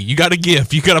 hey, you got a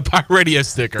gift. You got a Pirate Radio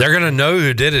sticker. They're going to know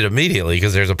who did it immediately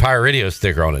because there's a Pirate Radio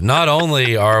sticker on it. Not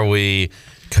only are we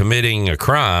committing a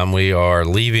crime, we are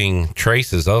leaving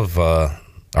traces of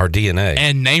our DNA.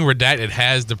 And Name Redacted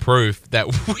has the proof that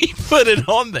we put it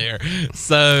on there.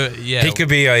 So, yeah. He could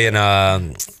be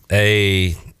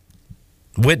a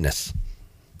witness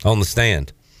on the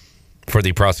stand for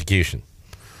the prosecution.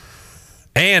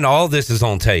 And all this is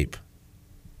on tape.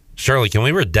 Shirley, can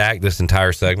we redact this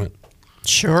entire segment?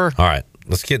 Sure. All right.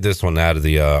 Let's get this one out of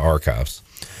the archives.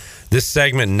 This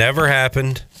segment never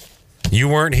happened. You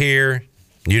weren't here.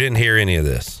 You didn't hear any of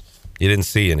this. You didn't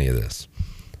see any of this.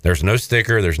 There's no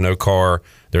sticker. There's no car.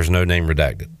 There's no name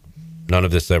redacted. None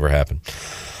of this ever happened.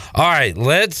 All right.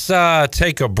 Let's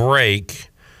take a break.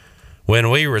 When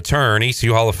we return,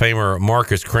 ECU Hall of Famer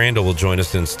Marcus Crandell will join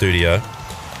us in studio.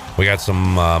 We got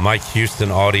some Mike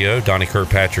Houston audio, Donnie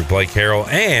Kirkpatrick, Blake Harrell,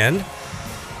 and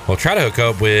we'll try to hook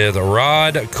up with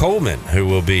Rod Coleman, who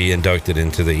will be inducted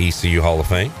into the ECU Hall of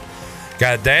Fame.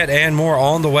 Got that and more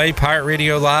on the way. Pirate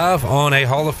Radio Live on a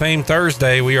Hall of Fame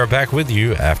Thursday. We are back with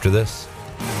you after this.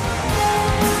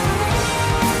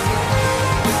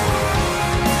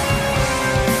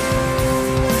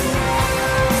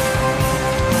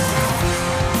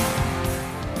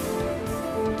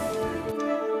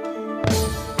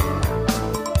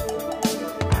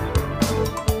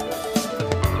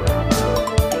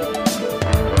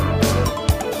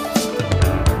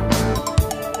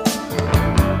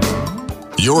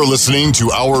 You're listening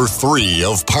to Hour 3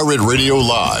 of Pirate Radio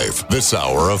Live. This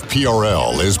hour of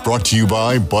PRL is brought to you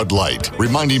by Bud Light,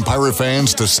 reminding Pirate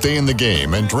fans to stay in the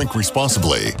game and drink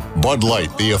responsibly. Bud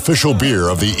Light, the official beer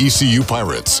of the ECU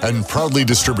Pirates, and proudly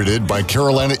distributed by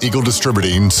Carolina Eagle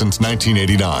Distributing since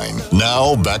 1989.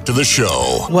 Now, back to the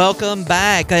show. Welcome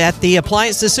back. At the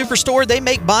Appliances Superstore, they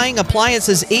make buying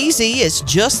appliances easy. It's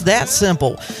just that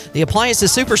simple. The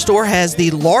Appliances Superstore has the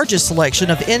largest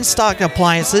selection of in-stock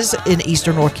appliances in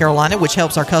Eastern North Carolina, which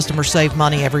helps our customers save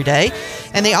money every day.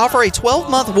 And they offer a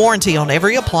 12-month warranty on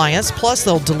every appliance, plus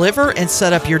they'll deliver and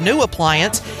set up your new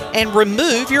appliance and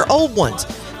remove your old ones.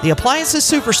 The Appliances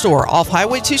Superstore off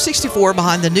Highway 264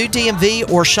 behind the new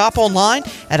DMV, or shop online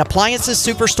at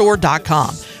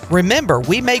appliancessuperstore.com. Remember,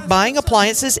 we make buying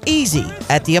appliances easy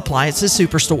at the Appliances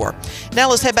Superstore. Now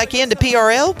let's head back into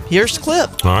PRL. Here's the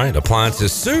clip. All right,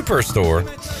 Appliances Superstore.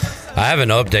 I have an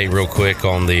update real quick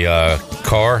on the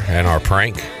car and our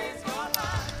prank.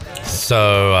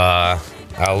 So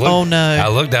I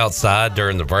looked outside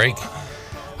during the break.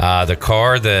 The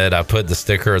car that I put the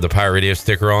sticker, the Pirate Radio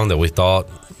sticker on, that we thought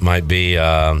might be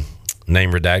name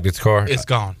redacted's car. It's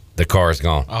gone. The car is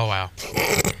gone. Oh, wow.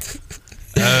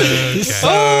 Okay. So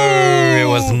it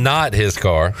was not his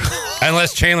car.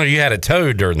 Unless, Chandler, you had it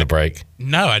towed during the break.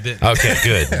 No, I didn't. Okay,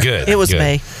 good. It was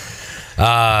me.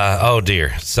 Oh,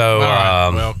 dear. So,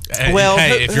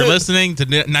 hey, if you're listening to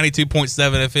 92.7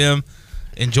 FM,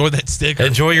 enjoy that sticker.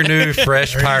 Enjoy your new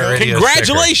fresh Pirate Radio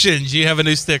Congratulations, sticker. You have a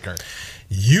new sticker.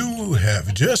 You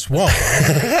have just won.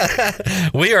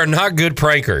 We are not good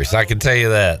prankers, I can tell you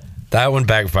that. That one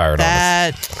backfired on us.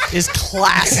 That is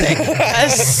classic. That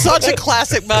is such a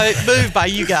classic move by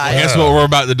you guys. Guess what we're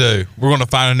about to do? We're going to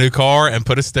find a new car and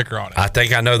put a sticker on it. I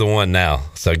think I know the one now,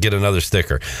 so get another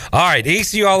sticker. All right,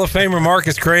 ECU Hall of Famer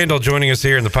Marcus Crandell joining us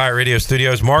here in the Pirate Radio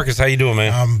studios. Marcus, how you doing,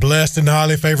 man? I'm blessed and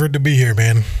highly favored to be here,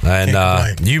 man.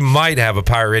 And you might have a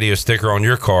Pirate Radio sticker on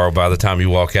your car by the time you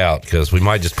walk out, because we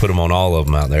might just put them on all of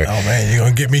them out there. Oh, man, you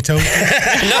going to get me towed?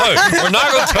 No, we're not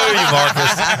going to tow you,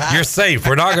 Marcus. You're safe.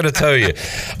 We're not going to tow you.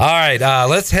 All right,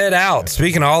 let's head out.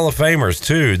 Speaking of Hall of Famers,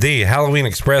 to the Halloween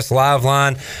Express live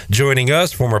line. Joining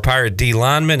us, former Pirate D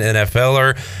lineman,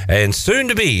 NFLer, and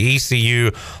soon-to-be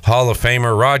ECU Hall of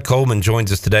Famer Rod Coleman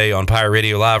joins us today on Pirate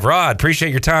Radio Live. Rod, appreciate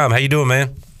your time. How you doing,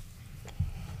 man?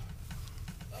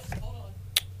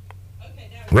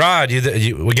 Rod,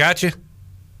 we got you?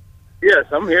 Yes,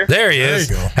 I'm here. There he is.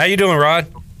 There you go. How you doing, Rod?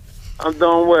 I'm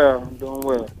doing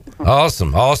well.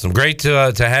 Awesome. Great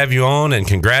to have you on, and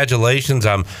congratulations.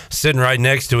 I'm sitting right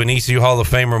next to an ECU Hall of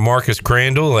Famer, Marcus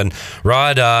Crandell. And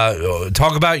Rod,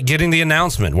 talk about getting the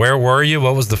announcement. Where were you?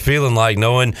 What was the feeling like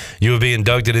knowing you would be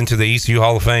inducted into the ECU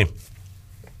Hall of Fame?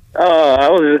 I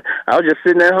was just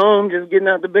sitting at home, just getting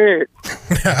out the bed.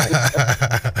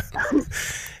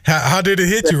 How did it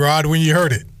hit you, Rod, when you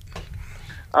heard it?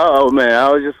 Oh man, I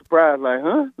was just surprised. Like,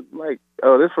 huh? Like,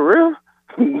 oh, this for real?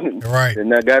 Right.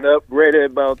 And I got up, read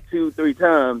it about 2-3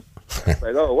 times.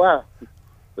 Like, oh wow.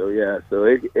 So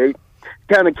it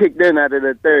kind of kicked in after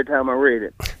the third time I read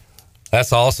it.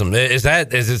 That's awesome. Is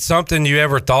it something you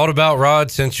ever thought about, Rod,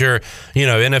 since your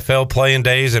NFL playing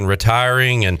days and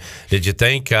retiring? And did you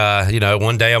think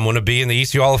one day I'm going to be in the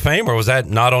ECU Hall of Fame, or was that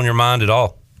not on your mind at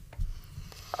all?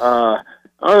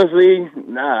 Honestly,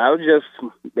 nah. I was just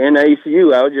in the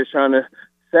ECU. I was just trying to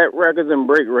set records and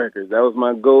break records. That was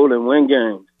my goal, and win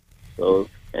games. So,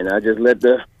 and I just let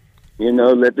the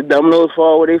dominoes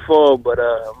fall where they fall. But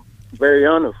I'm very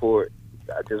honored for it.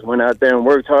 I just went out there and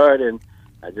worked hard, and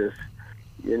I just,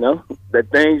 let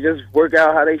things just work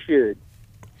out how they should.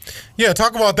 Yeah,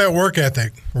 talk about that work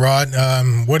ethic, Rod.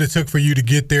 What it took for you to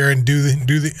get there and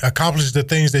accomplish the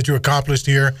things that you accomplished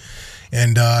here.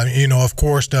 And of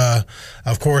course,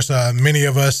 many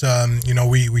of us,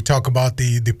 we talk about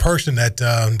the person that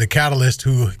the catalyst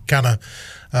who kind of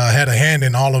had a hand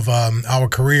in all of our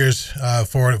careers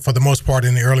for the most part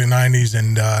in the early '90s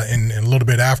and a little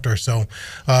bit after. So,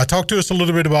 talk to us a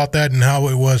little bit about that and how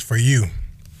it was for you.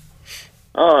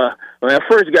 When I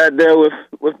first got there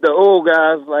with the old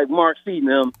guys like Mark C and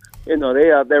them, they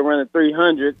out there running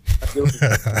 300. It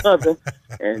was nothing.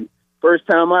 And first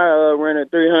time I ran at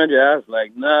 300, I was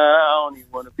like, nah, I don't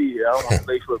even want to be here. I don't want to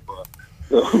play football.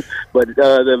 So, but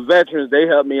the veterans, they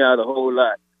helped me out a whole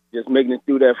lot, just making it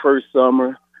through that first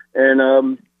summer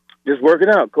and just working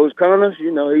out. Coach Connors,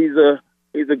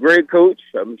 he's a great coach.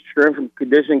 I'm a strength and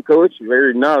conditioning coach,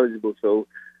 very knowledgeable. So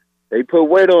they put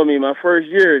weight on me my first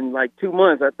year. In like 2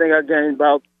 months, I think I gained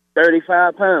about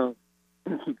 35 pounds.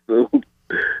 So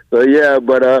yeah,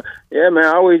 but man,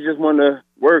 I always just want to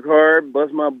work hard,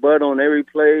 bust my butt on every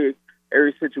play,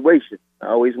 every situation. I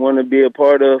always want to be a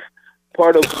part of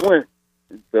win.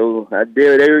 So I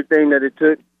did everything that it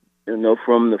took,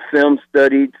 from the film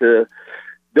study to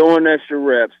doing extra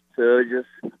reps to just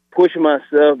pushing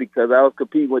myself because I was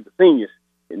competing with the seniors.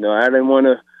 I didn't want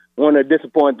to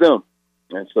disappoint them,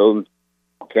 and so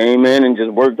came in and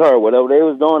just worked hard. Whatever they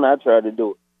was doing, I tried to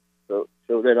do it.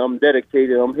 So that I'm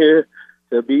dedicated. I'm here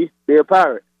to be a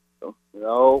Pirate. So it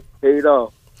all paid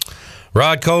off.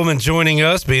 Rod Coleman joining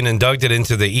us, being inducted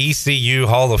into the ECU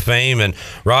Hall of Fame. And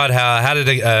Rod, how did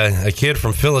a kid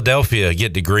from Philadelphia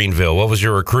get to Greenville? What was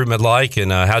your recruitment like,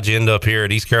 and how'd you end up here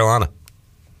at East Carolina?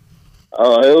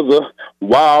 It was a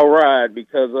wild ride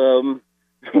because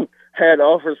had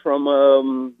offers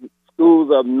from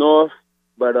schools up north,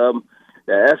 but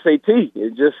the SAT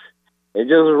it just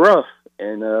was rough,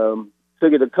 and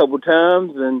took it a couple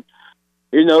times and.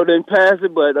 Didn't pass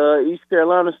it, but East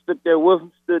Carolina stood there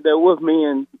with me,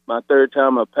 and my third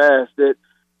time I passed it.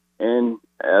 And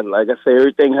like I say,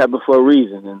 everything happened for a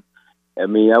reason. And I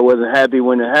mean, I wasn't happy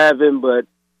when it happened, but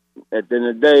at the end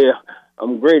of the day,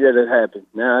 I'm great that it happened.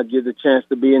 Now I get the chance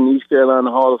to be in the East Carolina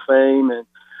Hall of Fame. And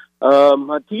one of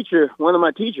my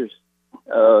teachers,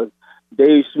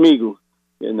 Dave Smeagol,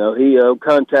 he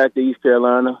contacted East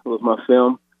Carolina with my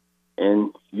film,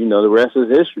 and the rest is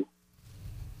history.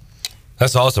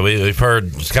 That's awesome. We've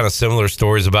heard kind of similar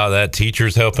stories about that.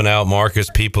 Teachers helping out, Marcus,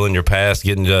 people in your past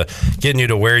getting you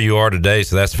to where you are today.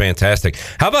 So that's fantastic.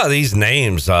 How about these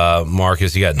names,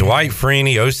 Marcus? You got Dwight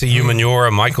Freeney, OCU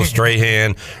Manora, Michael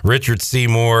Strahan, Richard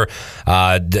Seymour,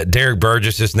 Derek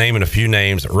Burgess, just naming a few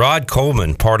names. Rod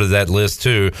Coleman, part of that list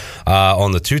too,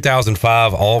 on the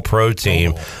 2005 All-Pro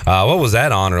team. What was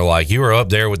that honor like? You were up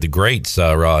there with the greats,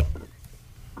 Rod.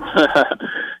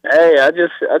 Hey, I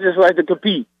just like to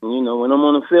compete. You know, when I'm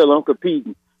on the field, I'm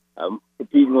competing. I'm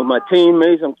competing with my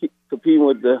teammates. I'm competing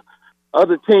with the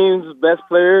other team's best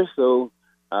players. So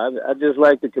I just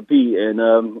like to compete. And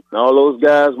all those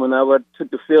guys, whenever I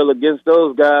took the field against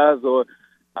those guys or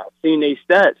I've seen their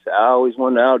stats, I always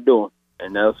want to outdo them.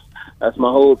 And that's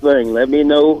my whole thing. Let me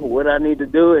know what I need to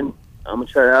do, and I'm going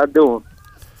to try to outdo them.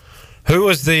 Who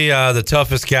was the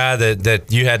toughest guy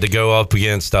that you had to go up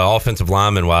against, offensive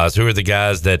lineman wise? Who are the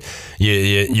guys that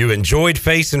you enjoyed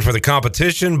facing for the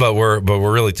competition, but were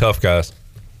really tough guys?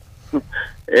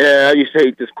 Yeah, I used to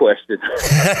hate this question.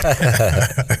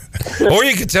 Or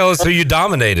you could tell us who you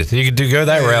dominated. You could go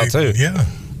that route too. Yeah.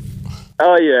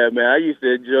 Oh yeah, man. I used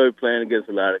to enjoy playing against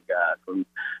a lot of guys from,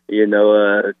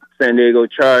 San Diego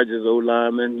Chargers, old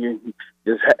linemen. You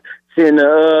just seeing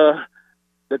the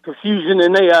confusion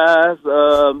in their eyes,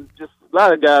 just a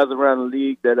lot of guys around the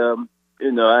league that,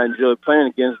 I enjoyed playing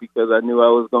against because I knew I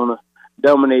was going to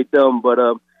dominate them. But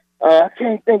I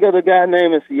can't think of the guy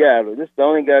named in Seattle. This is the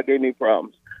only guy that gave me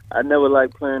problems. I never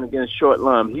liked playing against short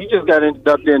linemen. He just got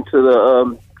inducted into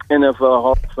the NFL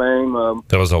Hall of Fame.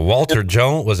 There was a Walter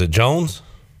Jones. Was it Jones?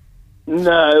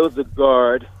 No, it was a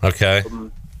guard. Okay.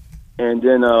 And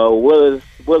then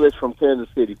Willis from Kansas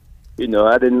City. I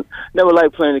never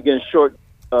liked playing against short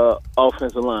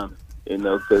offensive linemen,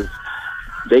 because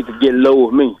they could get low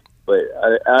with me. But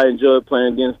I enjoy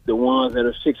playing against the ones that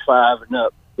are 6'5" and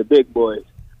up, the big boys.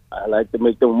 I like to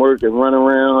make them work and run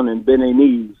around and bend their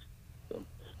knees. So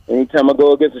anytime I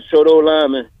go against a short old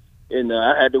lineman,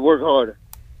 I had to work harder.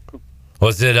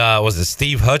 Was it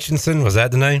Steve Hutchinson? Was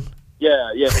that the name?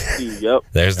 Yeah, Steve. Yep.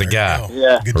 There's the guy.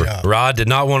 Yeah. Good job. Rod did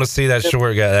not want to see that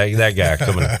short guy, that guy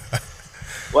coming in.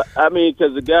 Well, I mean,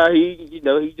 because the guy,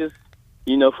 he just.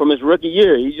 From his rookie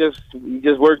year, he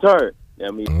just worked hard.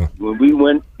 I mean, when we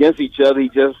went against each other, he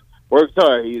just worked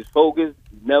hard. He was focused,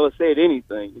 never said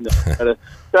anything.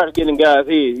 Started getting guys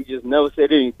here. He just never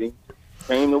said anything. Just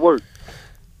came to work.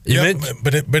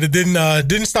 But it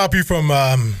didn't stop you from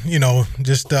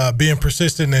just being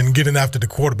persistent and getting after the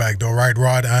quarterback, though, right,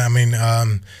 Rod? I mean,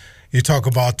 you talk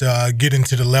about getting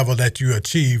to the level that you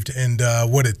achieved and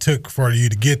what it took for you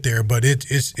to get there, but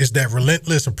it's that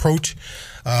relentless approach,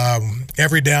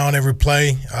 every down, every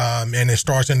play, and it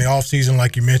starts in the off season,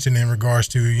 like you mentioned, in regards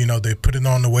to they putting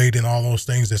on the weight and all those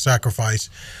things, the sacrifice.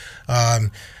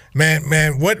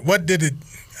 Man, what did it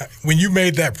when you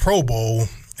made that Pro Bowl?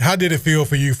 How did it feel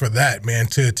for you for that, man?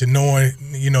 To knowing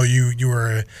you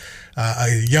were a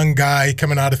young guy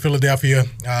coming out of Philadelphia,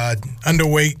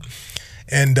 underweight.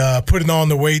 And putting on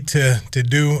the weight to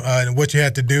do what you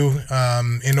had to do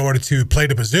in order to play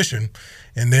the position,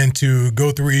 and then to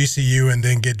go through ECU and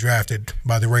then get drafted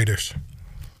by the Raiders.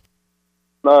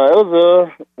 It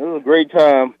was a great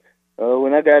time.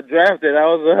 When I got drafted, I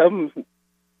was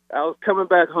coming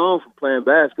back home from playing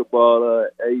basketball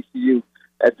at ECU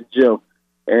at the gym,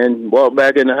 and walked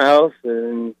back in the house,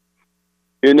 and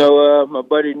my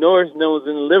buddy Norris was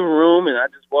in the living room, and I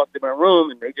just walked in my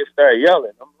room, and they just started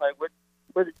yelling. I'm like,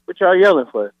 what y'all yelling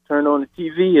for? Turned on the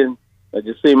TV and I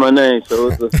just see my name. So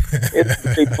it's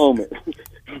a great moment.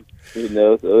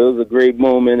 So it was a great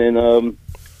moment. And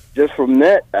just from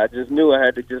that, I just knew I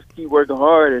had to just keep working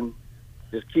hard and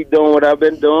just keep doing what I've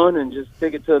been doing and just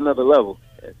take it to another level.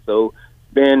 And so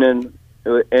being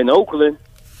in Oakland,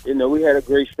 we had a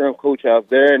great strength coach out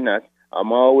there, and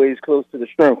I'm always close to the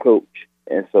strength coach.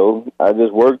 And so I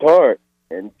just worked hard.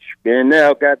 And being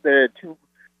now got there at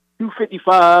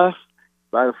 255.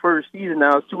 By the first season,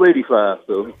 now it's 285.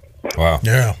 So, wow,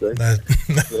 yeah, that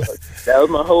was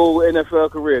my whole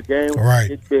NFL career. Game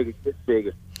gets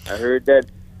bigger. I heard that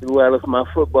throughout my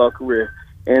football career,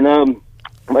 and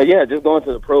but yeah, just going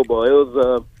to the Pro Bowl, it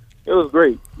was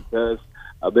great because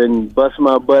I've been busting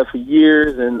my butt for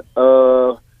years, and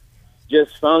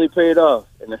just finally paid off.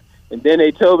 And then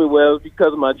they told me, well, it's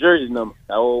because of my jersey number.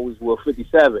 I always wore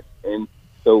 57, and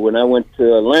so when I went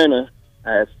to Atlanta,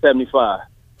 I had 75.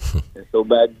 And so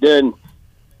back then,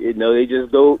 they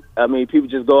just go. I mean, people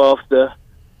just go off the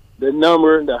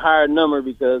number, the higher number,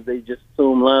 because they just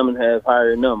assume linemen have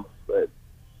higher numbers. But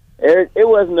it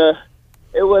wasn't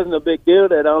a big deal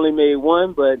that I only made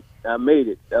one, but I made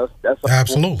it. That's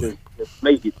absolutely just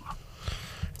make it.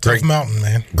 Tough mountain,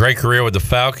 man. Great career with the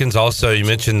Falcons. Also, you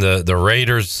mentioned the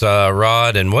Raiders,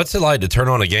 Rod. And what's it like to turn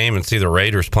on a game and see the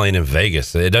Raiders playing in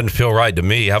Vegas? It doesn't feel right to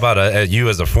me. How about you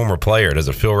as a former player? Does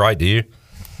it feel right to you?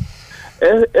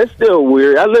 It's still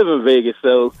weird. I live in Vegas,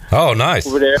 so. Oh, nice.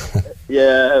 Over there.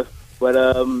 Yeah.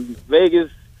 But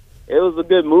Vegas, it was a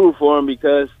good move for them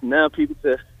because now people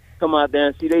just come out there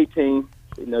and see their team.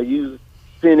 You know, use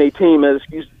seeing their team as an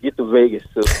excuse to get to Vegas.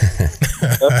 So.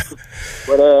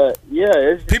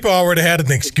 People already had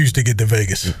an excuse to get to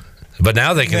Vegas. But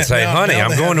now they can say, honey,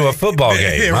 I'm going to a football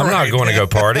game. Yeah, I'm not going to go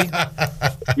party.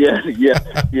 Yeah.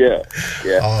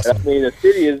 Awesome. I mean, the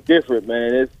city is different,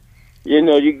 man. It's, you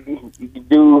know, you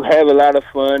do have a lot of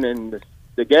fun, and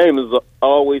the game is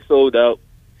always sold out.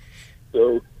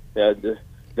 So the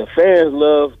fans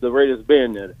love the Raiders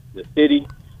being there. The city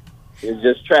is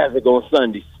just traffic on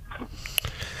Sundays.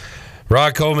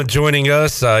 Rod Coleman joining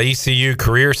us, ECU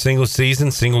career single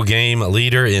season, single game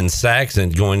leader in sacks,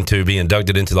 and going to be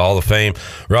inducted into the Hall of Fame.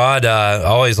 Rod, I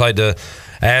always like to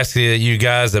ask you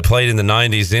guys that played in the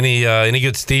 90s, any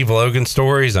good Steve Logan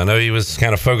stories? I know he was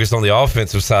kind of focused on the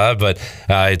offensive side, but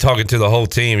talking to the whole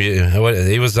team,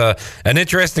 he was an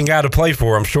interesting guy to play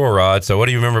for, I'm sure, Rod. So what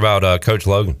do you remember about Coach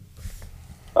Logan?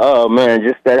 Oh, man,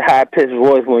 just that high-pitched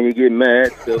voice when you get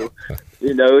mad. So,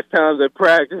 you know, it's times at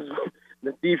practice,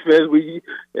 the defense,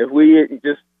 if we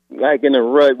just like in a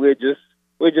rut, we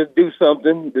just do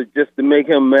something just to make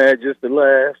him mad, just to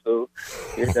laugh. So,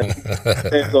 you know,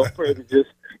 it's on purpose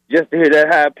just to hear that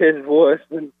high pitched voice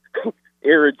and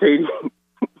irritating.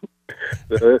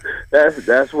 So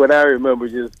that's what I remember.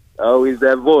 Just always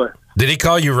that voice. Did he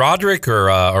call you Roderick or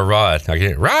Rod?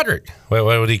 Roderick. What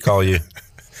would he call you?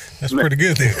 That's pretty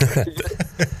good there.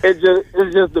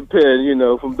 It just depends, you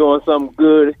know, from doing something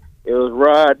good. It was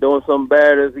Rod. Doing something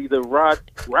bad is either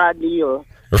Rodney or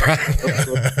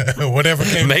whatever.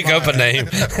 Make up a name.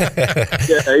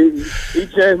 Yeah, he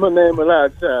changed my name a lot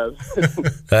of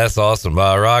times. That's awesome.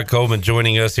 Rod Coleman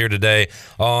joining us here today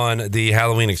on the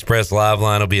Halloween Express live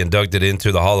line. Will be inducted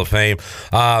into the Hall of Fame.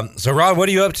 So, Rod, what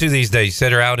are you up to these days? You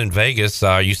said you're out in Vegas.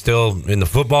 Are you still in the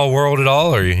football world at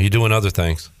all, or are you doing other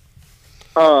things?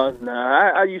 No,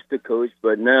 I used to coach,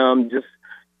 but now I'm just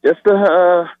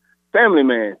a family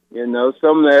man, you know,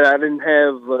 something that I didn't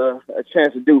have a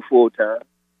chance to do full time.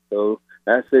 So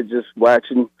that's it, just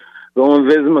watching, going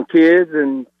visit my kids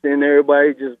and seeing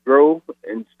everybody just grow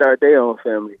and start their own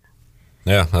family.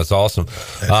 Yeah, that's awesome.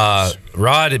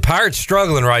 Rod, the Pirates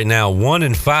struggling right now,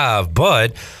 1-5,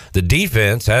 but the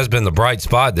defense has been the bright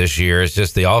spot this year. It's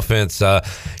just the offense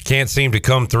can't seem to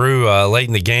come through late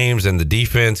in the games, and the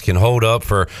defense can hold up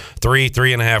for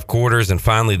 3.5 quarters, and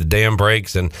finally the dam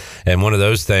breaks and one of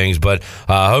those things. But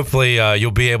hopefully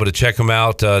you'll be able to check them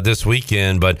out this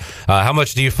weekend. But how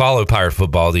much do you follow Pirate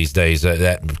football these days?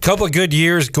 A couple of good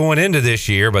years going into this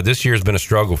year, but this year's been a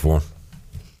struggle for them.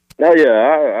 Oh, yeah,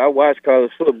 I watch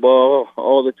college football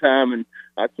all the time, and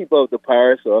I keep up with the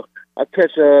Pirates, so I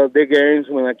catch their games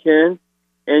when I can.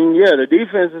 And, yeah, the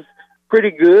defense is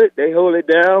pretty good. They hold it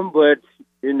down, but,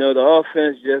 you know, the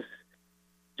offense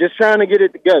just trying to get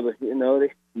it together. You know, the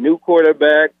new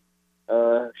quarterback,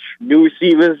 new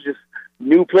receivers, just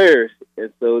new players.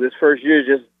 And so this first year is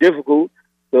just difficult.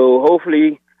 So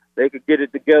hopefully they could get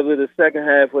it together the second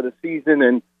half of the season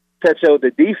and catch out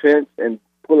the defense and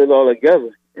pull it all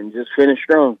together and just finish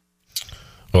strong.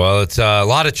 Well, it's a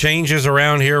lot of changes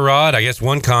around here, Rod. I guess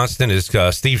one constant is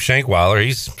Steve Shankweiler.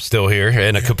 He's still here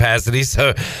in a capacity,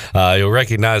 so you'll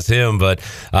recognize him. But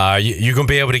you going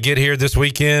to be able to get here this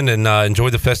weekend and enjoy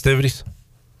the festivities?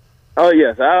 Oh,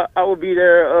 yes. I will be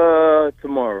there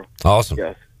tomorrow. Awesome.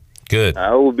 Yes. Good.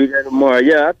 I will be there tomorrow.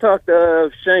 Yeah, I talked to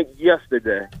Shank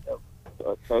yesterday.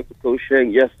 I talked to Coach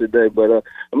Shank yesterday, but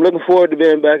I'm looking forward to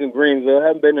being back in Greenville. I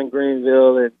haven't been in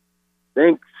Greenville in, I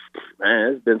think,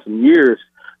 man, it's been some years.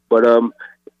 But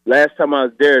last time I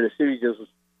was there, the city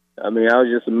I was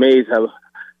just amazed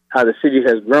how the city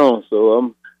has grown.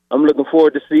 So I'm looking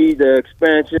forward to see the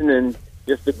expansion and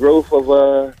just the growth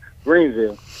of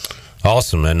Greenville.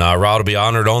 Awesome. And Rod will be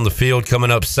honored on the field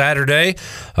coming up Saturday.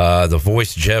 The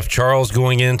voice Jeff Charles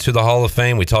going into the Hall of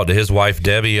Fame. We talked to his wife,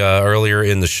 Debbie, earlier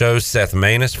in the show. Seth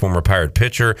Maness, former Pirate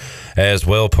pitcher, as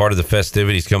well, part of the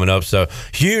festivities coming up. So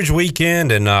huge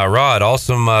weekend. And Rod,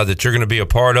 awesome that you're going to be a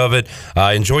part of it.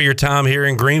 Enjoy your time here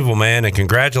in Greenville, man, and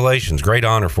congratulations. Great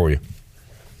honor for you.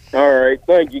 All right.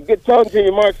 Thank you. Good talking to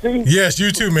you, Mark C. Yes,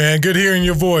 you too, man. Good hearing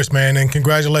your voice, man, and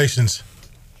congratulations.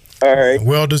 All right.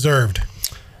 Well deserved.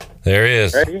 There he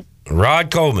is. Ready?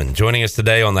 Rod Coleman joining us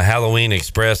today on the Halloween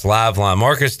Express live line.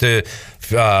 Marcus, do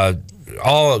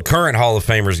all current Hall of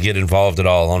Famers get involved at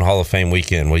all on Hall of Fame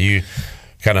weekend? Will you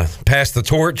kind of pass the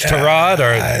torch to Rod?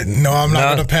 Or no, I'm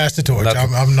not going to pass the torch.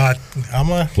 I'm not.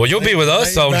 Well, you'll be with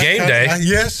us on game day.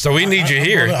 Yes. So we need you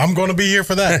here. I'm going to be here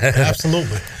for that.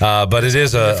 Absolutely. But it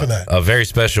is a very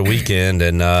special weekend,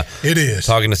 and it is.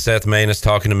 Talking to Seth Maness,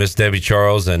 talking to Miss Debbie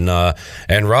Charles, and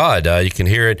Rod, you can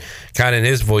hear it kind of in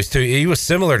his voice too. He was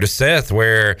similar to Seth,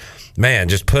 where man,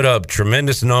 just put up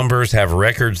tremendous numbers, have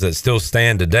records that still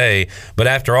stand today. But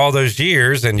after all those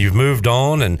years, and you've moved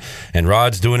on, and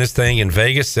Rod's doing his thing in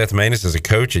Vegas, Seth Maness is a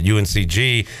coach at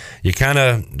UNCG, you kind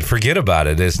of forget about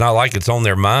it. It's not like it's on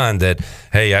their mind that,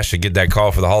 hey, I should get that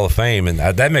call for the Hall of Fame. And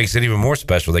that makes it even more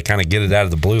special. They kind of get it out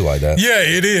of the blue like that. Yeah,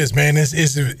 it is, man.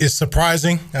 It's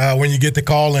surprising when you get the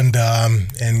call and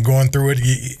going through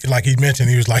it. Like he mentioned,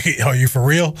 he was like, "Are you for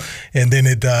real?" And then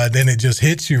it just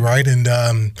hits you, right? And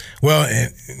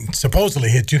it supposedly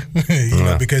hit you, you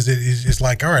know, because it's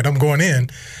like, all right, I'm going in,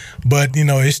 but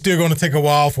it's still going to take a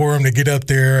while for him to get up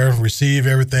there, receive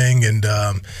everything, and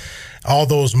all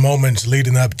those moments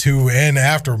leading up to and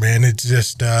after, man, it's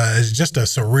just a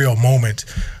surreal moment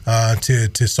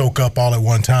to soak up all at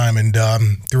one time, and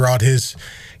throughout his.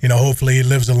 Hopefully he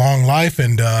lives a long life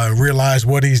and realize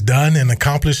what he's done and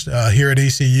accomplished here at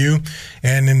ECU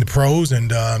and in the pros, and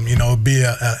be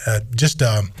just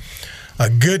a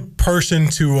good person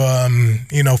to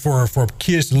for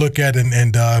kids to look at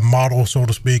and model, so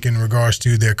to speak, in regards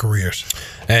to their careers.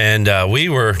 And we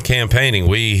were campaigning.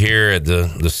 We here at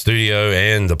the studio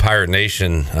and the Pirate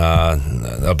Nation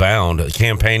abound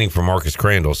campaigning for Marcus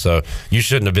Crandell. So you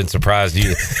shouldn't have been surprised.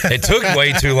 It took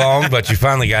way too long, but you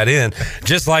finally got in.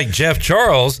 Just like Jeff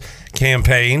Charles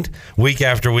campaigned week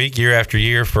after week, year after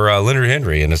year for Leonard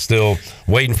Henry, and is still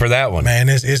waiting for that one. Man,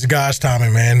 it's God's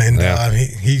timing, man. And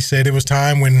he said it was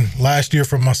time when last year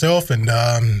for myself, and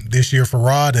this year for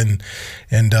Rod, and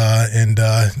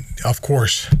of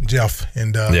course Jeff,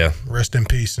 and rest in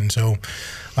peace. And so,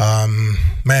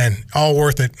 man, all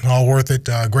worth it.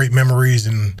 Great memories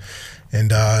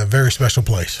and a very special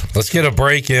place. Let's get a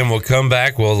break in. We'll come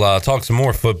back. We'll talk some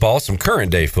more football, some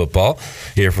current day football,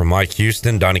 here from Mike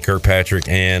Houston, Donnie Kirkpatrick,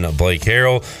 and Blake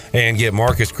Harrell, and get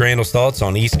Marcus Crandell's thoughts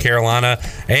on East Carolina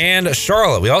and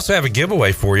Charlotte. We also have a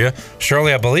giveaway for you.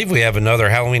 Shirley, I believe we have another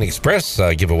Halloween Express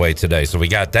giveaway today, so we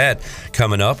got that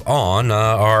coming up on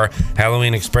our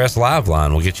Halloween Express live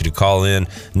line. We'll get you to call in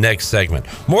next segment.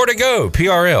 More to go.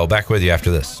 PRL, back with you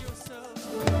after this.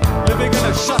 Living in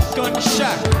a shotgun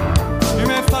shack. You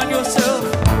may find yourself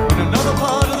in another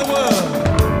part of the world.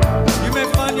 You may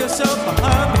find yourself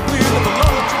behind the wheel of a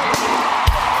long train.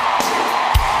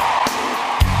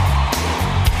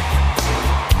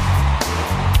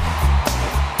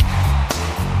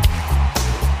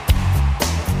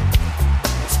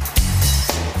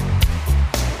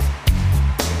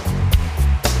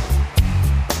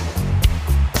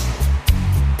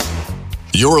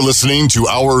 You're listening to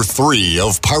Hour 3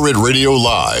 of Pirate Radio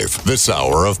Live. This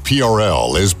hour of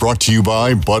PRL is brought to you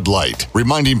by Bud Light,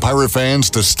 reminding Pirate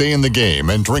fans to stay in the game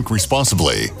and drink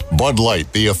responsibly. Bud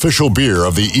Light, the official beer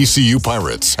of the ECU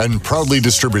Pirates, and proudly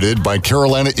distributed by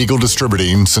Carolina Eagle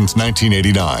Distributing since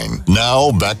 1989.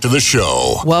 Now, back to the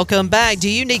show. Welcome back. Do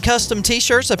you need custom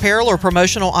t-shirts, apparel, or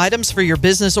promotional items for your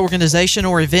business, organization,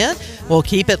 or event? Well,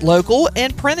 keep it local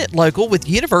and print it local with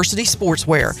University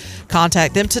Sportswear.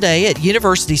 Contact them today at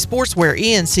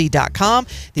UniversitySportswearENC.com,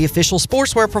 the official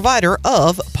sportswear provider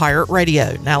of Pirate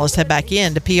Radio. Now let's head back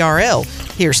into PRL.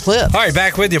 Here's Cliff. All right,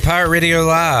 back with you, Pirate Radio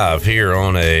Live, here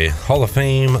on a Hall of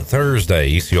Fame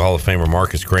Thursday. ECU Hall of Famer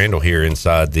Marcus Crandell here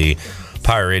inside the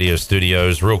Pirate Radio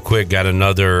studios. Real quick, got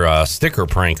another sticker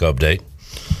prank update.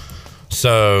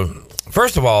 So,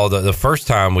 first of all, the first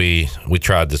time we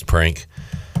tried this prank,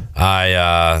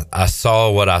 I saw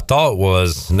what I thought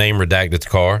was name redacted's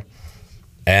car.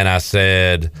 And I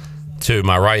said to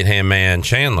my right-hand man,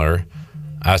 Chandler,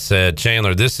 I said,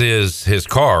 Chandler, this is his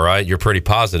car, right? You're pretty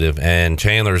positive. And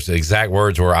Chandler's exact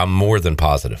words were, I'm more than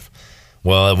positive.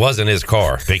 Well, it wasn't his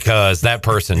car because that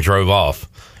person drove off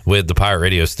with the Pirate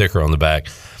Radio sticker on the back.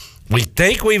 We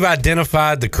think we've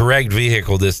identified the correct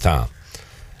vehicle this time.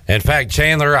 In fact,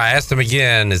 Chandler, I asked him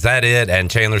again, is that it? And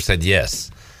Chandler said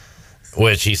yes.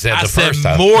 Which he said first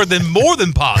time. More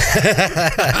than positive.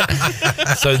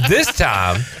 So this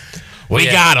time, we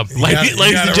got him. Ladies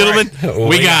and gentlemen,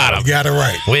 we got him. You got it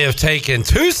right. We have taken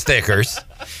two stickers,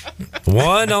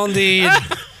 one on the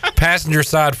passenger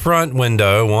side front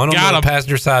window, one on the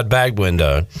passenger side back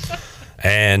window,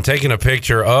 and taken a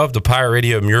picture of the Pirate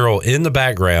Radio mural in the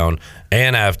background,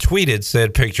 and I've tweeted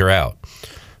said picture out.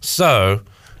 So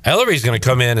Ellery's going to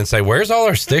come in and say, "Where's all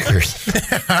our stickers?"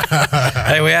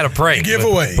 Hey, we had a prank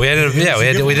giveaway. We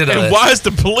did. And why is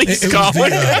the police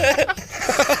calling?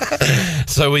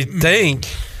 So we think.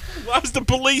 Why is the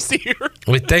police here?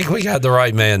 We think we got the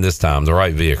right man this time, the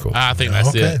right vehicle. I think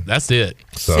that's it. That's it.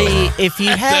 So, See,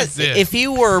 if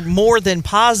you were more than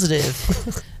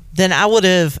positive, then I would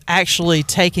have actually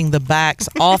taken the backs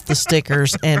off the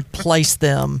stickers and placed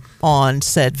them on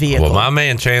said vehicle. Well, my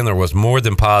man Chandler was more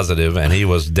than positive, and he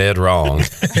was dead wrong.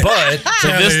 But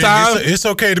this time, it's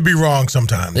okay to be wrong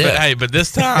sometimes. Yeah. But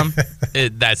this time,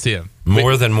 that's him.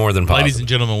 More than positive. Ladies and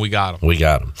gentlemen, we got him. We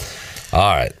got him. All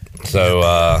right.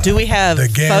 So, do we have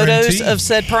photos of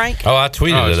said prank? Oh, I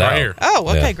tweeted it out. Right here. Oh,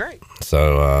 okay, great.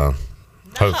 So,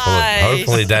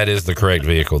 hopefully that is the correct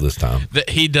vehicle this time.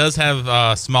 He does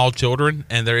have small children,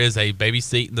 and there is a baby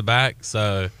seat in the back.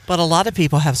 So, but a lot of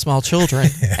people have small children,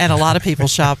 and a lot of people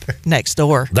shop next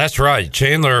door. That's right.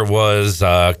 Chandler was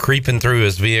creeping through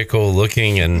his vehicle,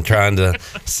 looking and trying to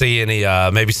see any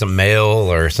maybe some mail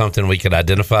or something we could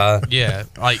identify. Yeah,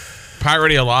 like. Pirate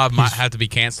Radio Live might have to be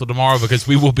canceled tomorrow because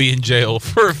we will be in jail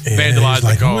for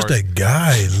vandalizing cars. Who's that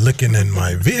guy looking in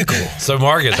my vehicle? So,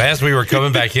 Marcus, as we were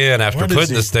coming back in after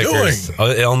putting the stickers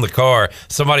on the car,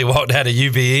 somebody walked out of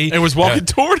UBE. And was walking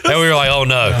toward us. And we were like, oh,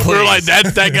 no. We were like,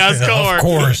 that's that guy's car. Of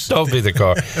course. Don't be the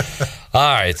car.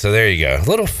 All right, so there you go. A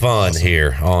little fun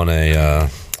here on a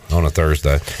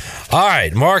Thursday. All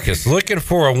right, Marcus, looking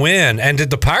for a win. And did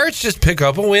the Pirates just pick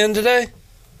up a win today?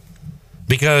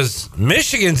 Because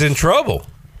Michigan's in trouble.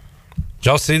 Did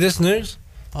y'all see this news?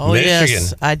 Oh, Michigan,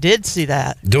 yes, I did see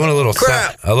that. Doing a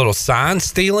little sign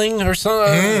stealing or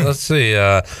something. Let's see.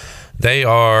 They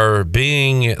are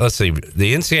being. Let's see.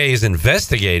 The NCAA is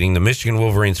investigating the Michigan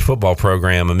Wolverines football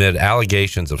program amid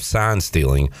allegations of sign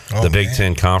stealing. The Big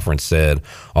Ten Conference said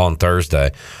on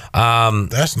Thursday.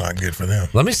 That's not good for them.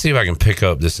 Let me see if I can pick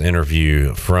up this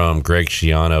interview from Greg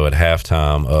Schiano at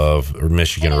halftime of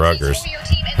Michigan Rutgers.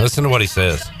 Listen to what he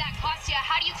says.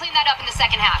 How do you clean that up in the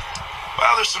second half?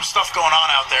 Well, there's some stuff going on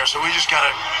out there, so we just got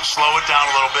to slow it down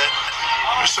a little bit.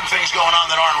 There's some things going on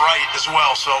that aren't right as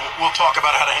well, so we'll talk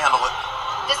about how to handle it.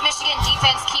 Does Michigan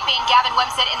defense keeping Gavin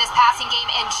Wimsatt in this passing game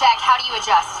in check? How do you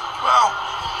adjust? Well,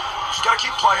 just got to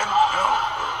keep playing.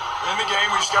 In the game,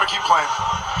 we just got to keep playing.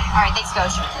 All right, thanks,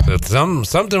 Coach.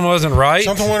 Something wasn't right.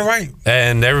 Something wasn't right.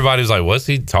 And everybody was like, what's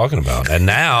he talking about? And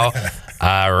now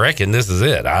I reckon this is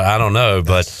it. I don't know,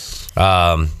 but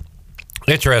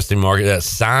interesting, Mark. That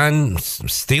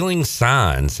stealing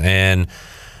signs. And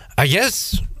I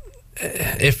guess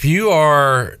if you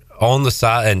are on the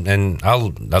side, and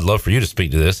I'd love for you to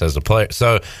speak to this as a player.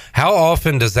 So how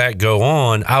often does that go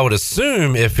on? I would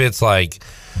assume if it's like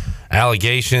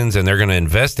allegations and they're going to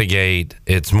investigate,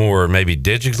 it's more maybe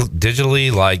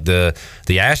digitally, like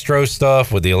the Astro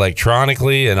stuff with the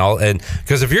electronically and all. And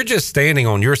because if you're just standing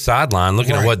on your sideline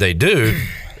looking at what they do,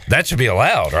 that should be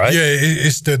allowed, right? Yeah,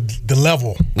 it's the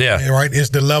level. Yeah, right. It's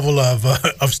the level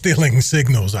of stealing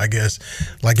signals, I guess.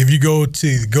 Like if you go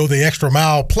the extra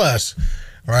mile plus,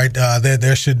 right?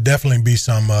 There should definitely be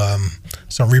some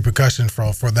repercussions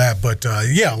for that. But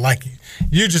yeah, like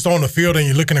you're just on the field and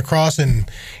you're looking across,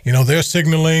 and they're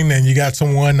signaling, and you got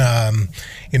someone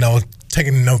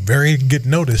taking very good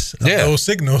notice of those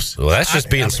signals. Well, that's just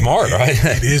being smart, right?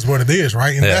 It is what it is,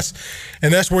 right?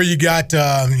 And that's where you got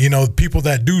people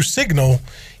that do signal.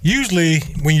 Usually,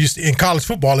 when you in college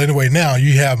football anyway, now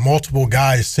you have multiple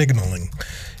guys signaling,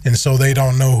 and so they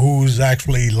don't know who's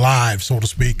actually live, so to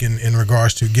speak, in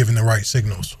regards to giving the right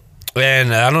signals.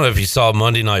 And I don't know if you saw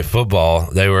Monday Night Football.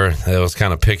 They was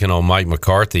kind of picking on Mike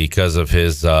McCarthy because of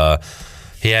his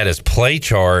he had his play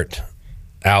chart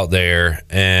out there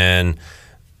and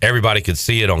everybody could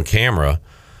see it on camera.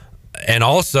 And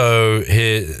also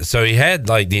he had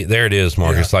like there it is,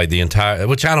 Marcus, like the entire,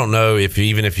 which I don't know if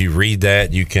even if you read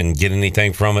that you can get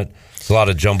anything from it. It's a lot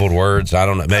of jumbled words. I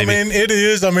don't know. Maybe. I mean, it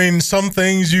is. I mean, some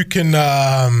things you can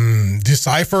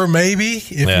decipher maybe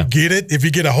if you get it, if you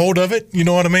get a hold of it. You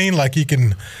know what I mean? Like you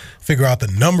can figure out the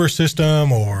number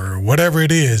system or whatever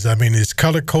it is. I mean, it's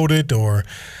color coded or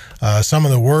some of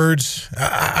the words.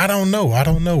 I don't know. I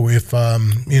don't know if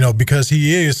because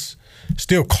he is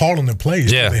still calling the plays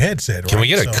through the headset. Right? Can we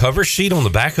get a cover sheet on the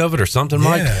back of it or something,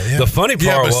 Mike? Yeah. The funny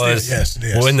part was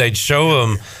when they'd show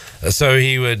him. So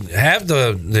he would have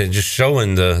the just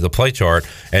showing the play chart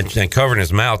and covering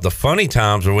his mouth. The funny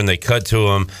times are when they cut to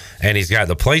him and he's got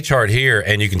the play chart here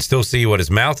and you can still see what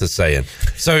his mouth is saying.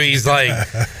 So he's like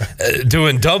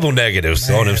doing double negatives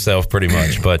on himself pretty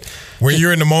much. But when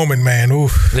you're in the moment, man,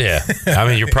 oof. Yeah. I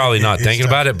mean, you're probably not thinking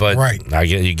about it, but I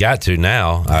guess you got to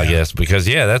now, I guess, because,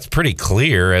 that's pretty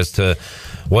clear as to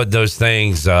what those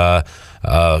things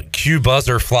cue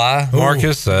buzzer fly,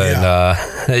 Marcus,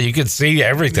 and you can see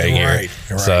everything here.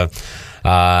 Right. So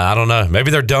I don't know.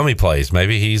 Maybe they're dummy plays.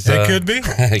 Maybe he's. It could be.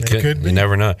 It could be. You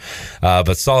never know.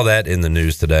 But saw that in the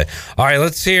news today. All right,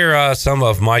 let's hear some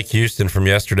of Mike Houston from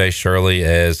yesterday, Shirley,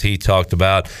 as he talked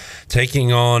about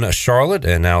taking on Charlotte,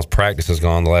 and now his practice has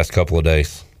gone the last couple of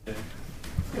days.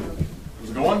 How's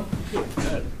it going?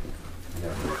 Good.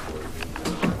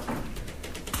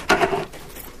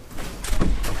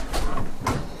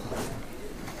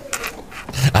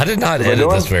 I did not edit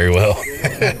this very well.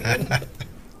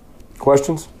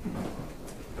 Questions?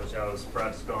 Coach, how was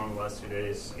practice going the last 2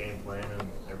 days, game plan and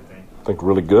everything? I think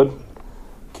really good.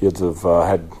 Kids have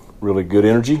had really good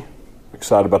energy.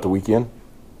 Excited about the weekend.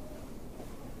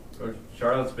 Coach,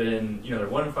 Charlotte's been, they're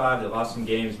 1-5. They lost some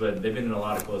games, but they've been in a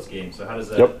lot of close games. So how does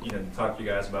that, talk to you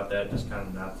guys about that? Just kind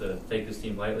of not to take this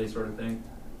team lightly, sort of thing.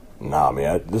 Nah,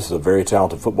 this is a very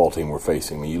talented football team we're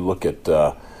facing. I mean, you look at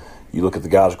the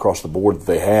guys across the board that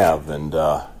they have, and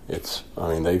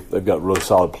they've got really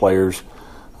solid players.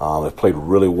 They've played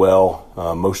really well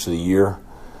most of the year.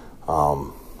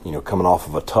 Coming off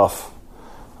of a tough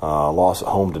loss at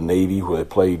home to Navy, where they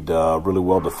played really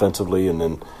well defensively, and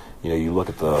then you look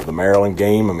at the Maryland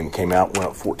game. Came out, went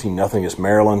up 14-0 against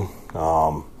Maryland.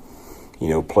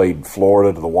 Played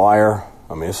Florida to the wire.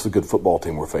 This is a good football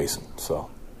team we're facing. So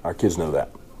our kids know that.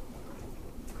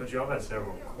 Coach, y'all had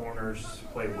several corners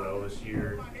play well this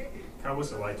year. Kind of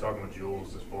what's it like talking with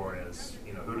Jules as far as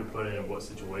who to put in what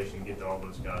situation, get to all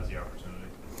those guys the opportunity?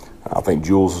 I think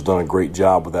Jules has done a great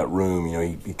job with that room.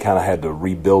 He kind of had to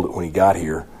rebuild it when he got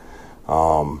here,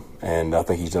 and I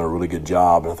think he's done a really good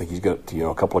job. And I think he's got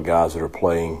a couple of guys that are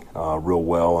playing real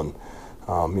well, and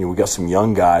we got some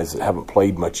young guys that haven't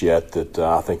played much yet that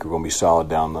I think are going to be solid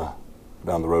down the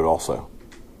road also.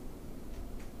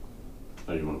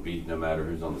 You want to beat no matter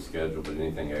who's on the schedule, but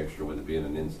anything extra with it being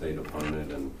an in-state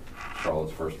opponent and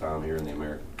Charlotte's first time here in the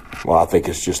American? Well, I think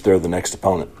it's just they're the next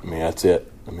opponent. That's it.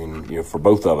 For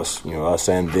both of us, us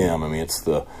and them. It's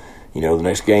the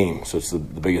next game. So it's the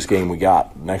biggest game we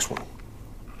got. Next one.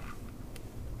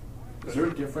 Is there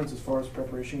a difference as far as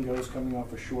preparation goes coming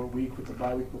off a short week with the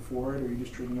bye week before it, or are you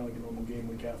just treating it like a normal game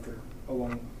week after a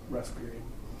long rest period?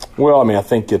 Well, I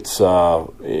think it's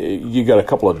you got a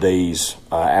couple of days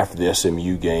after the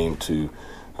SMU game to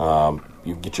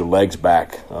you get your legs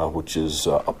back, which is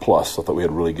a plus. I thought we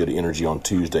had really good energy on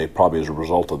Tuesday, probably as a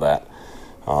result of that.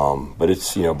 But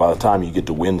it's by the time you get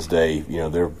to Wednesday,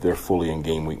 they're fully in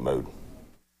game week mode.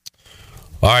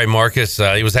 All right, Marcus,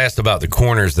 he was asked about the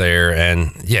corners there, and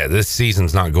this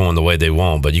season's not going the way they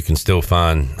want, but you can still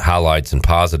find highlights and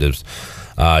positives.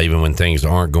 Even when things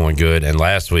aren't going good. And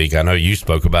last week, I know you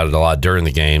spoke about it a lot during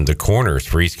the game, the corners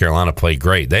for East Carolina played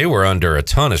great. They were under a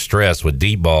ton of stress with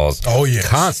deep balls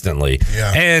constantly.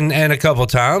 Yeah. And a couple of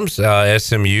times,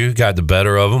 SMU got the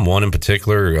better of them, one in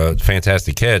particular,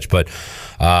 fantastic catch. But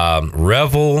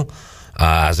Revel,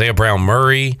 Isaiah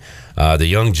Brown-Murray, the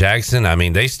young Jackson,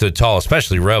 they stood tall,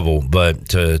 especially Revel, but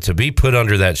to be put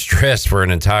under that stress for an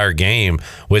entire game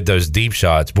with those deep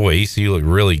shots, boy, ECU looked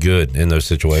really good in those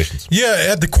situations. Yeah,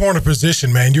 at the corner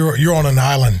position, man, you're on an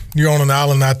island. You're on an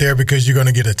island out there because you're going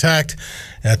to get attacked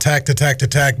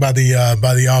by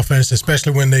the offense,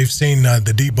 especially when they've seen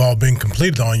the deep ball being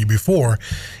completed on you before,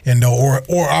 and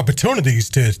or opportunities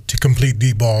to complete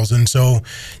deep balls. And so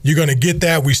you're going to get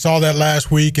that. We saw that last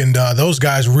week, and those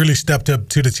guys really stepped up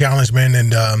to the challenge, man,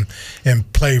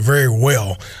 and played very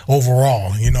well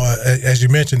overall. As you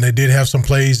mentioned, they did have some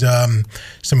plays,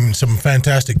 some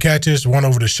fantastic catches, one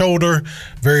over the shoulder,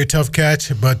 very tough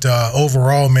catch, but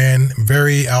overall, man,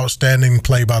 very outstanding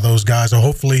play by those guys. So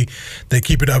hopefully they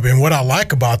keep it up. And what I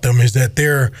like about them is that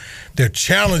they're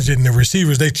challenging the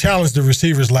receivers. They challenged the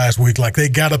receivers last week. Like, they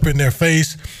got up in their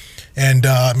face and,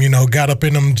 got up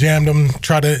in them, jammed them,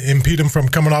 tried to impede them from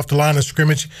coming off the line of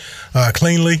scrimmage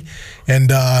cleanly.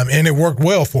 And it worked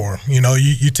well for them.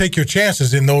 You take your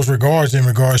chances in those regards,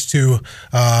 to,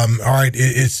 all right,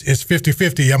 it's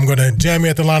 50-50. I'm going to jam you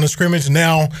at the line of scrimmage.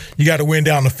 Now you got to win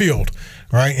down the field.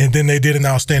 Right, and then they did an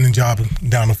outstanding job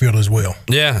down the field as well.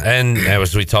 Yeah, and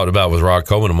as we talked about with Rod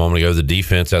Coleman a moment ago, the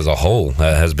defense as a whole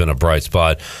has been a bright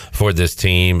spot for this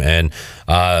team. And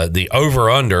the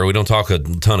over-under, we don't talk a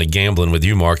ton of gambling with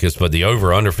you, Marcus, but the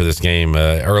over-under for this game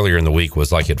earlier in the week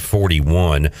was like at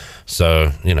 41.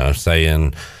 So,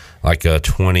 saying like a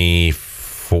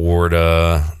 24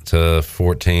 to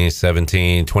 14,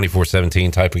 17,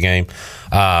 24-17 type of game.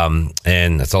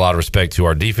 And that's a lot of respect to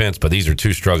our defense, but these are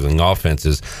two struggling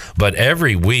offenses. But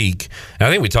every week, and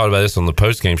I think we talked about this on the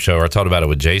post-game show, or I talked about it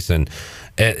with Jason,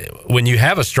 when you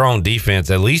have a strong defense,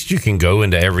 at least you can go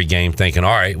into every game thinking,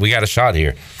 all right, we got a shot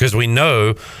here, because we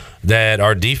know that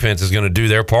our defense is going to do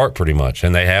their part pretty much,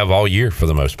 and they have all year for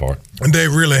the most part. And they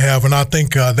really have, and I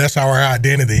think that's our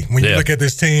identity. When you look at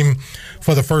this team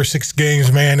for the first 6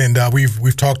 games, man, and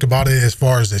we've talked about it as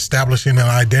far as establishing an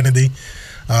identity.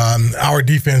 Our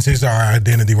defense is our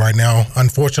identity right now.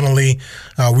 Unfortunately,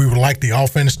 we would like the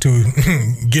offense to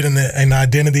get an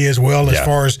identity as well, as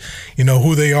far as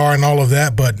who they are and all of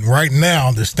that. But right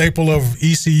now, the staple of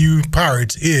ECU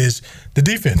Pirates is the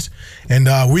defense, and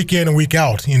week in and week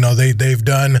out, they've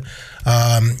done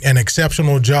an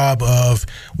exceptional job of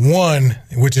one,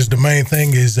 which is the main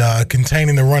thing, is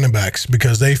containing the running backs,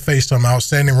 because they faced some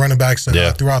outstanding running backs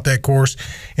throughout that course,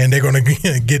 and they're going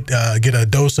to get a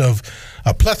dose of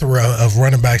a plethora of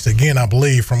running backs again, I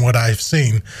believe, from what I've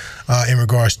seen in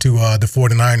regards to the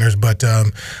 49ers. But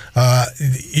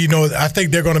I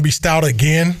think they're going to be stout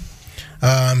again.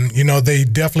 They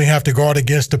definitely have to guard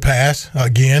against the pass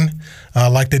again,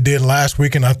 like they did last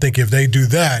week. And I think if they do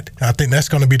that, I think that's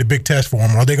going to be the big test for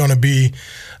them. Are they going to be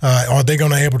able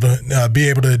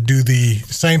to do the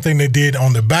same thing they did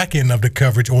on the back end of the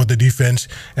coverage or the defense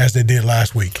as they did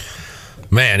last week?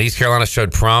 Man, East Carolina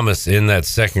showed promise in that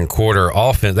second quarter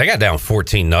offense. They got down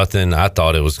 14-0. I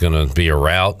thought it was going to be a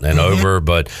rout and over,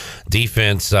 but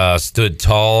defense stood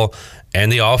tall.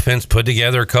 And the offense put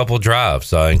together a couple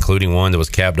drives, including one that was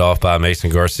capped off by Mason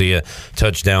Garcia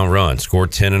touchdown run.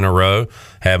 Scored 10 in a row,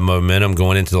 had momentum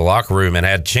going into the locker room, and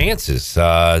had chances.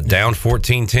 Down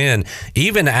 14-10.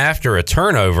 Even after a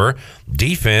turnover,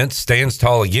 defense stands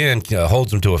tall again,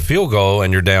 holds them to a field goal,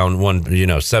 and you're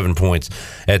down 7 points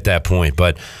at that point.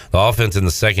 But the offense in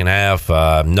the second half,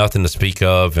 nothing to speak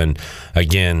of. And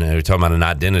again, we're talking about an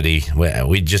identity.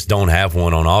 We just don't have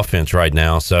one on offense right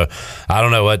now. So I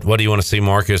don't know. What do you want to see,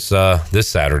 Marcus, this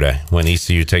Saturday when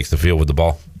ECU takes the field with the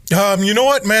ball? You know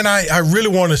what, man? I really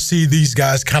want to see these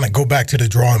guys kind of go back to the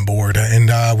drawing board. And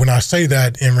when I say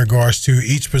that in regards to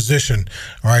each position,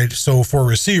 all right, so for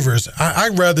receivers,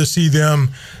 I'd rather see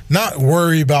them not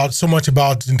worry so much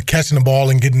about catching the ball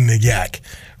and getting the yak.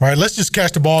 All right, let's just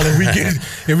catch the ball. If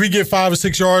we get 5 or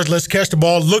 6 yards, let's catch the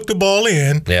ball, look the ball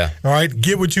in. Yeah. All right,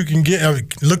 get what you can get.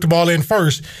 Look the ball in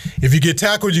first. If you get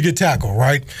tackled, you get tackled,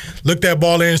 right? Look that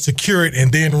ball in, secure it,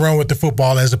 and then run with the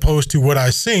football, as opposed to what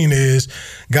I've seen is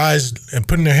guys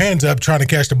putting their hands up trying to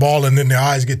catch the ball, and then their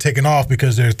eyes get taken off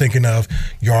because they're thinking of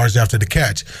yards after the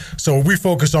catch. So if we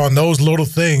focus on those little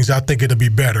things, I think it'll be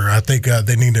better. I think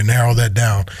they need to narrow that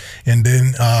down. And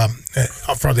then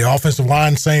for the offensive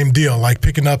line, same deal, like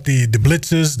picking up the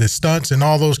blitzes, the stunts, and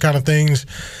all those kind of things.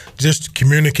 Just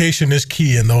communication is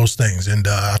key in those things, and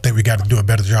I think we got to do a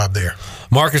better job there.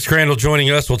 Marcus Crandell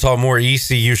joining us. We'll talk more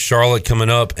ECU Charlotte coming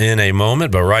up in a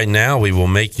moment, but right now we will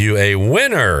make you a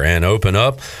winner and open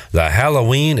up the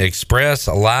Halloween Express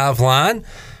live line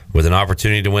with an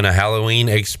opportunity to win a Halloween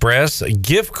Express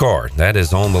gift card. That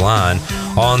is on the line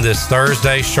on this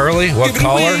Thursday. Shirley, what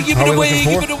caller are we looking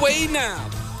for? Give it away now.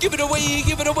 Give it away,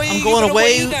 give it away. I'm going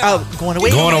away.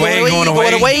 Going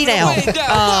away now.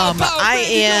 I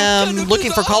am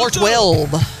looking for caller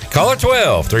 12. Caller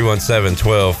 12,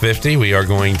 317-1250. We are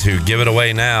going to give it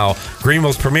away now.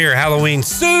 Greenville's premier Halloween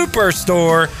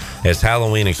superstore, as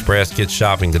Halloween Express gets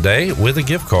shopping today with a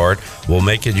gift card. We'll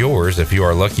make it yours if you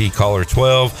are lucky. Caller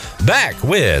 12. Back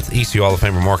with ECU Hall of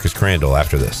Famer Marcus Crandell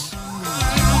after this.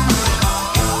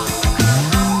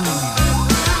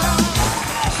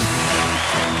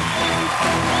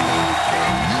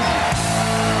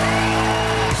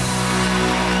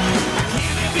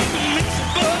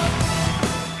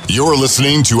 You're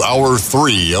listening to Hour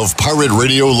 3 of Pirate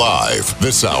Radio Live.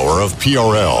 This hour of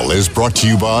PRL is brought to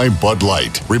you by Bud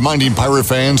Light, reminding Pirate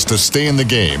fans to stay in the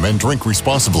game and drink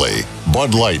responsibly.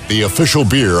 Bud Light, the official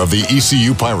beer of the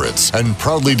ECU Pirates, and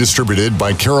proudly distributed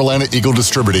by Carolina Eagle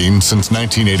Distributing since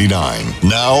 1989.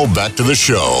 Now, back to the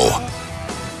show.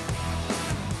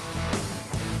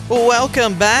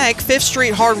 Welcome back. 5th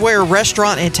Street Hardware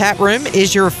Restaurant and Tap Room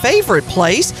is your favorite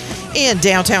place in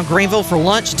downtown Greenville for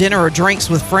lunch, dinner, or drinks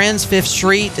with friends. 5th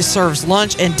Street serves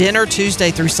lunch and dinner Tuesday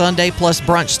through Sunday, plus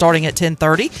brunch starting at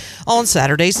 10:30 on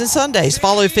Saturdays and Sundays.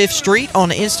 Follow 5th Street on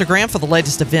Instagram for the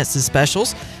latest events and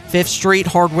specials. 5th Street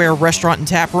Hardware Restaurant and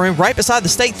Tap Room, right beside the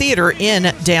State Theater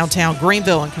in downtown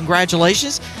Greenville. And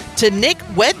congratulations to Nick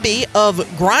Wedby of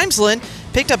Grimesland.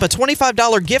 Picked up a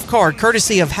 $25 gift card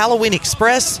courtesy of Halloween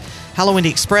Express. Halloween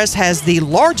Express has the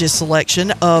largest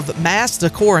selection of masks,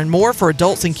 decor, and more for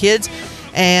adults and kids,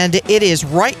 and it is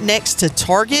right next to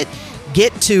Target.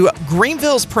 Get to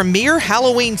Greenville's premier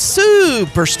Halloween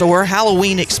superstore,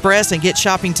 Halloween Express, and get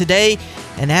shopping today.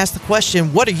 And ask the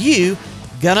question, what are you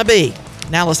gonna be?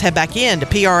 Now let's head back in to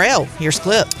PRL. Here's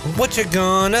Clip. What you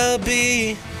gonna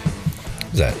be?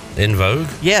 Is that In Vogue?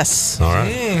 Yes. All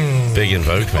right. Big In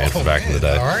Vogue fan from back in the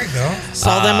day. All right, go.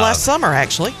 Saw them last summer,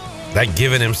 actually. That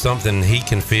Giving Him Something He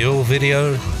Can Feel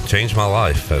video changed my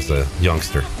life as a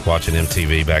youngster watching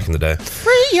MTV back in the day.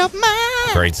 Free your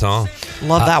mind. Great song.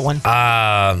 Love that one.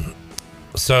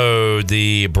 So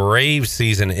the Braves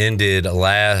season ended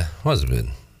Was it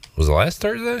last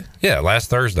Thursday? Yeah, last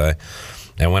Thursday.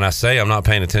 And when I say I'm not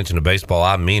paying attention to baseball,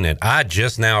 I mean it. I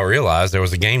just now realized there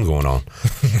was a game going on.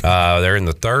 They're in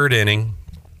the third inning.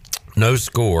 No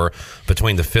score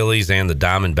between the Phillies and the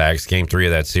Diamondbacks. Game 3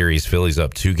 of that series, Phillies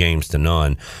up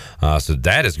 2-0. So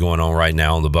that is going on right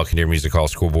now on the Buccaneer Music Hall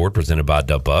scoreboard, presented by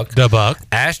Da Buck. Da Buck.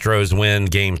 Astros win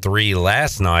Game 3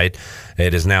 last night.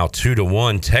 It is now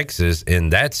 2-1 Texas in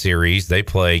that series. They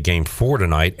play Game 4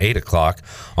 tonight, 8 o'clock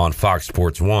on Fox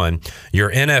Sports 1.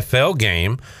 Your NFL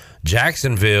game,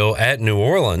 Jacksonville at New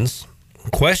Orleans.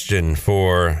 Question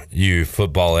for you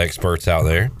football experts out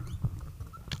there.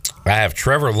 I have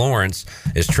Trevor Lawrence.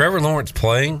 Is Trevor Lawrence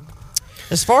playing?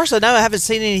 As far as I know, I haven't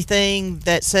seen anything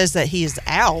that says that he is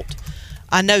out.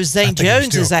 I know Zay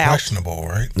Jones is out. Questionable,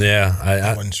 right? Yeah,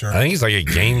 I wasn't sure. I think he's like a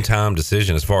game time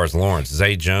decision as far as Lawrence.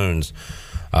 Zay Jones.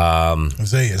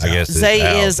 Zay is out.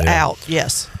 Zay is out.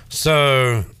 Yes.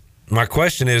 So my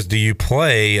question is, do you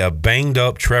play a banged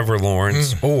up Trevor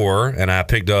Lawrence or, and I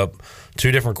picked up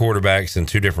 2 different quarterbacks in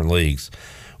 2 different leagues.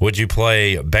 Would you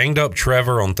play banged up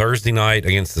Trevor on Thursday night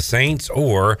against the Saints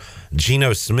or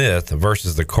Geno Smith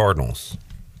versus the Cardinals?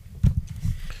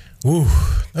 Ooh,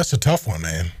 that's a tough one,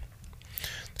 man.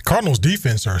 The Cardinals'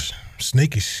 defense are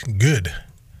sneaky good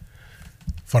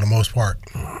for the most part.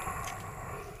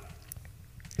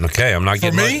 Okay, I'm not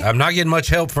getting much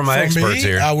help from my experts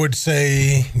here. I would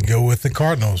say go with the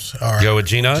Cardinals. Go with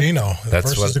Geno? Geno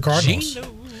versus the Cardinals.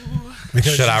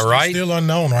 Because should I write? It's still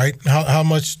unknown, right? How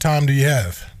much time do you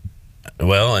have?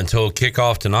 Well, until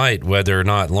kickoff tonight, whether or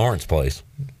not Lawrence plays.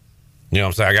 You know what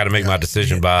I'm saying? I got to make my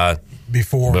decision by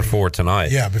before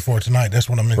tonight. Yeah, before tonight. That's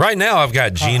what I meant. Right now, I've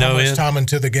got Geno how much in. time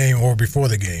into the game or before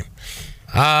the game?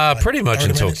 Pretty much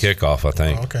until kickoff, I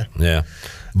think. Oh, okay. Yeah.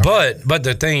 But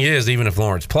the thing is, even if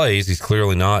Lawrence plays, he's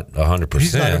clearly not 100%.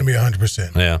 He's not going to be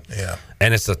 100%. Yeah. Yeah.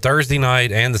 And it's a Thursday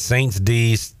night, and the Saints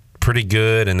D's pretty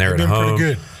good, and they're at home.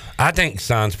 Pretty good. I think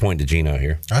signs point to Geno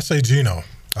here. I say Geno.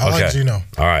 I like Geno.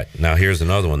 All right. Now here's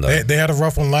another one though. They had a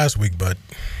rough one last week, but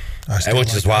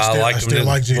is why I like them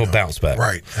to Geno. We'll bounce back.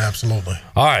 Right. Absolutely.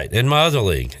 All right. In my other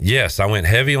league, yes, I went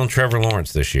heavy on Trevor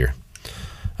Lawrence this year.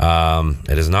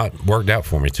 It has not worked out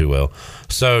for me too well.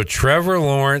 So Trevor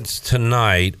Lawrence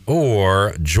tonight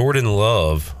or Jordan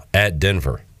Love at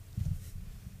Denver.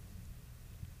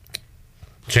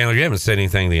 Chandler, you haven't said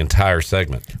anything the entire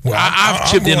segment. Well,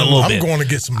 I've chipped in a little bit. I'm going to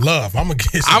get some love. I'm going to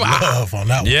get some love on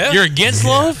that one. Yeah? You're against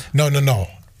love? No.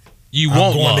 You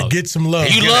want love. I'm going to get some love.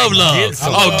 You love love.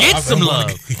 Get some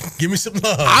love. Give me some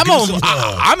love.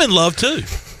 I'm in love, too.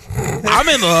 I'm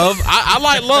in love. I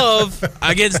like love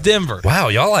against Denver. Wow,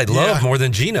 y'all like love more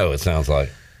than Geno, it sounds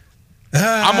like.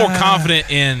 I'm more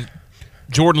confident in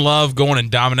Jordan Love going and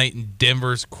dominating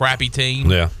Denver's crappy team.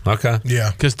 Yeah, okay.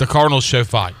 Yeah. Because the Cardinals show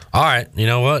fight. All right, you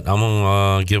know what? I'm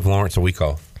going to give Lawrence a week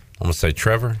off. I'm going to say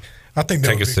Trevor. I think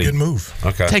that would be a good move.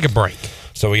 Okay. Take a break.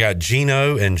 So we got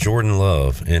Geno and Jordan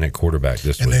Love in at quarterback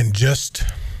this week. And then just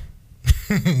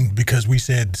because we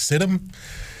said sit him,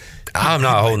 I'm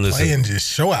not holding this. And just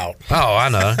show out. Oh, I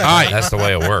know. All right. That's the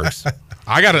way it works.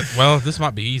 I got it. Well, this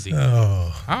might be easy.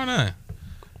 Oh. I don't know.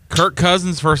 Kirk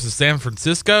Cousins versus San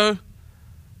Francisco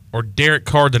or Derek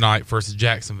Carr tonight versus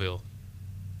Jacksonville?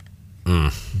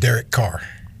 Derek Carr.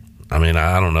 I mean,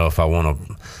 I don't know if I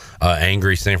want a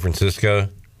angry San Francisco.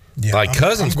 Yeah,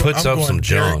 Cousins puts up some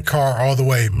junk. Derek Carr all the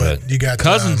way, but you got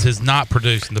Cousins has not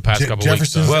produced in the past couple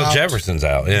weeks. Jefferson's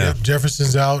out. Yeah,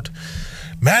 Jefferson's out.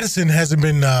 Madison hasn't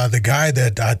been the guy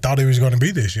that I thought he was going to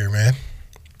be this year, man.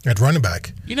 At running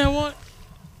back. You know what?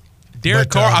 Derek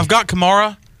Carr. I've got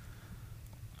Kamara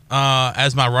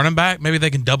as my running back. Maybe they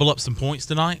can double up some points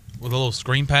tonight with a little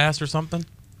screen pass or something.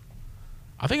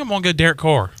 I think I'm going to go Derek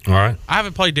Carr. All right. I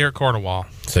haven't played Derek Carr in a while.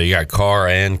 So you got Carr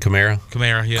and Kamara?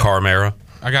 Kamara, yeah. Carmera.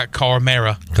 I got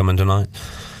Carmera. Coming tonight.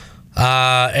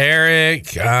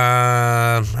 Eric,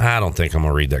 I don't think I'm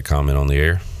going to read that comment on the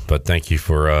air, but thank you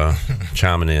for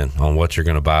chiming in on what you're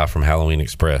going to buy from Halloween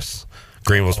Express.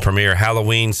 Greenville's premier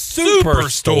Halloween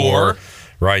Superstore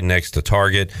right next to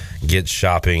Target. Get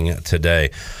shopping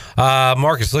today.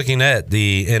 Marcus, looking at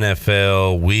the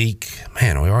NFL week,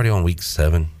 man, are we already on week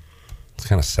 7? It's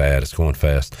kind of sad. It's going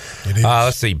fast. It is.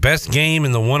 Let's see. Best game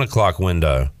in the 1 o'clock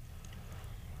window.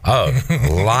 Oh,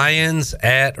 Lions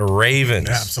at Ravens.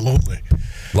 Absolutely.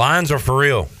 Lions are for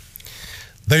real.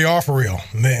 They are for real.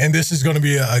 And this is going to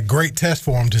be a great test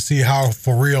for them to see how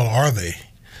for real are they.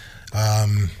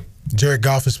 Jared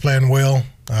Goff is playing well.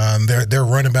 They're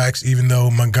running backs, even though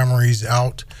Montgomery's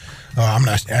out. I'm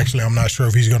not sure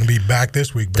if he's going to be back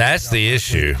this week. But that's the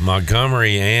issue.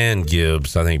 Montgomery and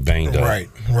Gibbs, I think, banged up.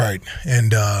 Right.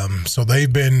 And so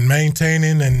they've been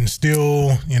maintaining and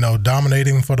still,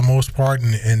 dominating for the most part,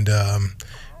 and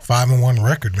 5-1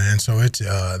 record, man. So it's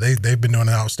they've been doing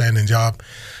an outstanding job.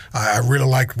 I really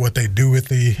like what they do with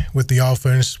the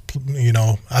offense.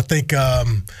 I think.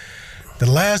 The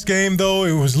last game, though,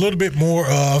 it was a little bit more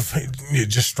of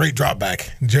just straight drop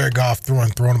back. Jared Goff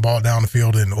throwing the ball down the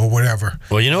field or whatever.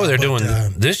 Well, you know what they're doing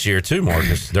this year too,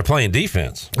 Marcus? They're playing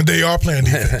defense. They are playing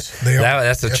defense.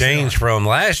 That's a change from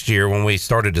last year when we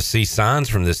started to see signs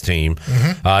from this team.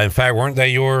 In fact, weren't they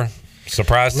your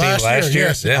surprise team last year?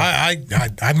 Yes. Yeah.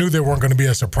 I knew they weren't going to be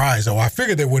a surprise, though. I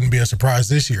figured they wouldn't be a surprise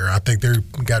this year. I think they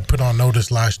got put on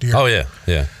notice last year. Oh,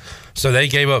 yeah. So they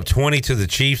gave up 20 to the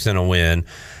Chiefs in a win.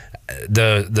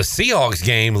 The Seahawks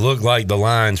game looked like the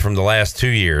Lions from the last 2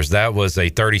 years. That was a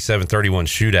 37-31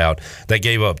 shootout. They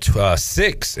gave up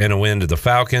 6 in a win to the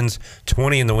Falcons,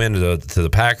 20 in the win to the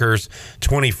Packers,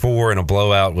 24 in a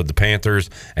blowout with the Panthers,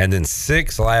 and then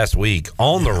 6 last week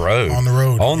on the road. On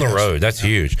the road. That's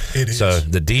huge. It is. So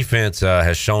the defense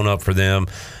has shown up for them.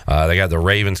 They got the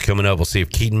Ravens coming up. We'll see if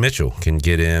Keaton Mitchell can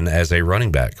get in as a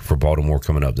running back for Baltimore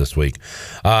coming up this week.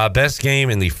 Best game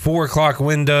in the 4 o'clock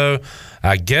window,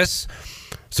 I guess.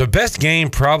 So best game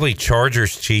probably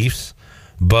Chargers-Chiefs,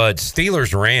 but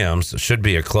Steelers-Rams should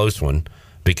be a close one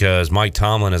because Mike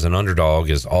Tomlin as an underdog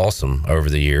is awesome over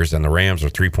the years, and the Rams are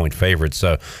 3-point favorites.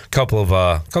 So a couple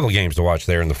of games to watch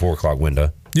there in the 4 o'clock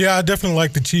window. Yeah, I definitely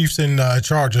like the Chiefs and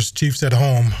Chargers. Chiefs at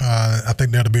home. I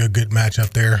think that'll be a good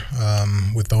matchup there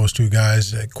with those two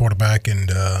guys at quarterback and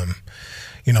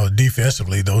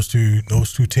defensively. Those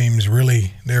two teams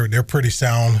really they're pretty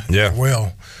sound as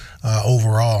well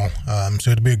overall.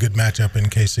 So it'll be a good matchup in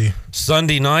KC.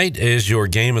 Sunday night is your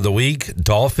game of the week.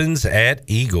 Dolphins at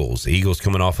Eagles. Eagles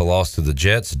coming off a loss to the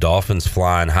Jets. Dolphins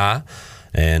flying high,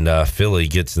 and Philly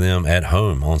gets them at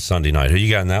home on Sunday night. Who you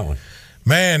got in that one?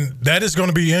 Man, that is going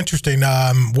to be interesting.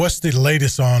 What's the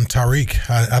latest on Tyreek?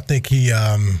 I think he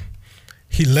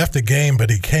left the game,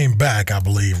 but he came back, I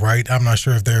believe, right? I'm not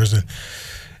sure if there's an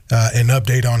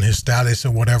update on his status or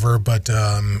whatever, but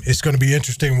it's going to be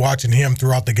interesting watching him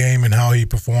throughout the game and how he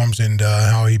performs and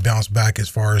how he bounced back as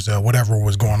far as whatever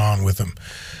was going on with him.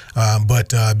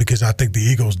 But because I think the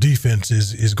Eagles' defense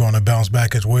is going to bounce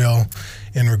back as well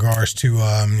in regards to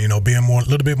being a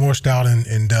little bit more stout,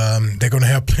 and they're going to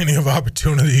have plenty of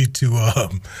opportunity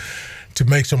to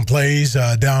make some plays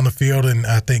down the field. And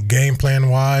I think game plan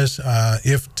wise,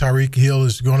 if Tyreek Hill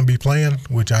is going to be playing,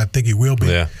 which I think he will be,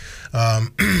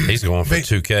 he's going for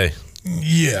 2K.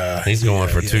 Yeah, he's going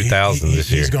for 2,000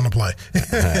 this year. He's going to play,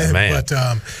 man. But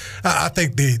I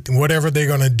think whatever they're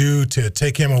going to do to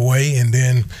take him away, and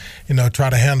then try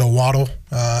to handle Waddle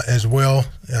as well,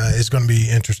 is going to be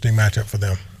an interesting matchup for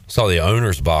them. Saw the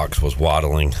owner's box was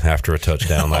waddling after a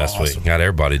touchdown last week. Got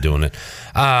everybody doing it.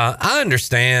 I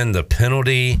understand the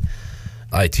penalty.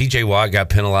 TJ Watt got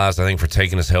penalized, I think, for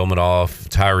taking his helmet off.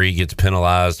 Tyree gets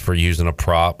penalized for using a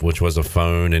prop, which was a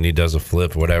phone, and he does a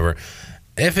flip or whatever.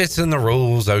 If it's in the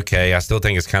rules, okay. I still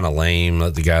think it's kind of lame.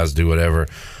 Let the guys do whatever.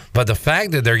 But the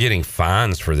fact that they're getting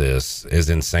fines for this is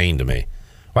insane to me.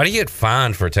 Why do you get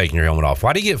fined for taking your helmet off?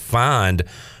 Why do you get fined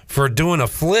for doing a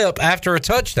flip after a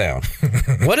touchdown?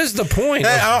 What is the point?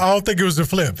 I don't think it was the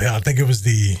flip. I think it was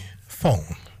the phone.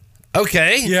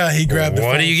 Okay. Yeah, he grabbed the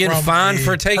phone. What are you getting fined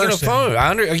for taking a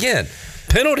phone? Again,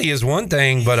 penalty is one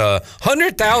thing, but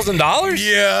 $100,000?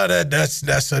 Yeah,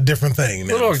 that's a different thing. A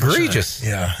little egregious. Sure.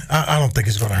 Yeah, I don't think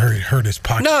it's going to hurt his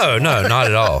pocket. No, not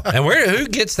at all. And who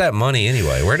gets that money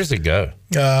anyway? Where does it go?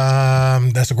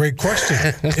 That's a great question.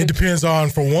 It depends on,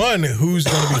 for one, who's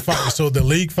going to be fined. So the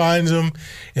league fines them,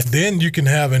 and then you can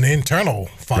have an internal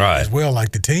fine as well,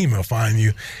 like the team will fine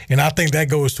you. And I think that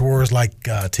goes towards like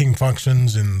team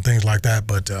functions and things like that.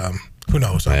 But who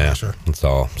knows? I'm not sure. It's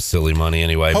all silly money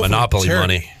anyway. Hopefully Monopoly charity.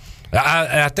 money.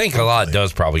 I think a lot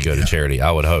does probably go to charity,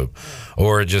 I would hope.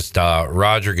 Or just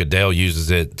Roger Goodell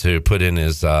uses it to put in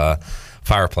his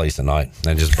fireplace at night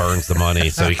and just burns the money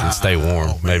so he can stay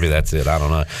warm. Maybe that's it. I don't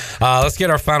know. Let's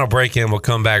get our final break in. We'll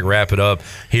come back, wrap it up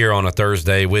here on a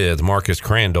Thursday with Marcus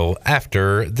Crandell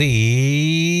after these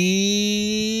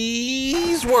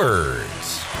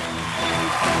words.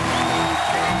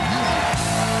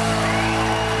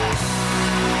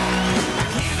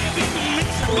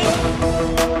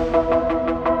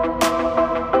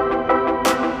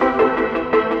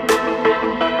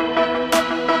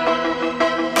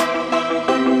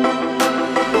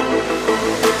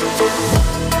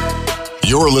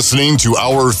 You're listening to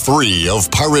Hour 3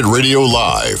 of Pirate Radio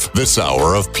Live. This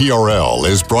hour of PRL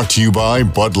is brought to you by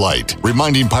Bud Light,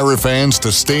 reminding Pirate fans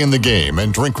to stay in the game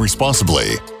and drink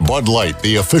responsibly. Bud Light,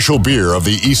 the official beer of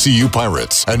the ECU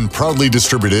Pirates, and proudly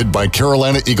distributed by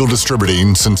Carolina Eagle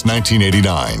Distributing since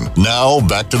 1989. Now,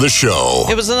 back to the show.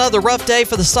 It was another rough day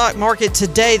for the stock market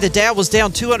today. The Dow was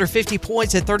down 250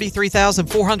 points at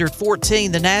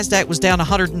 33,414. The NASDAQ was down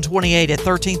 128 at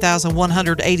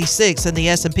 13,186, and the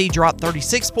S&P dropped 36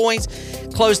 points,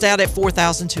 closed out at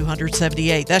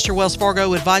 4,278. That's your Wells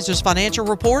Fargo Advisors financial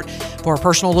report. For a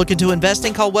personal look into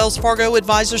investing, call Wells Fargo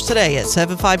Advisors today at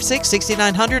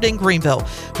 756-6900 in Greenville.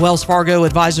 Wells Fargo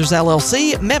Advisors,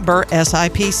 LLC, member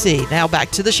SIPC. Now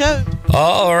back to the show.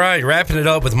 All right, wrapping it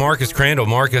up with Marcus Crandell.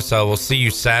 Marcus, we'll see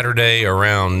you Saturday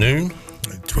around noon.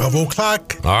 12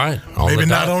 o'clock. All right. Maybe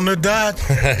not on the dot.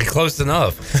 Close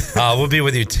enough. We'll be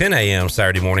with you 10 a.m.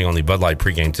 Saturday morning on the Bud Light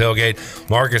pregame tailgate.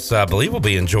 Marcus, I believe, will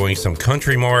be enjoying some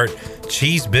Country Mart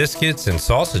cheese biscuits and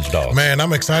sausage dogs. Man,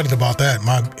 I'm excited about that.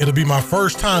 It'll be my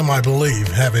first time, I believe,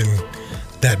 having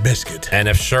that biscuit. And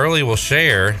if Shirley will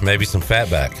share, maybe some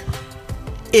fatback.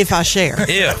 If I share.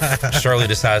 If Shirley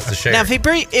decides to share. Now, if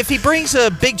he brings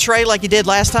a big tray like he did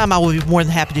last time, I will be more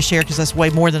than happy to share because that's way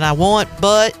more than I want,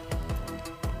 but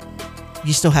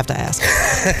you still have to ask.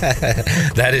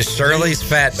 That is Shirley's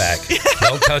fatback.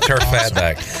 Don't touch her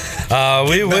fatback.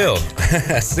 We will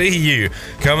see you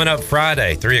coming up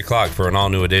Friday, 3 o'clock for an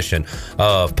all-new edition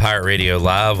of Pirate Radio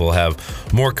Live. We'll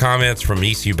have more comments from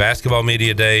ECU Basketball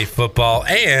Media Day, football,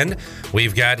 and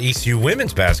we've got ECU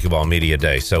Women's Basketball Media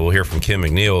Day. So we'll hear from Kim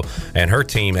McNeil and her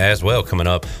team as well coming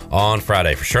up on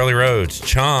Friday. For Shirley Rhodes,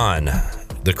 Chon,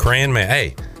 the Cran Man.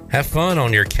 Hey, have fun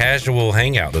on your casual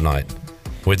hangout tonight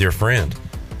with your friend.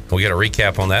 We'll get a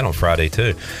recap on that on Friday,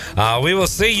 too. We will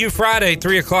see you Friday,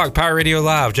 3 o'clock, Pirate Radio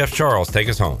Live. Jeff Charles, take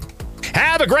us home.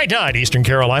 Have a great night, Eastern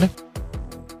Carolina.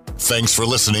 Thanks for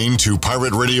listening to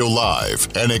Pirate Radio Live,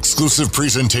 an exclusive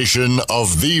presentation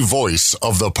of the voice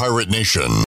of the Pirate Nation.